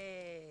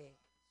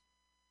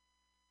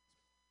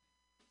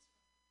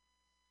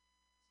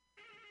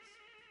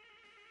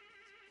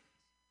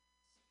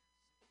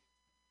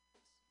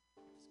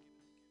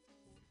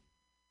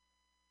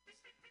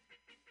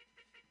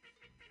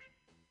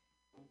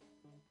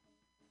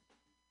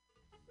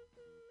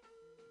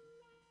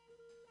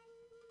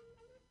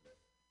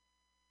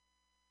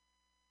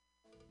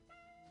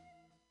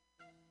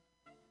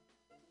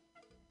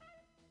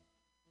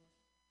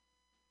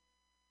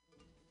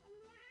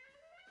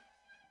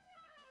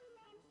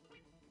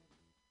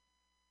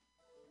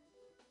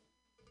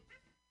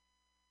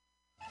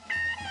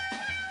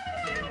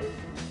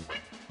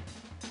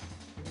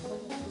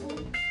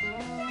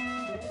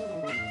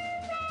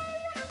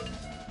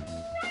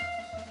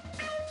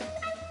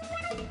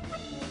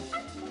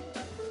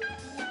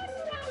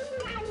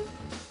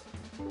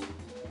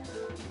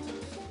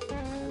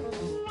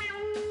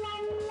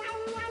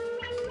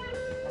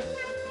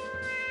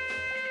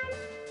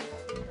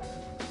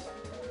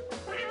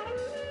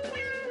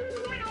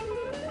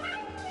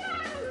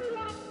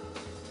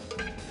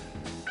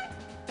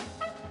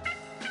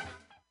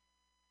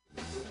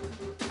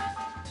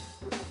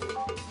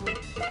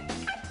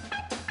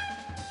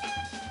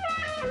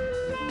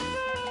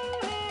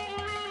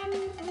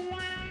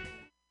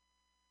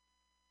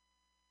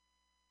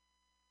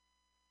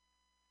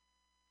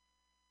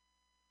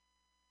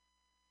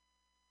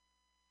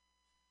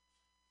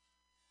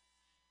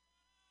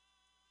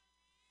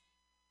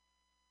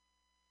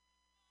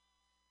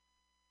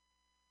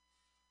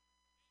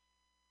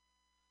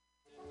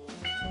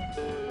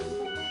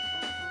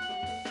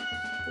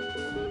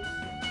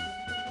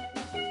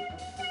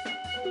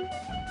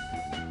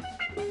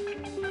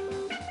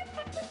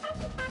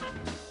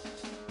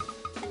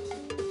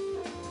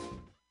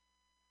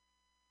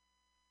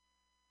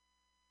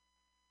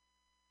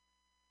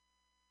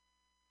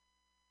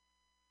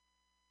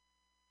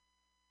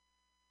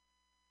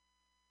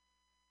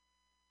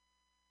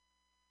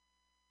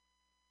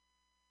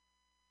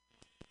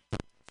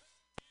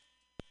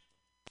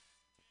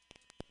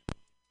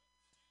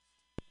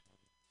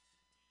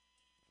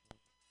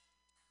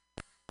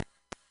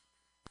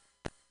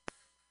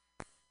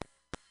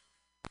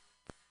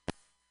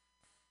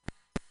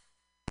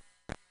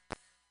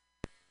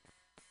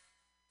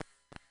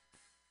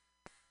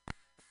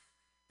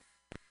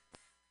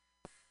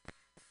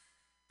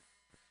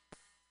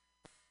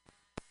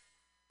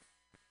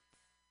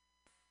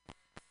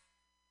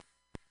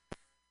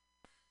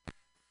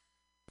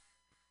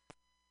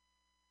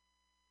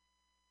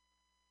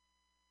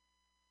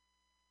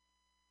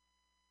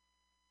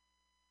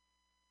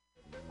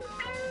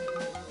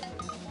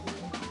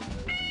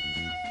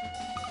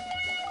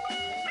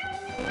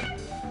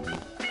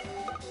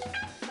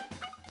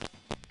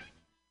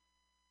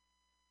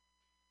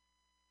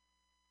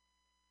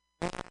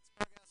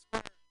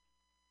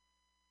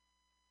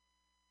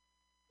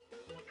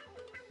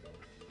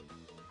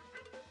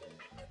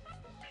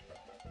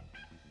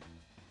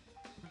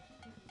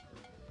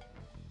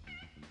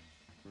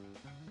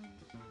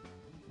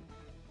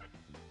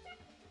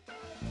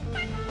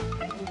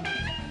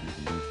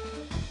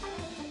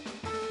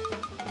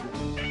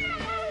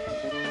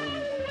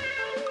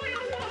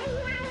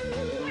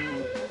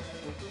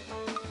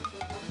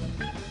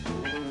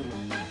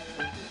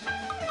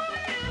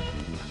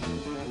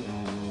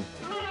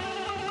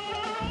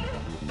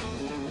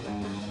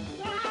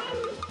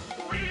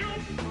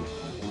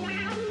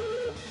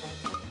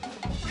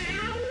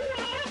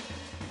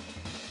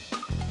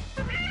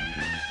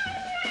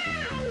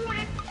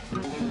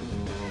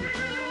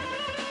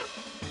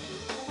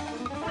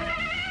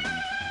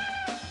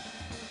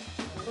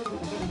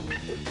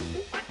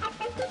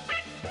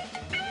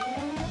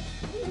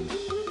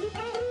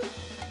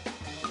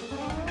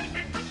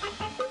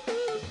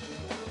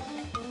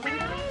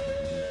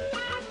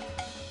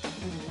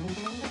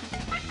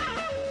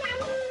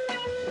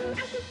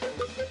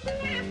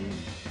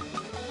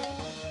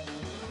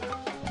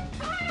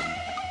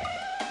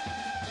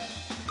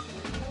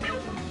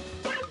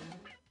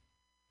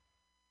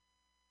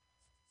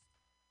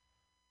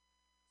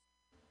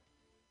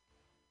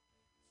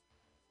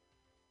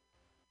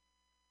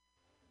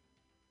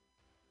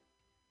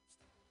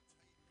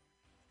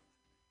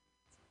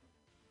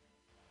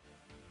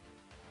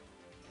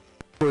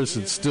 course,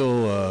 it's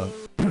still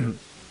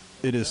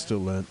it is still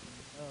Lent.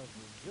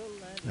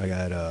 I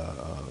got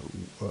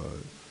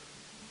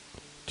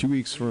 2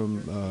 weeks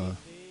from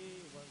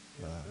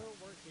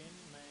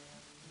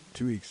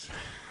 2 weeks.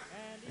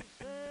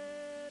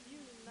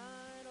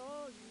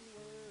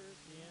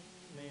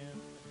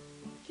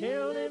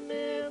 Killed him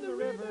in the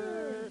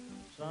river.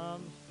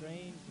 Some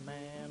strange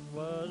man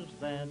was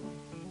that,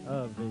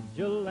 a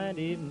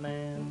vigilante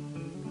man.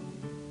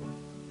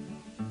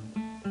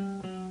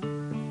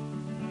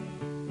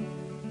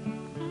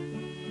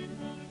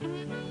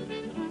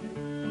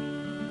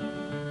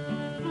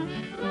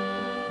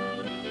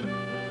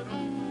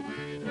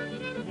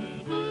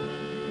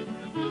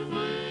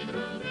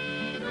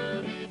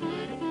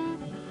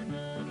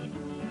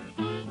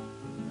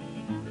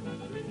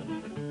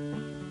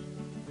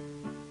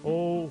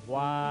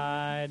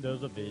 Why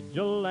does a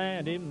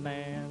vigilante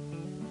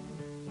man,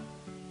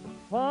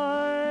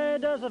 why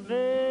does a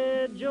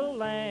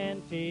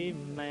vigilante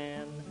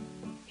man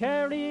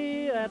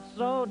carry that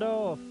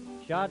sawed-off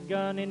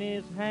shotgun in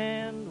his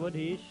hand? Would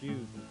he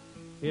shoot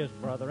his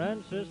brother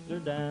and sister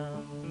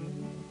down?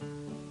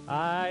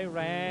 I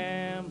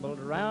rambled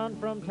around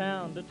from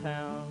town to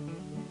town.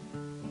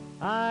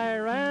 I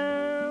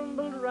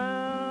rambled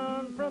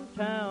around from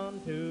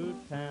town to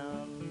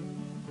town.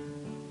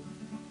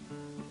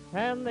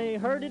 And they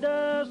herded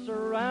us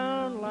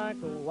around like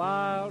a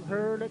wild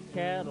herd of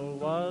cattle.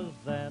 Was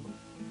that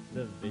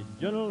the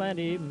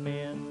vigilante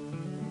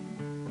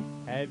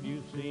men? Have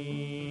you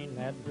seen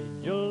that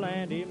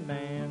vigilante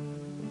man?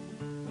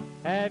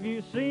 Have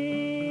you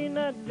seen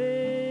that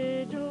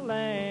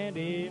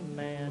vigilante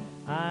man?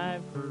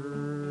 I've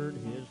heard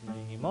his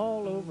name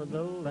all over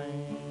the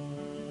land.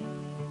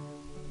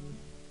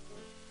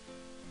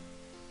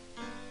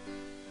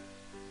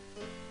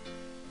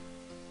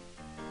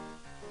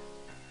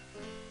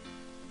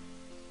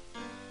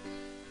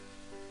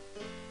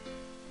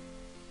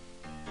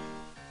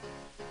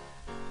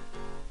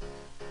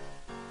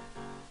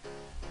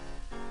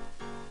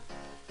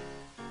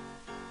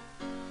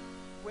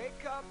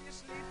 You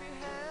sleepy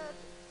head,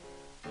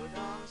 put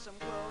on some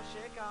clothes,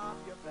 shake off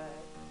your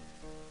bed,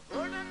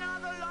 put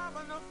another log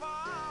on the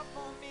fire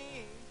for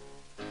me.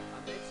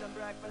 I made some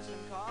breakfast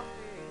and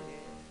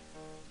coffee.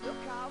 Look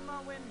out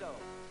my window,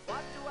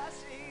 what do I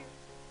see?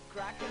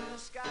 Crack in the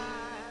sky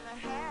and a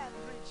hand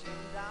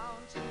reaching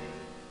down to me.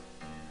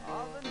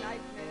 All the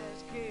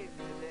nightmares came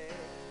today.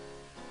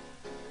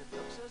 It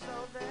looks as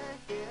though they're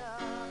here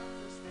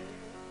to stay.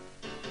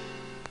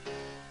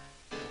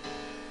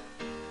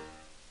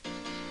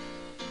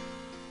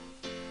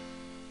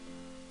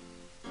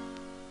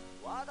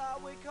 What are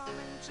we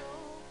coming to?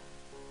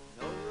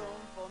 No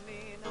room for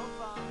me, no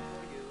fun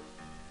for you.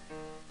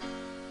 I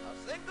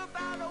think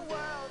about a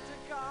world to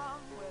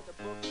come where the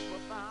books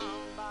were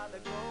found by the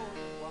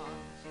golden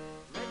ones,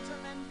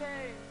 written in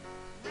pain,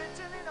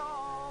 written in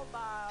all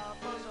by a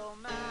puzzle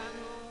man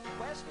who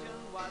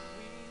questioned what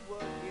we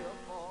were here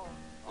for.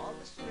 All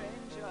the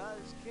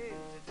strangers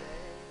came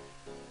today.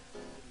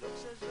 It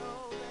looks as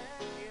though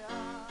they're here to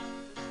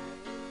stay.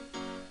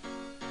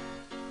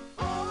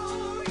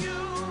 Oh, you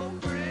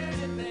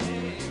pretty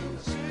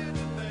things,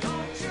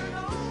 don't you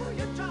know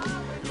you're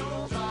driving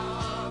your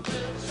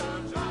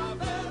Robinson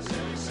Robbins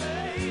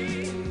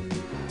insane?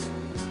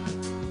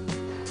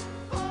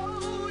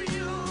 Oh,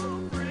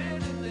 you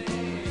pretty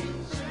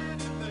things,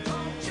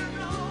 don't you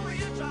know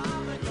you're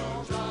driving your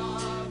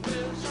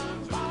Robinson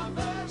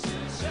Robbins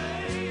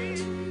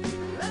insane?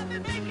 Let me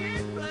make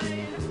it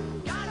plain,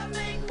 gotta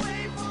make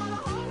way for the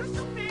Holy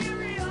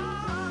Superior.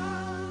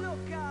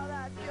 Look out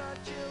at your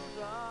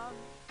children,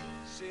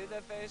 see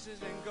their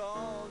faces in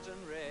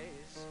golden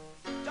rays.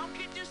 Don't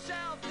kid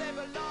yourself, they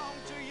belong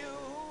to you.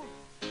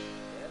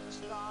 They're the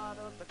start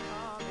of the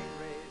coming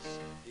race.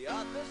 The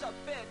author's a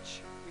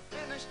bitch, we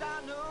finished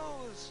our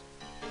news.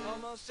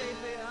 Homo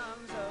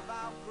sapiens have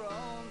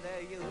outgrown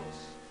their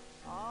use.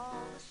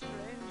 All the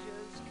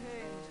strangers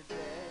came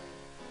today,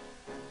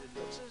 and it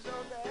looks as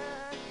though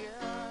they're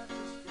here to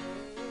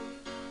stay.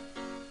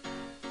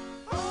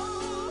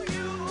 Oh,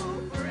 you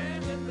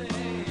pretty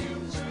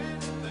things,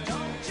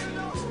 don't you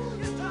know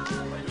you're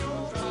driving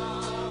your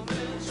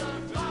Robinson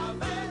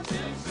Robbins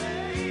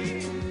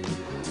insane?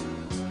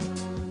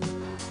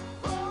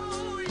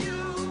 Oh, you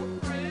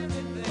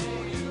pretty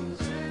things,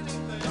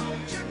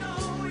 don't you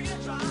know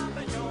you're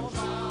driving your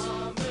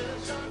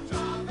Robinson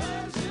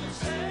Robbins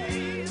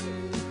insane?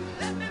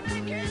 Let me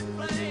make it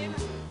plain,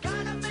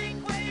 gotta make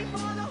way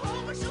for the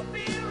Homo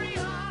Superior.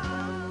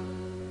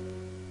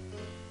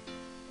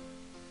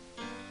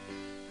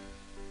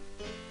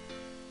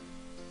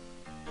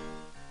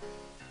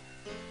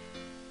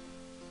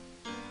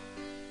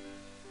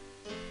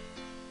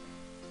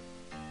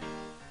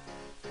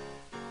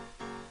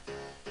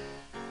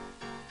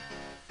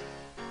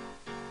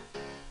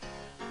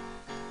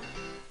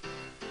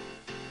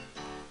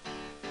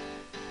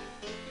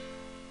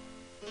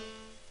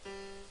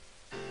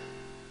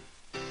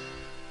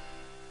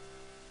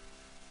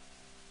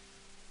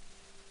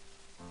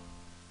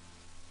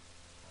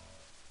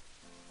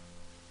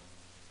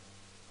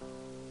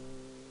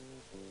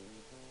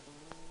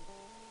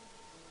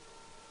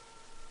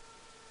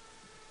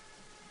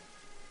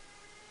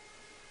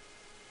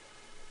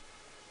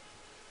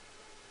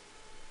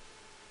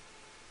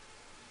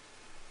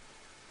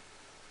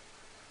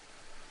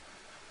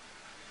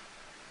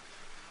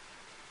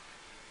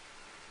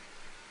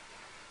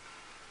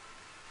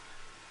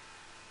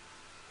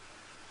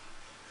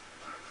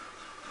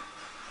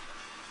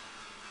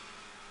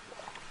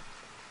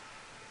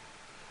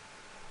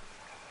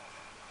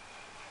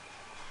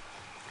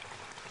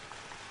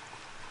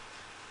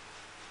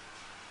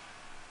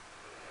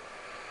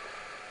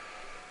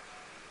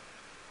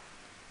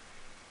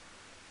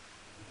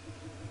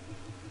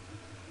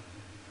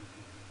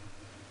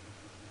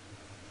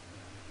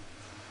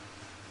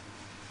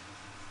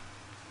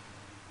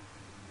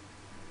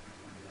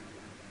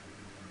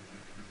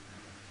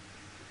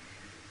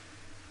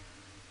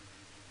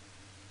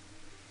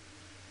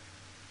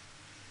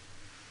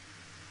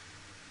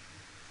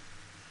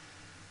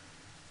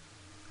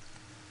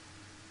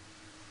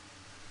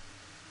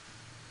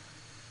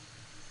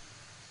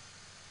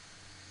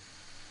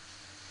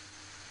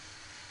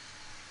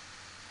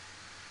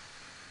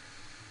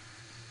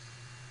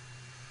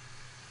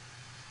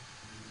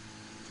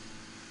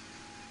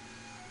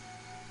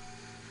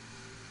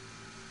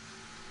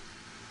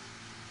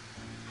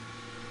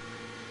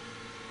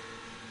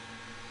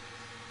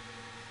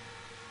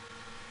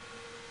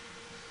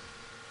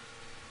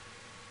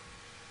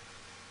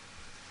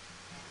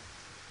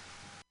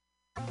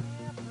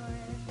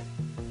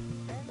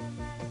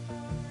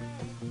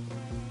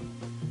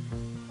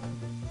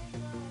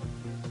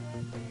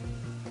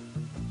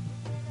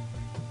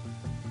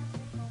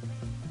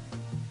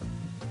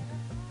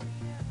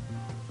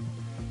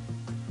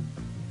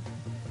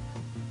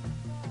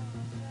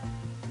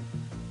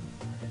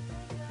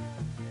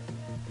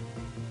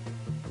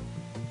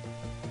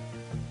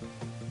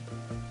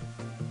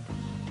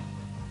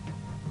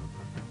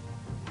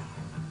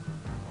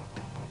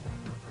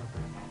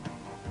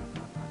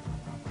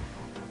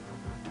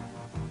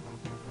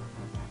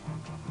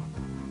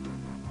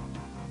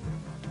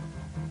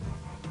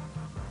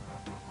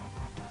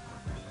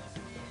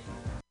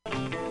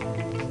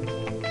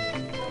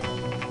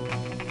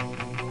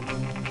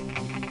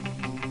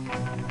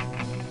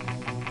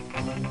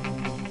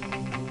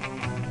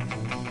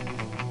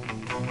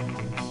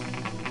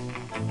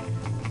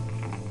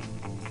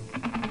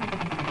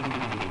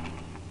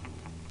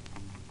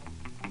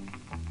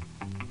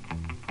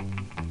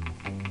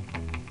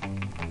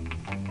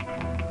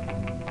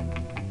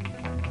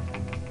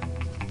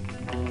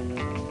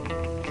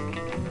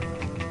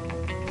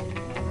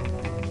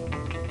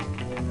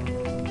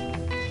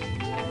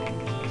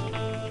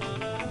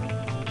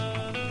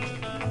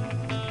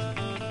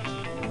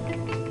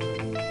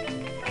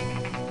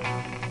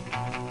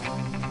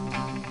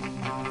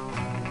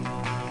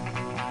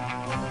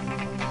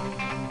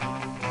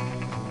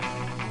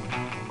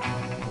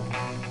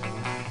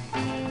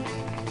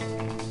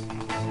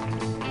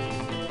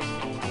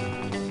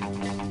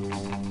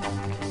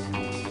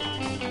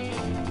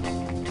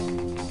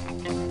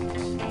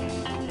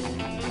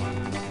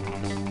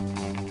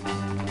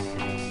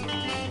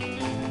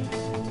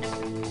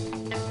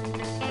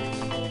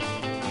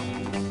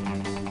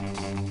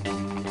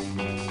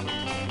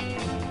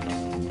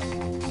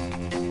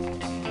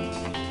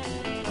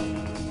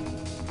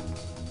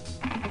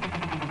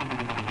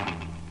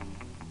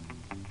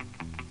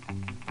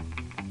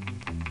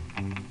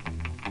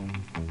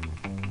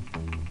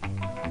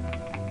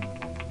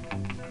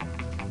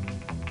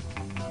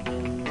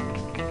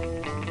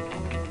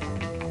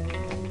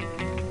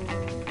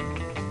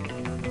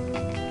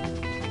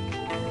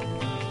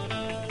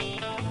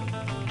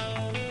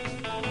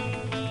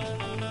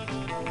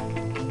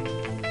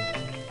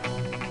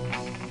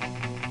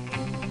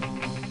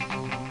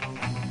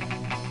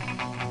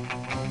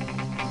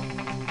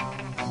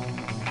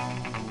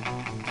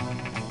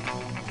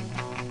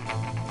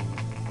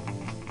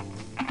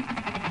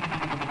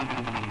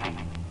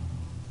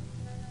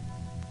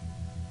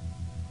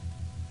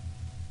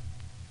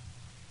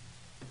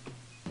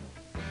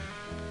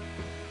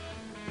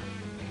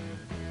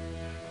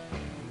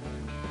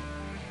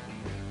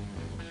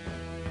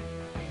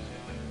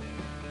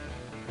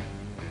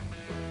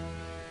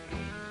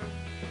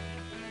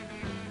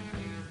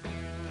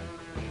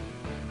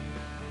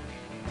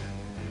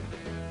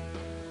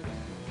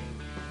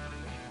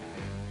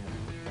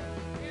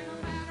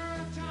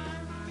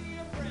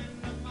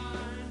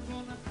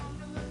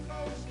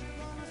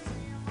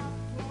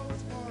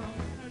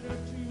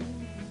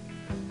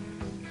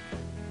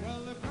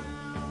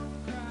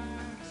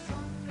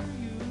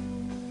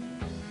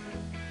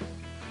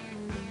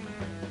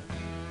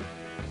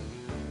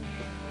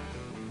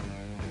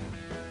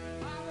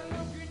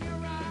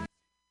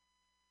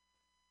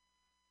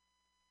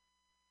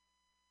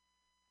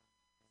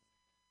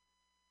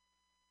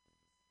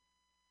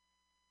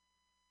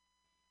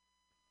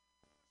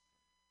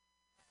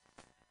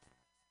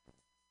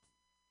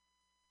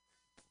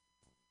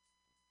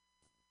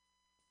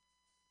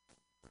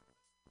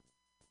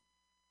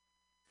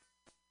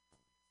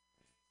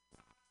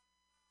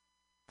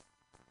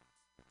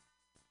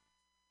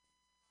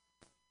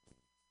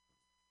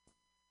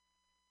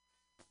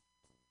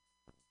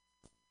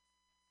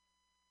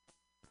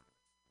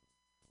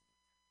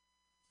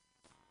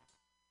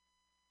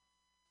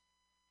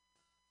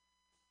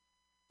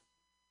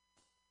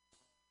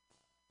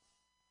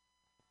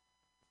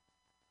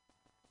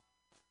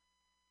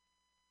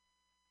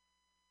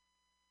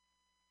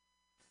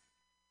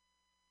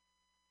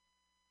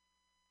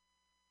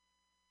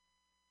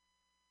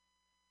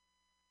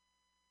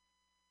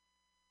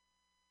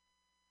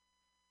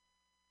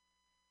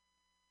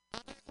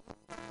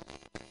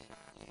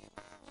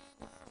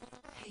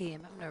 Hey,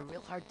 I'm having a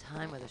real hard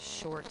time with a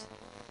short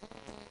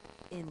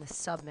in the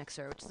sub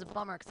mixer, which is a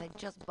bummer because I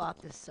just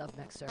bought this sub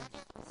mixer.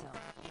 So,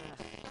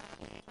 yeah.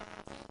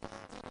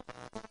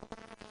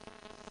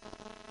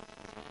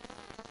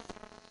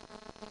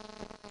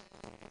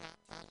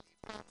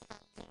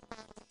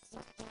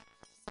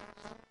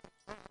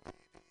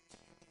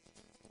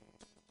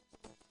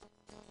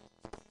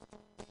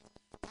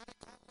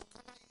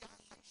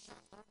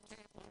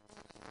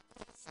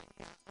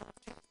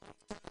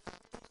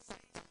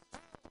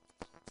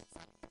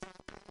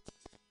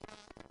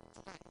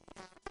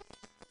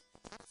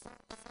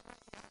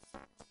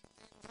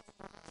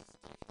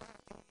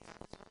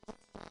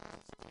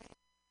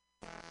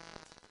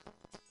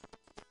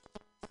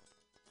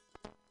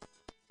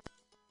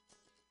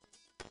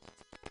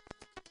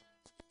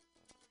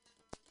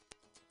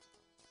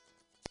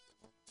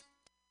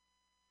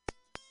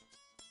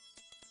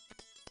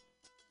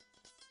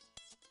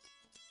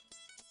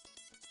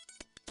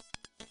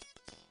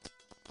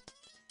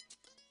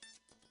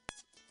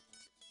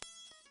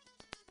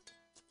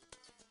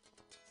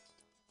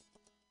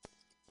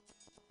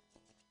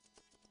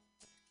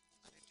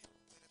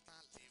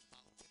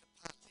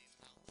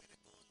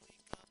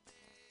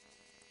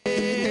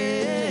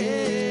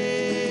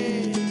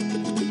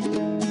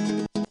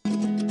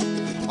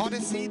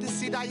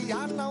 Sida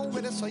ya now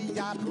with a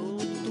soya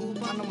to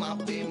Panama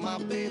Bay, my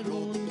bay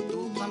road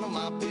to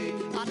Panama Bay.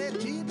 Are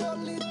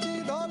Tidoli,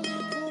 Tidoli,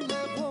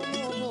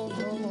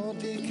 Pulo,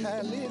 di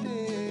Calide.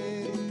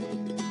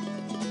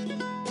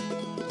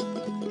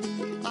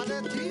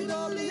 Are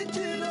Tidoli,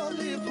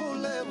 Tidoli,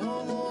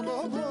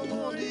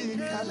 Pulo, di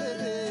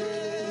Calide.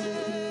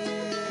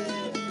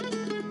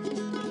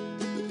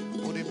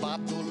 Uri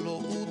Batulo,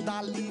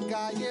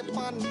 Udaliga, ye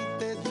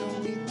panite,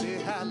 jumite,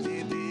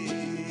 halide.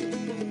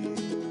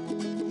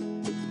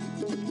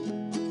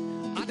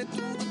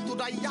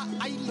 Ya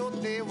ailo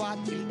dewa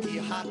dilki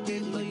hate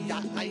loya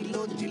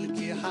ailo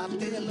dilki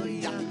hate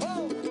loya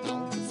oh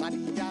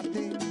sariya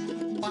de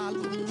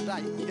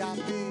paluraya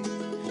de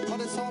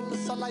ore sol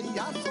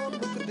salaya so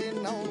look de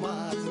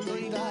namaz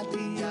doira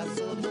dia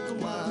so look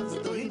mas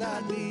doira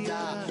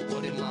dia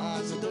ore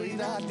mas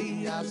doira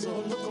dia so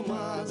look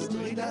mas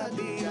doira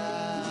dia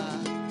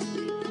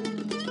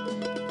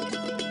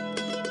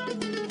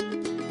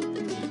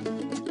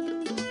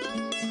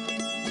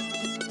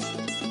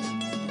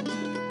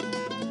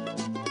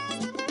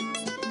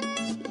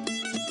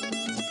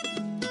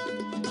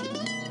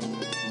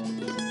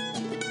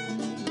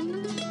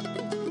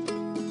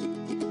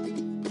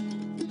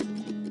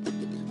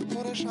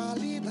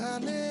Shali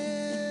dhane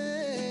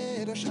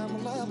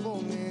shamla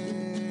bone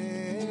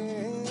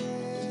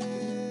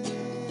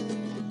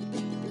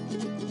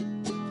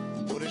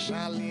Pure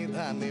shali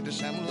dhane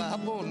shamla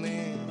bone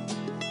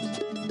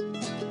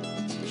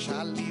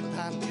Shali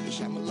dhane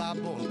shamla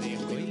bone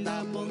Hoila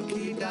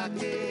bonki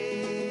dake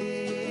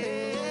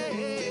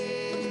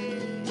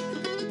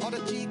Aur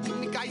cheek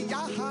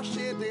nikaya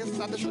hashe de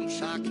sad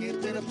shulsha ke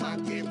tere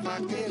fake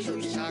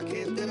shulsha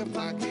ke tere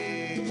fake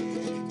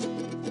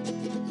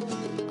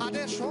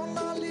Are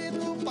sonali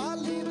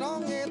rupali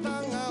range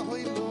ranga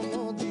hoilo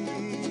nodi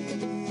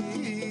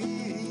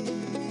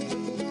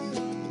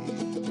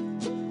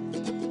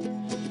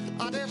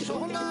Are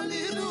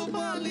sonali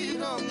rupali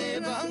range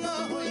ranga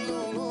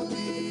hoilo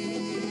nodi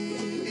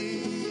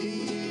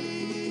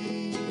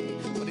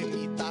Ore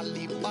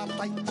mitali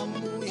patai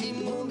tamu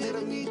himu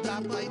nirmita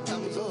pai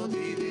tam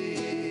zodi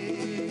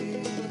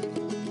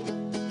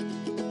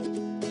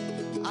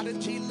Are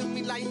chil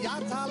milaya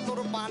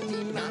thalor pani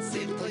na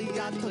se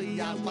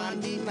thoya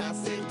pani na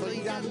se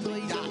thoya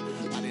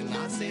are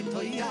na se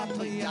thoya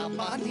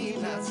pani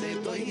na se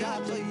thoya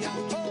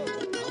oh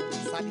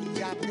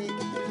sariya de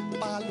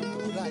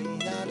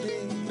paluraya de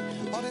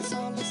ore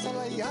sol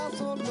salaya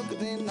so look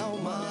de now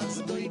mas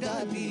doida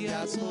dia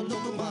so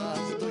look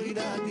mas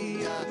doida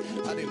dia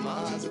are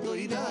mas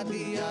doida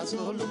dia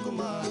so look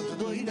mas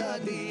doida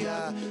dia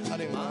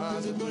are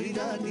mas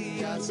doida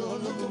dia so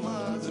look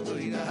mas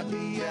doida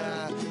dia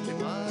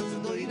mas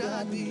doida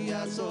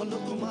dia so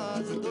look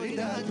mas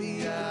doida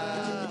dia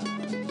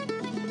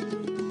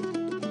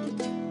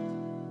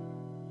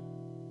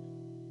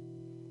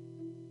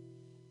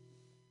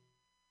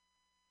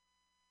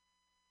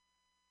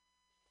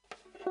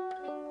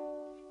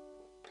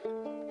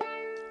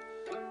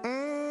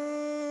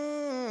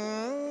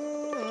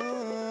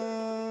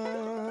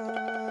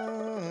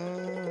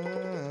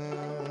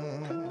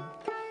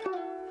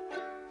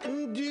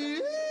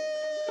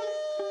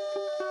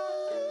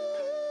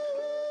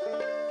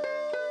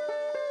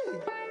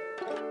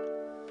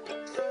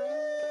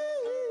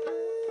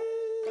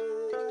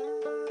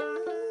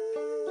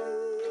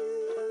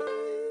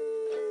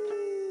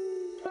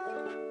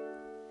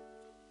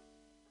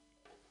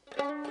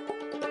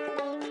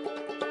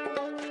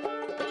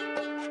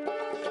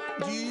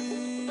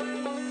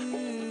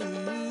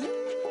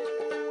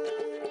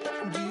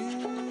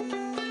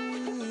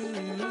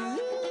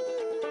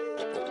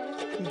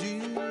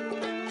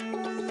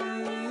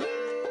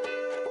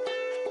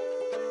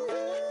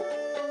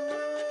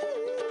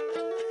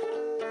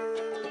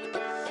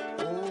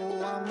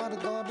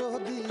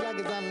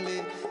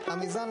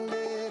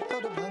জানলে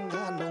তোর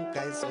ভাঙ্গা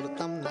নৌকায়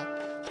চড়তাম না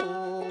ও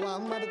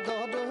আমার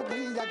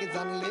দরদি আগে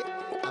জানলে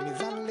আমি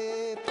জানলে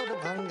তোর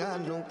ভাঙ্গা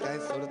নৌকায়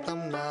চড়তাম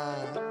না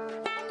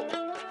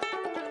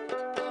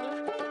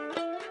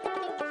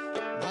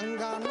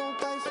ভাঙ্গা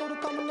নৌকায়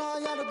চড়তাম না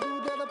আর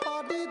দুধের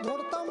পাটি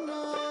ধরতাম না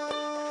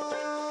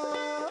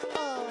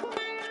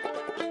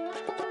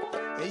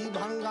এই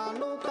ভাঙ্গা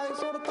নৌকায়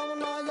চড়তাম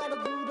না আর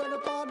দূরের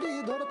পাড়ি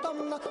ধরতাম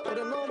না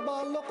ওরে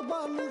নবালক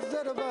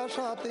বাণিজ্যের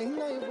বাসাতেই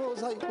নাই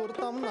বোঝাই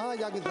করতাম না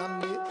আগে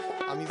জানলে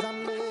আমি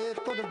জানলে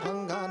তোর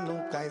ভাঙ্গা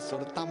নৌকায়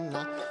চড়তাম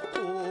না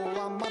ও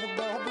আমার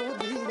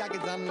দরদি আগে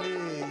জানলে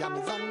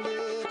আমি জানলে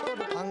তোর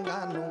ভাঙ্গা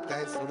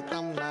নৌকায়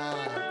চড়তাম না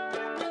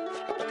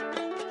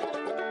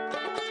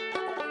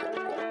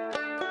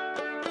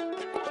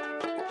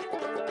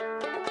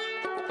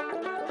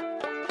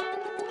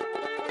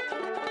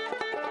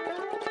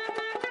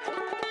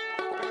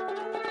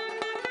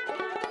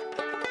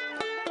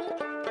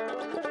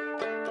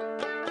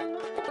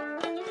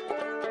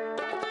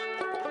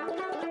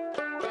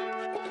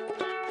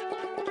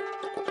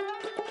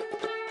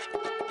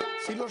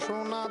ছিল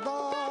সোনাদা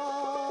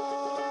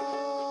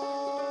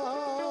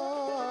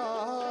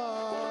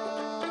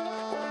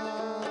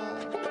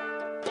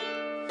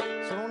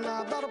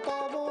সোনাদার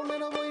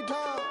পাবনের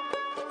বৈঠা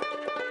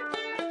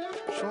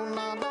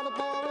সোনাদার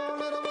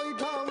পাবনের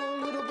বৈঠা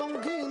ময়ূর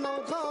পঙ্খী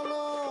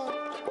নৌখানা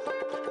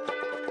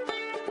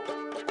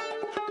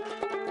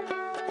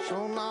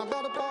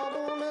সোনাদার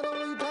পাবনের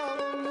বৈঠা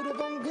ময়ূর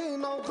পঙ্খী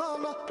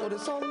নৌখানা ওরে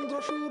চন্দ্র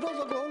সূরজ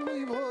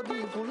গলুই ভরি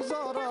ফুল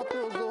জরা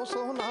তো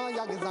সোনা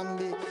আগে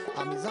জানলে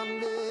আমি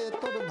জানলে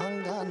তোর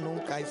ভাঙ্গা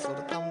নৌকায়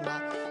চড়তাম না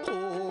ও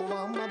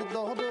আমার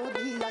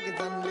দরদি আগে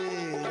জানলে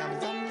আমি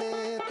জানলে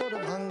তোর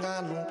ভাঙ্গা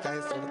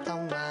নৌকায় চড়তাম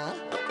না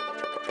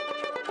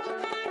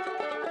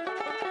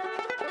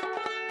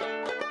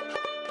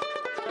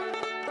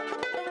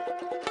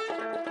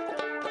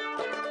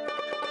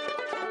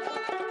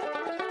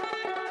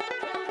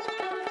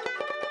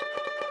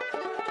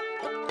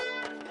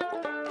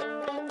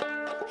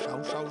সাউ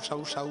সাউ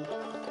সাউ সাউ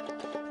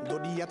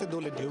দড়িয়াতে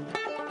দোলে ঢেউ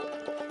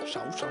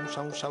সাউ সাউ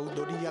সাউ সাউ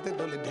দড়িয়াতে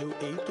দোলে ঢেউ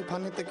এই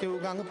তুফানেতে কেউ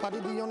গান পাড়ি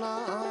দিও না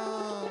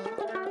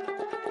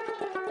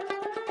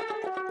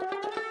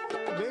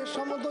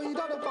বেসম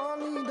দইরার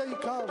পানি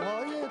দেখা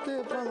ভয়েতে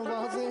প্রাণ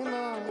বাজে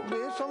না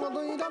বেসম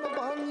দইরার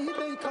পানি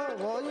দেখা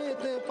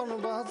ভয়েতে প্রাণ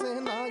বাজে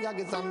না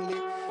আগে জানলে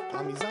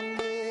আমি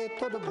জানলে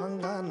তোর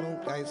ভাঙ্গা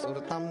নৌকায়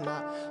চড়তাম না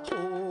ও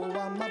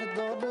আমার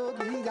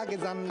দরদি আগে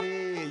জানলে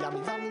আমি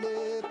জানলে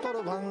তোর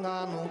ভাঙ্গা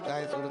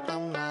নৌকায়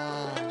চড়তাম না